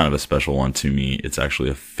a kind of a special one to me. It's actually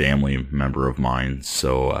a family member of mine,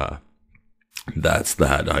 so that's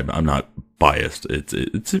that. I'm not biased.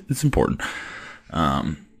 It's important.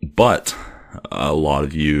 But a lot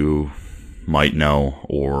of you might know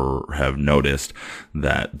or have noticed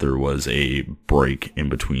that there was a break in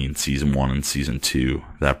between season 1 and season 2.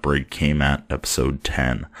 That break came at episode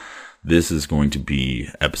 10. This is going to be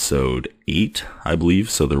episode 8, I believe,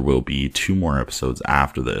 so there will be 2 more episodes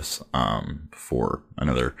after this, for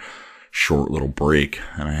another short little break,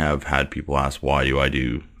 and I have had people ask why do I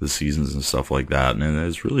do the seasons and stuff like that, and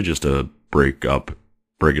it's really just a break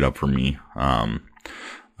it up for me. I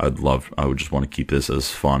would just want to keep this as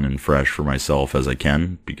fun and fresh for myself as I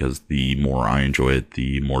can, because the more I enjoy it,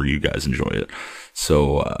 the more you guys enjoy it.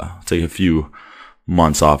 So I'll take a few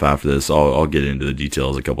months off after this. I'll get into the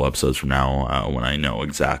details a couple episodes from now when I know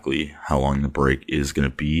exactly how long the break is going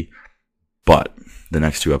to be. But the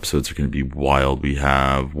next 2 episodes are going to be wild. We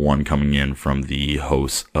have one coming in from the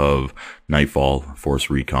hosts of Nightfall, Force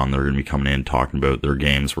Recon. They're going to be coming in talking about their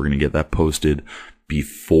games. We're going to get that posted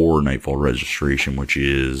before Nightfall registration, which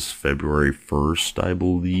is February 1st, I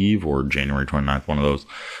believe, or January 29th, one of those.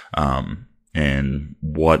 And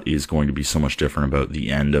what is going to be so much different about the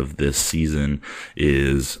end of this season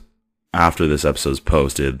is after this episode is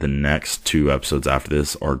posted, the next 2 episodes after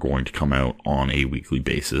this are going to come out on a weekly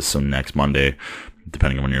basis. So next Monday,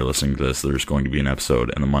 depending on when you're listening to this, there's going to be an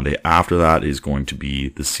episode, and the Monday after that is going to be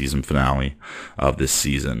the season finale of this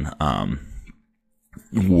season.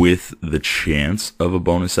 With the chance of a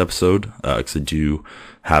bonus episode, because I do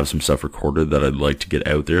have some stuff recorded that I'd like to get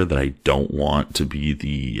out there that I don't want to be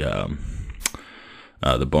the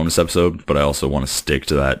bonus episode, but I also want to stick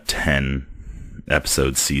to that 10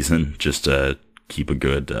 episode season just to keep a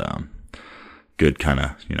good kind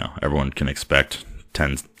of, everyone can expect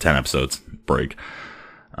 10 episodes break.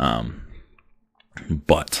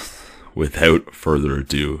 But without further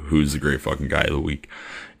ado, who's the great fucking guy of the week?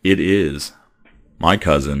 It is my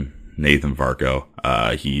cousin, Nathan Varco.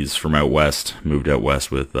 He's from out west, moved out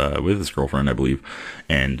west with his girlfriend, I believe,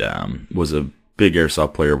 and was a big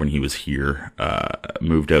airsoft player when he was here,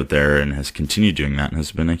 moved out there and has continued doing that and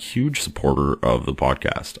has been a huge supporter of the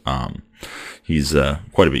podcast. He's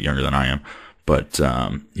quite a bit younger than I am, but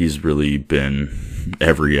he's really been,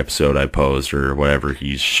 every episode I post or whatever,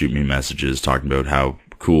 he's shooting me messages talking about how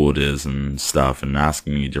cool it is and stuff, and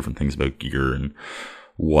asking me different things about gear and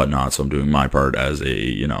whatnot. So I'm doing my part as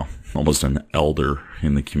a, almost an elder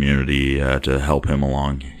in the community to help him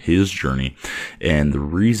along his journey. And the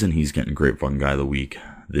reason he's getting Great Fucking Guy of the Week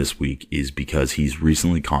this week is because he's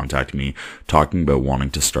recently contacted me talking about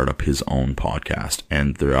wanting to start up his own podcast.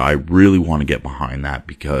 And I really want to get behind that,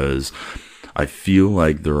 because I feel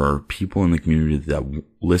like there are people in the community that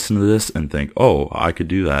listen to this and think, oh, I could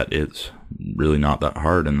do that. It's really not that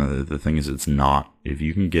hard. And the thing is, it's not. If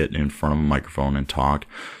you can get in front of a microphone and talk,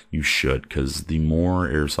 you should, because the more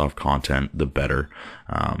airsoft content, the better.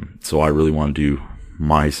 So I really want to do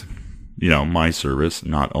my service,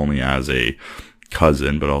 not only as a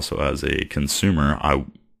cousin, but also as a consumer. I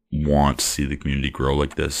want to see the community grow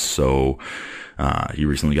like this. So he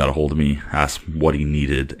recently got a hold of me, asked what he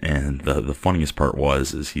needed, and the funniest part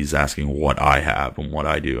is he's asking what I have and what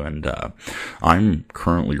I do. And I'm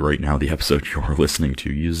currently right now, the episode you're listening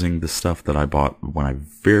to, using the stuff that I bought when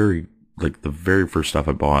the very first stuff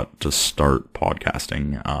I bought to start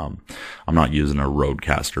podcasting. I'm not using a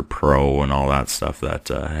Rodecaster Pro and all that stuff that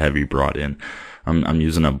Heavy brought in. I'm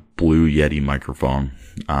using a Blue Yeti microphone.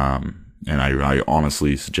 And I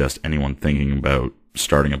honestly suggest anyone thinking about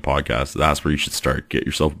starting a podcast, that's where you should start. Get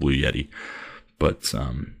yourself a Blue Yeti. But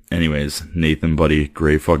anyways, Nathan, buddy,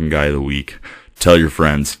 great fucking guy of the week. Tell your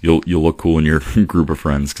friends. You'll look cool in your group of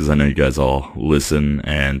friends, because I know you guys all listen,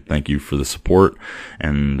 and thank you for the support.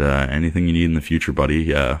 And anything you need in the future, buddy,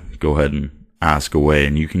 go ahead and ask away,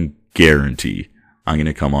 and you can guarantee I'm going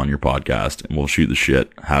to come on your podcast and we'll shoot the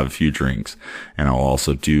shit, have a few drinks, and I'll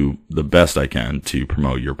also do the best I can to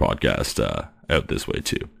promote your podcast out this way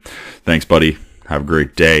too. Thanks, buddy. Have a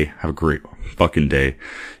great day. Have a great fucking day,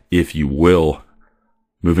 if you will.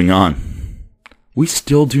 Moving on. We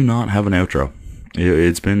still do not have an outro.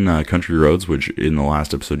 It's been Country Roads, which in the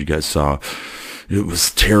last episode you guys saw, it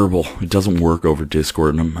was terrible. It doesn't work over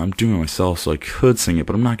Discord, and I'm doing it myself, so I could sing it,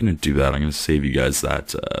 but I'm not going to do that. I'm going to save you guys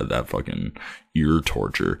that fucking ear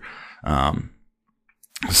torture.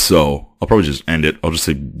 So I'll probably just end it. I'll just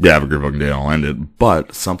say, yeah, have a great fucking day, and I'll end it.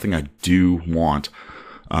 But something I do want,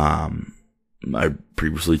 I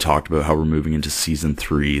previously talked about how we're moving into season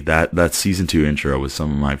 3. That season 2 intro was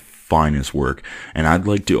some of my finest work, and I'd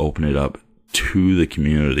like to open it up to the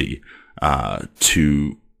community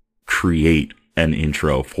to create an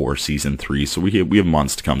intro for season 3. So we have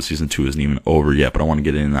months to come. Season 2 isn't even over yet, but I want to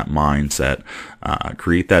get in that mindset.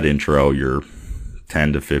 Create that intro, your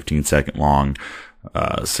 10 to 15 second long,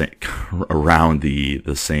 around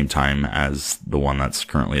the same time as the one that's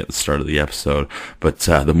currently at the start of the episode. But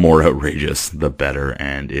the more outrageous, the better.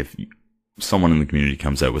 And if someone in the community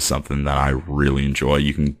comes out with something that I really enjoy,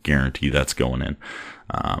 you can guarantee that's going in.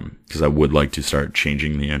 Because I would like to start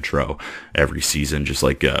changing the intro every season, just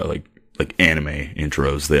like like anime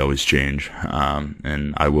intros, they always change.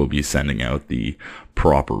 And I will be sending out the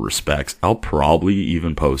proper respects. I'll probably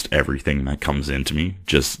even post everything that comes into me,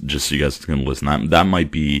 just so you guys can listen. That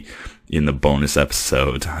might be in the bonus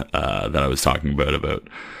episode that I was talking about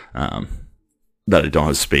that I don't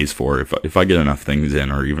have space for. If I get enough things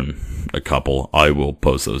in, or even a couple, I will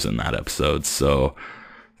post those in that episode. So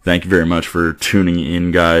thank you very much for tuning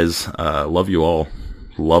in, guys. Love you all.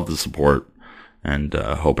 Love the support. And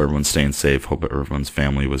hope everyone's staying safe. Hope everyone's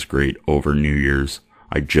family was great over New Year's.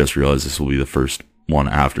 I just realized this will be the first one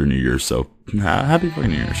after New Year's. So happy fucking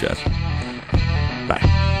New Year's, guys. Bye.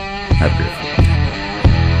 Have a great one.